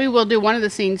maybe we'll do one of the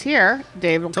scenes here.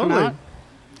 Dave will come Totally. out.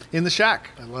 In the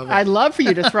shack. I love it. I'd love for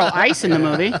you to throw ice in the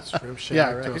movie. Shrimp shack,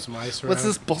 Yeah, throw right. some ice What's around.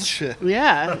 this bullshit?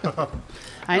 Yeah.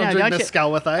 I know. Don't drink Don't you?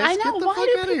 mezcal with ice. I know. Get the Why fuck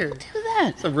do out of people here. do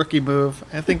that? It's a rookie move.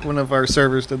 I think one of our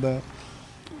servers did that.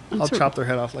 I'll That's a- chop their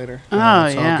head off later. Oh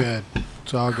It's all yeah. good.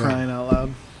 It's all good. Crying out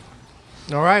loud.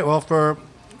 All right. Well,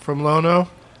 from Lono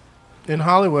in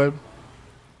Hollywood,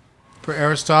 for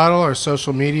Aristotle, our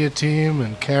social media team,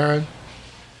 and Karen,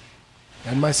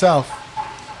 and myself.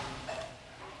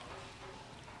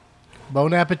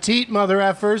 Bon appetit, mother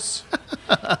effers.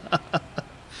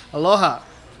 Aloha.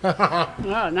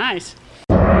 Oh, nice.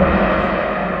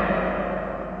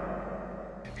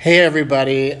 Hey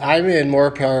everybody, I'm in Moore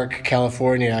Park,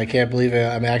 California. I can't believe it.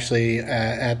 I'm actually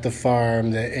at the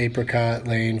farm, the Apricot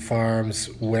Lane Farms,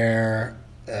 where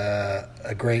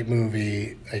a great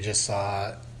movie I just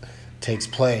saw takes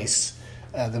place.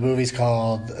 The movie's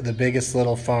called The Biggest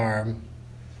Little Farm.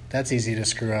 That's easy to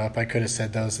screw up. I could have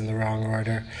said those in the wrong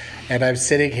order. And I'm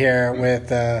sitting here with,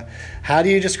 how do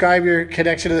you describe your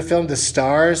connection to the film? The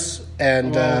stars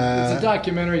and... Well, it's a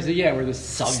documentary, so yeah, we're the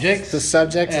subjects. The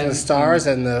subjects and the stars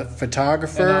and the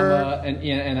photographer. And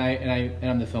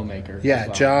I'm the filmmaker. Yeah, as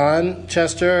well. John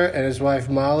Chester and his wife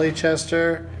Molly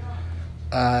Chester.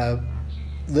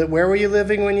 Where were you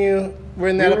living when you were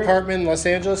in that apartment in Los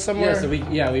Angeles somewhere?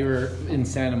 Yeah, so we were in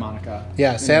Santa Monica.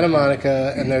 Yeah, Santa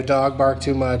Monica, and their dog barked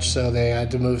too much, so they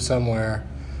had to move somewhere.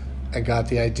 I got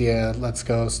the idea, let's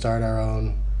go start our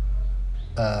own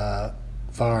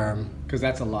farm. Because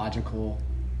that's a logical,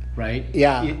 right?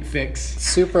 Yeah. Fix.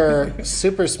 Super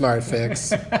smart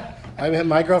fix.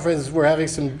 My girlfriends were having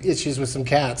some issues with some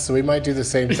cats, so we might do the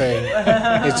same thing.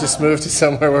 It's just move to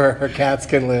somewhere where her cats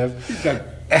can live.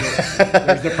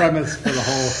 There's the premise for the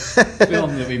whole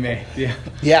film that we made. Yeah.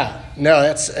 Yeah. No,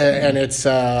 that's and it's.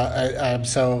 I'm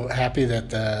so happy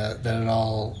that it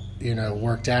all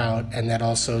worked out, and that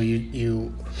also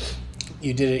you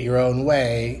did it your own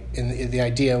way, and the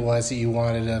idea was that you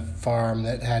wanted a farm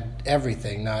that had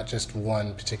everything, not just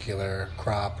one particular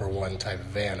crop or one type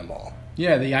of animal.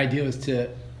 Yeah, the idea was to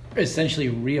essentially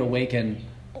reawaken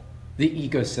the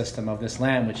ecosystem of this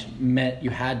land, which meant you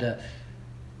had to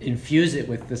infuse it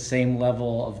with the same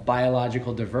level of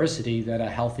biological diversity that a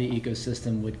healthy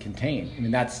ecosystem would contain. I mean,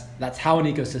 that's how an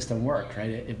ecosystem works, right?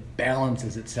 It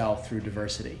balances itself through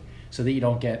diversity so that you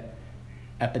don't get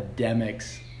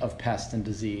epidemics of pest and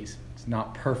disease. It's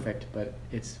not perfect, but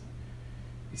it's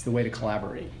the way to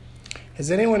collaborate. Has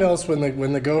anyone else,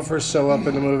 when the gophers show up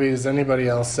in the movie, has anybody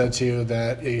else said to you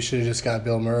that you should have just got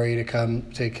Bill Murray to come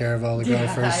take care of all the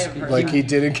gophers like he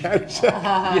did in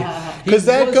Caddyshack? Because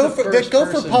that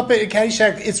gopher puppet in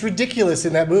Caddyshack, it's ridiculous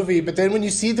in that movie, but then when you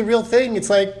see the real thing, it's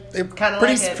like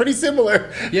pretty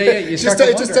similar. Yeah, you it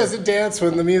start just doesn't dance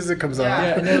when the music comes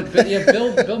on.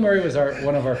 Bill Murray was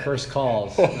one of our first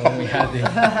calls when we had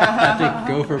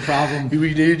the gopher problem.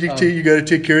 We need you got to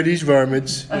take care of these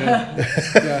varmints.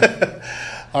 Yeah.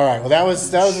 All right. Well, that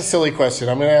was a silly question.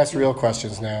 I'm going to ask real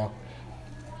questions now.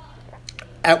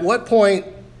 At what point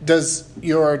does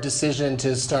your decision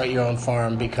to start your own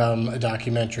farm become a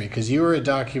documentary? Because you were a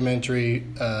documentary.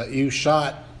 You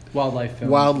shot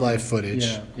wildlife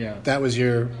footage. Yeah. That was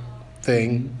your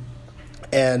thing,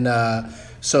 and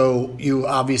so you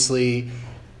obviously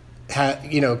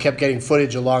kept getting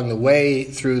footage along the way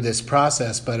through this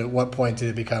process. But at what point did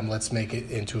it become, let's make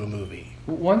it into a movie?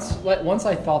 Once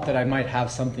I thought that I might have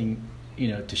something,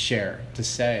 to share, to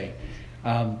say,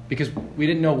 because we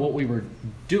didn't know what we were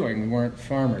doing. We weren't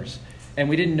farmers. And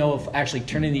we didn't know if actually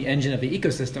turning the engine of the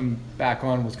ecosystem back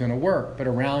on was going to work. But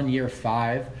around year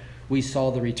 5, we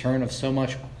saw the return of so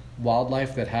much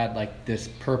wildlife that had like this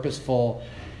purposeful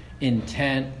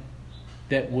intent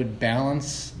that would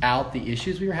balance out the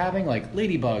issues we were having, like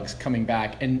ladybugs coming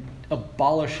back and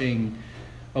obliterating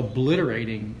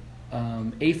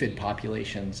aphid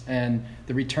populations, and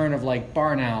the return of like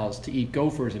barn owls to eat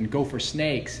gophers and gopher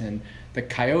snakes, and the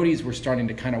coyotes were starting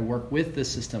to kind of work with the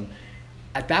system.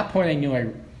 At that point, I knew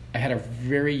I had a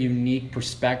very unique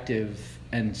perspective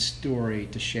and story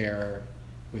to share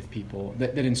with people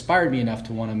that inspired me enough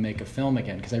to want to make a film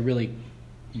again, because I really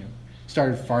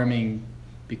started farming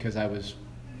because I was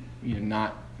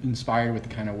not inspired with the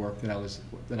kind of work that I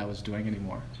was doing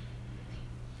anymore.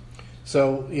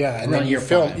 So and around then year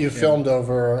you filmed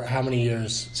over how many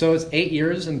years? So it's 8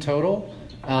 years in total,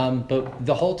 but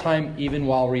the whole time, even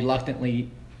while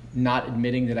reluctantly not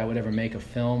admitting that I would ever make a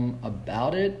film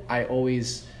about it, I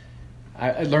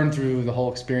learned through the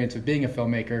whole experience of being a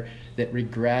filmmaker that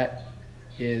regret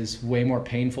is way more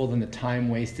painful than the time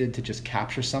wasted to just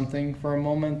capture something for a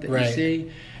moment that you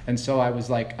see. And so I was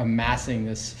like amassing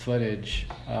this footage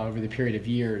over the period of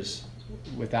years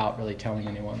without really telling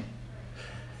anyone.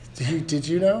 Did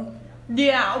you know?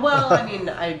 Yeah, well, I mean,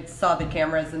 I saw the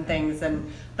cameras and things,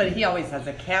 but he always has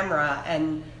a camera,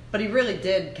 but he really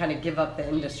did kind of give up the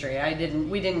industry.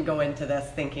 We didn't go into this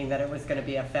thinking that it was going to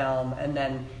be a film, and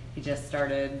then he just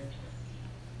started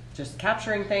just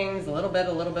capturing things a little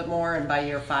bit more, and by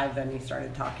year 5, then he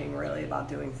started talking really about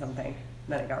doing something.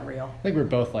 Then it got real. I think we were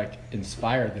both like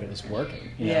inspired that it was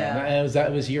working. Yeah. And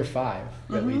it was year 5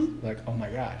 that we like, oh my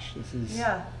gosh, this is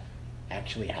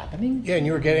actually happening. Yeah, and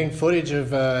you were getting footage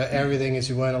of everything as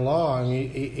you went along,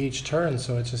 each turn.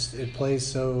 So it plays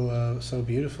so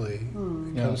beautifully.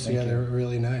 It comes together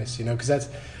really nice. Because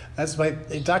that's my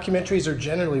documentaries are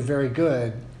generally very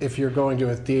good if you're going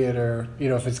to a theater.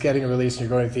 If it's getting a release and you're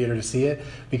going to theater to see it,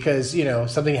 because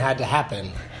something had to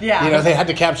happen. Yeah. They had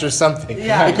to capture something.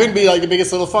 Yeah. It couldn't be like The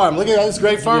Biggest Little Farm. Look at this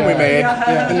great farm we made,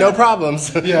 and no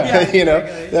problems. Yeah.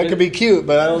 That could be cute,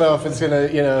 but I don't know if it's gonna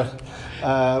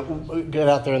get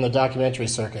out there in the documentary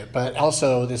circuit. But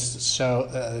also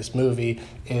this movie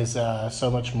is so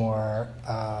much more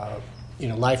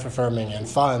life affirming and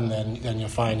fun than you'll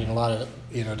find in a lot of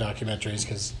documentaries,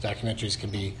 because documentaries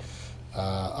can be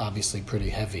obviously pretty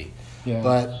heavy. Yeah.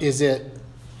 But is it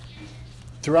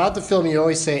throughout the film you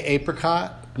always say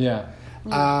apricot? Yeah.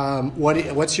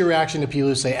 What's your reaction to people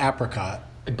who say apricot?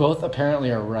 Both apparently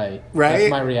are right. Right?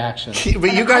 That's my reaction.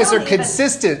 But you guys are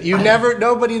consistent.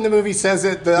 Nobody in the movie says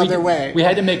it the other way. We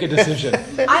had to make a decision.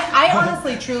 I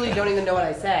honestly, truly don't even know what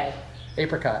I say.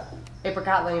 Apricot.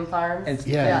 Apricot Lane Farms.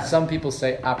 And some people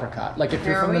say apricot. Like if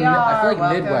you're Here from we I feel like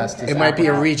are. Midwest is It might be a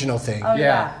apricot. regional thing. Oh,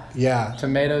 Yeah. Yeah.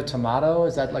 Tomato,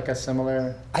 is that like a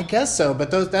similar? I guess so,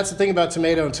 but that's the thing about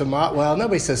tomato and tomato. Well,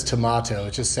 nobody says tomato.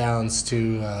 It just sounds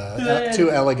too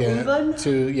elegant,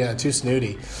 too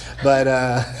snooty. But But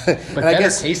I better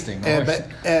guess tasting.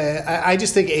 I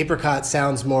just think apricot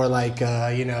sounds more like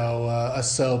a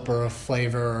soap or a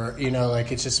flavor, or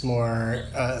like it's just more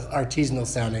artisanal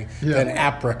sounding than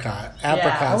apricot.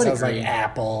 Apricot would sounds agree. like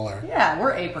apple or. Yeah,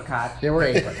 we're apricot. Yeah, we're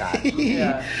apricot.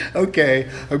 Yeah. Okay,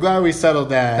 I'm glad we settled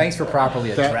that. Thanks for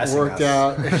properly That addressing worked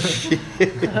us.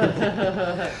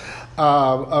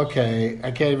 out. Okay,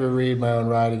 I can't even read my own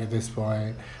writing at this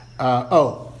point.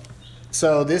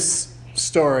 So this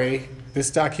story,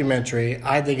 this documentary,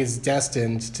 I think is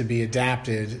destined to be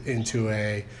adapted into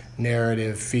a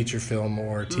narrative feature film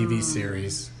or TV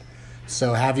series.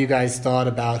 So have you guys thought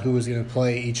about who was going to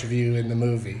play each of you in the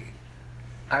movie?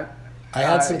 I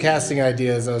had some casting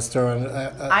ideas I was throwing.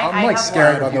 I'm like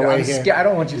scared on the way here. I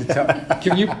don't want you to tell.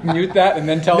 Can you mute that and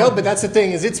then tell No, me? but that's the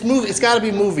thing is it's got to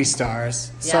be movie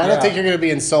stars. So I don't think you're going to be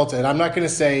insulted. I'm not going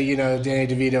to say Danny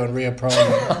DeVito and Rhea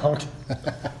Perlman.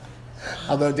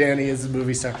 Although Danny is a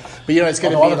movie star, but it's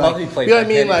going to be like what I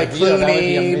mean, like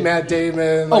Clooney, Matt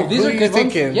Damon. Like, these who are you good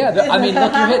thinking? ones. Yeah, I mean,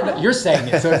 look, you're saying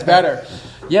it, so it's better.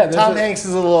 Yeah, Tom Hanks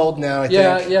is a little old now. I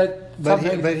think. Yeah, but he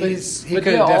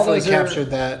could have definitely captured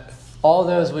that. All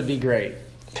those would be great.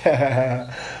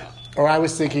 Or I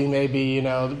was thinking maybe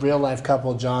real life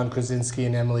couple John Krasinski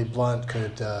and Emily Blunt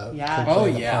could play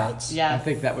the parts. Yeah, I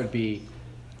think that would be.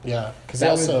 Yeah, because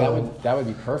that would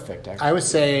be perfect. Actually. I was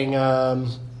saying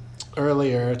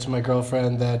earlier to my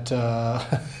girlfriend that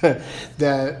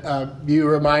that you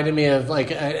reminded me of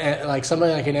like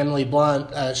somebody like an Emily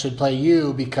Blunt should play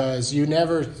you, because you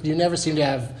never seem to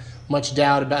have much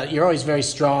doubt about it. You're always very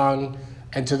strong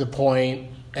and to the point.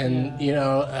 And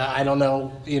I don't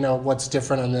know, what's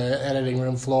different on the editing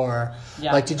room floor.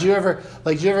 Yeah. Did you ever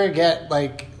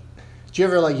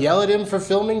yell at him for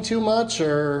filming too much,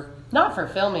 or not for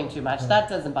filming too much? That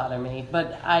doesn't bother me.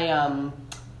 But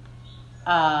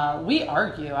we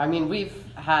argue. I mean,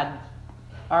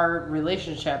 our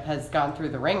relationship has gone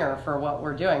through the ringer for what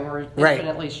we're doing. We're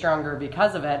infinitely stronger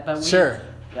because of it. But we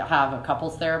have a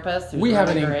couples therapist. We have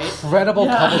an incredible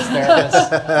couples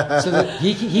therapist, so that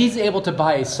he's able to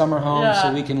buy a summer home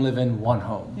so we can live in one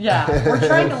home. Yeah, we're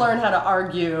trying to learn how to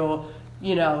argue,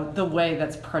 the way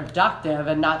that's productive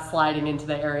and not sliding into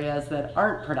the areas that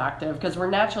aren't productive, because we're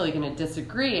naturally going to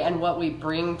disagree, and what we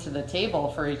bring to the table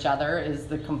for each other is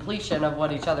the completion of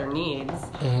what each other needs.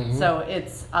 Mm-hmm. So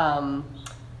it's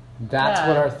that's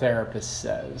what our therapist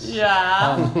says.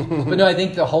 Yeah. But no, I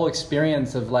think the whole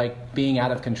experience of being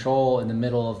out of control in the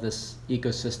middle of this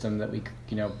ecosystem that we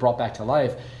brought back to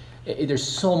life, there's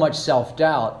so much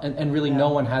self-doubt, and really no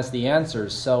one has the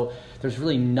answers. So there's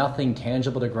really nothing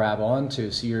tangible to grab onto.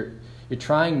 So you're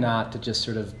trying not to just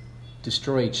sort of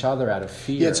destroy each other out of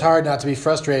fear. Yeah, it's hard not to be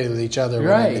frustrated with each other when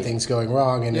everything's going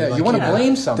wrong. And you want to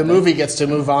blame something. The movie gets to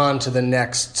move on to the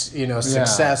next,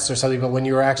 success or something. But when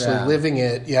you're actually living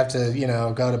it, you have to,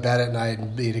 go to bed at night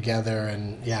and be together.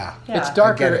 And it's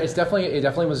darker. It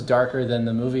definitely was darker than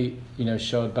the movie,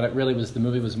 showed. But it really was. The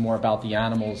movie was more about the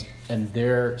animals and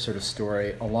their sort of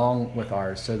story along with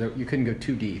ours. So that you couldn't go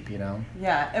too deep,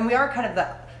 Yeah, and we are kind of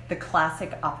the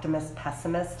classic optimist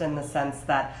pessimist in the sense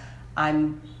that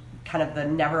I'm kind of the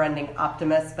never-ending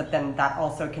optimist, but then that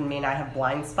also can mean I have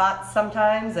blind spots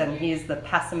sometimes, and he's the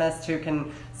pessimist who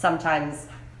can sometimes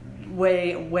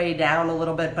way down a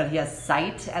little bit, but he has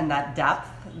sight and that depth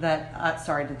that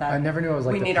I never knew I was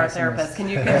like we need pessimist. Our therapist. Can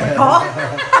you recall?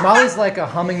 Molly's like a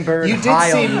hummingbird. You did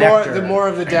seem more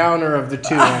of the downer of the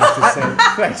two, I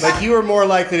have to say. You were more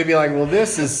likely to be like, well,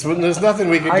 there's nothing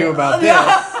we can do about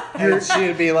this. And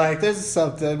she'd be like, this is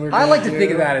something we're I like to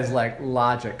think of that as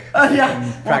logic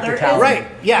and practicality. Right.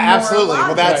 Yeah, absolutely.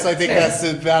 Well, I think that's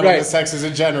the battle of the sexes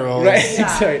in general.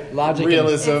 Right. Logic.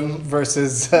 Realism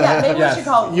versus maybe we should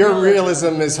call it your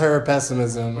realism is her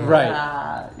pessimism. Right.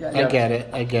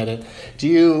 I get it. Do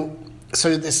you?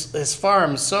 So this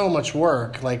farm, so much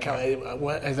work. Are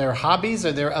there hobbies?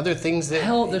 Are there other things that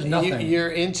there's nothing you're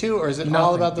into, or is it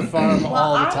all about the farm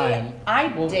all the time? I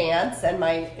dance, and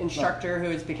my instructor, who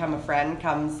has become a friend,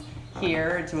 comes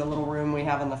here to a little room we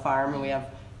have on the farm, and we have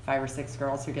 5 or 6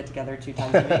 girls who get together 2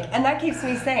 times a week, and that keeps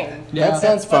me sane. Yeah, that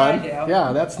sounds fun.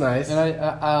 Yeah, that's nice.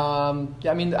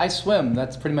 And I swim.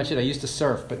 That's pretty much it. I used to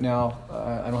surf, but now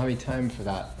I don't have any time for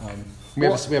that. We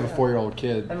have a 4-year-old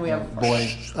kid. And we have a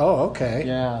boy. Oh, okay.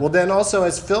 Yeah. Well, then also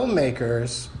as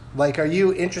filmmakers, are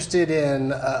you interested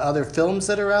in other films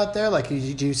that are out there?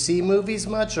 Do you see movies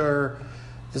much, or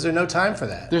Is there no time for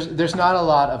that? There's not a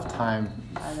lot of time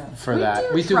for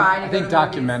that. We do. try to I go think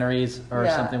to movies. documentaries are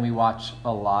Yeah. something we watch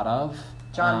a lot of.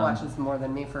 John watches more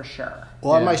than me for sure.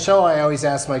 Well, on my show, I always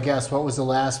ask my guests, what was the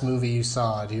last movie you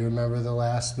saw? Do you remember the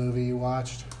last movie you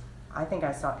watched? I think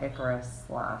I saw Icarus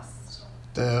last.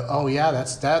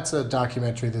 That's a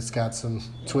documentary that's got some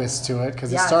twist to it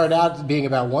because it Yes. started out being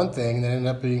about one thing and then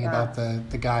ended up being about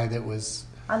the guy that was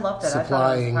I loved it.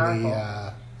 supplying I thought it was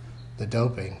powerful. the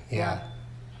doping. Yeah.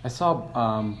 I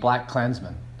saw Black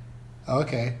Klansman.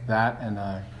 Okay. That and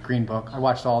Green Book. I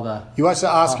watched all the. You watched the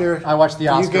Oscar? I watched the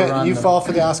Oscar run. You fall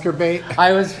for the Oscar bait?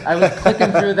 I was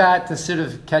clicking through that to sort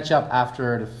of catch up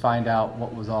after to find out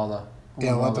what was all the.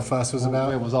 What the fuss was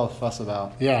about? What was all the fuss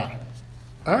about? Yeah.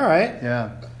 All right. Yeah.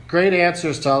 Great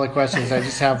answers to all the questions. I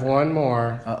just have one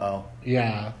more. Uh-oh.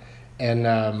 Yeah.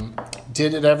 And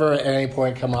did it ever at any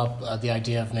point come up the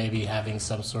idea of maybe having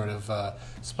some sort of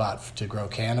spot to grow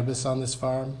cannabis on this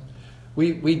farm?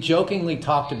 We jokingly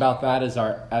talked about that as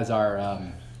our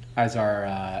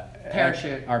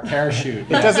Parachute. Our parachute.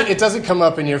 It doesn't come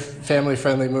up in your family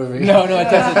friendly movie. No,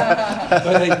 it doesn't.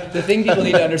 But the thing people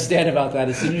need to understand about that,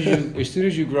 as soon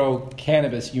as you grow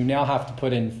cannabis, you now have to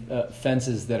put in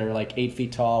fences that are like 8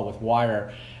 feet tall with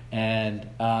wire, and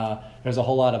there's a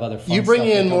whole lot of other fun You bring stuff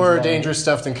that in comes more along. dangerous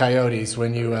stuff than coyotes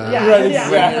when you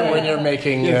Exactly. when you're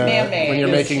making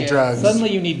Man-made drugs.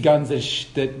 Suddenly you need guns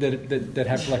that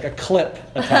have like a clip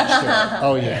attached to it.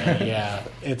 Oh yeah.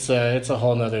 It's a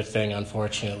whole nother thing,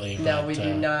 unfortunately. No, but, we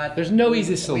do not. There's no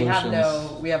easy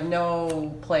solutions. We have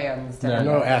no plans. To have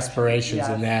no aspirations Yes.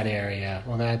 in that area.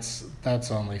 Well, that's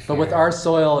only fair. But with our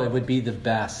soil, it would be the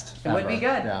best. It would be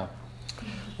good. Yeah.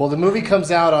 Well, the movie comes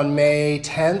out on May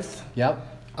 10th. Yep.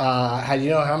 How do you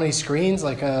know how many screens?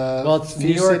 Like it's few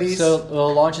New York. cities? So it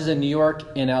launches in New York,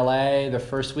 in LA, the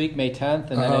first week, May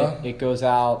 10th, and then it goes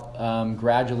out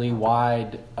gradually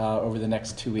wide over the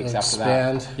next 2 weeks after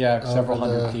that. Expand Yeah, several over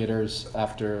hundred the- theaters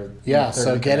after. Yeah, the third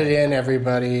so get weekend. it in,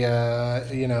 everybody.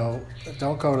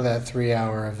 Don't go to that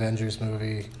 3-hour Avengers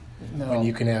movie when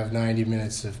you can have 90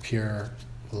 minutes of pure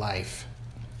life.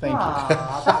 Thank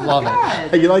Aw, you.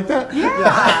 Love it. You like that?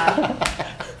 Yeah.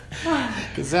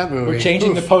 Because that movie. We're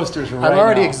changing the posters right I'm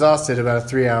already now. exhausted about a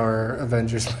 3-hour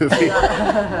Avengers movie.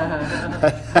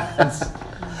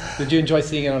 Did you enjoy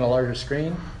seeing it on a larger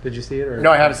screen? Did you see it? Or?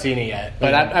 No, I haven't seen it yet.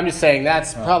 But I'm just saying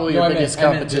that's probably No, your I meant- biggest I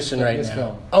meant competition this- right this now.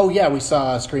 film. Oh, yeah, we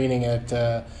saw a screening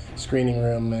at Screening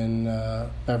Room in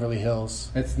Beverly Hills.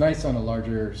 It's nice on a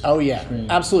larger Oh, yeah, screen.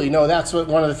 absolutely. No, that's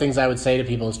one of the things I would say to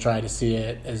people is try to see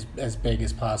it as big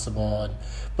as possible.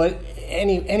 But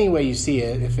any way you see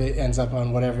it, if it ends up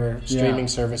on whatever streaming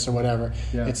service or whatever,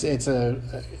 Yeah. it's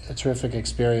a terrific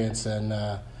experience. And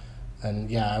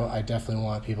I definitely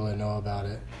want people to know about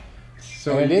it.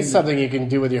 So and it you is can- something you can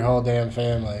do with your whole damn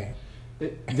family.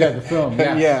 Yeah, the film.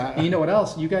 Yes. Yeah. And you know what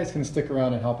else? You guys can stick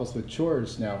around and help us with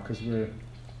chores now because we're.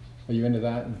 Are you into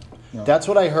that? No. That's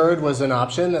what I heard was an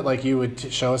option, that like you would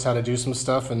show us how to do some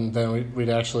stuff and then we'd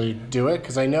actually do it.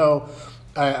 Because I know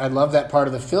I love that part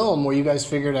of the film where you guys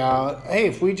figured out, hey,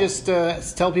 if we just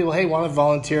tell people, hey, want to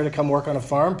volunteer to come work on a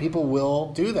farm, people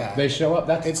will do that. They show up.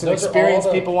 It's an those are experience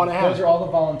all the- people want to have. Those are all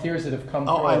the volunteers that have come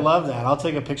through. Oh, I love that. I'll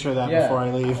take a picture of that before I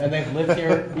leave. And they've lived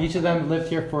here. Each of them lived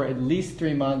here for at least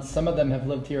 3 months. Some of them have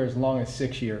lived here as long as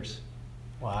 6 years.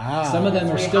 Wow. Some of them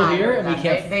are still here, and we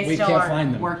can't They still aren't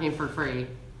find them. working for free.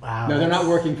 Wow. No, they're not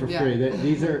working for Yeah. free.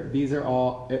 These are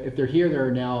all. If they're here,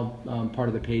 they're now part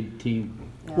of the paid team.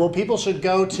 Well, people should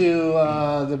go to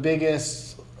the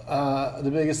biggest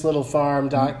little farm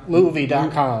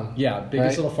movie.com. Yeah,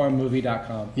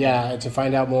 biggestlittlefarmmovie.com. Yeah, to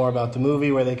find out more about the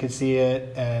movie, where they could see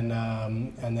it, and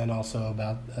then also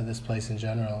about this place in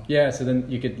general. Yeah, so then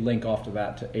you could link off to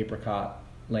that to Apricot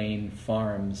Lane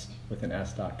Farms with an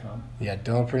S.com. Yeah,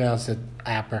 don't pronounce it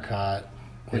apricot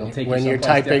It'll take you when you're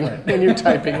someplace typing different. when you're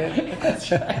typing it.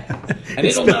 That's right. And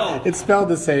it'll know. It's spelled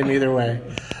the same either way.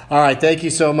 All right, thank you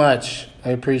so much. I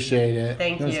appreciate it.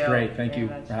 Thank That was you. great. Thank you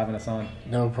very much. for having us on.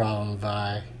 No problem.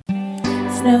 Bye.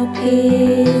 Snow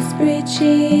peas, brie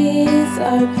cheese,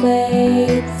 our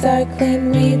plates are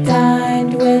clean. We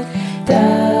dined with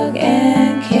Doug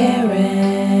and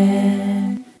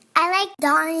Karen. I like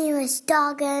Donnie with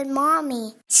Dog and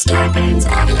Mommy. Starburns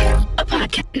Audio, a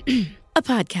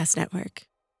podcast network.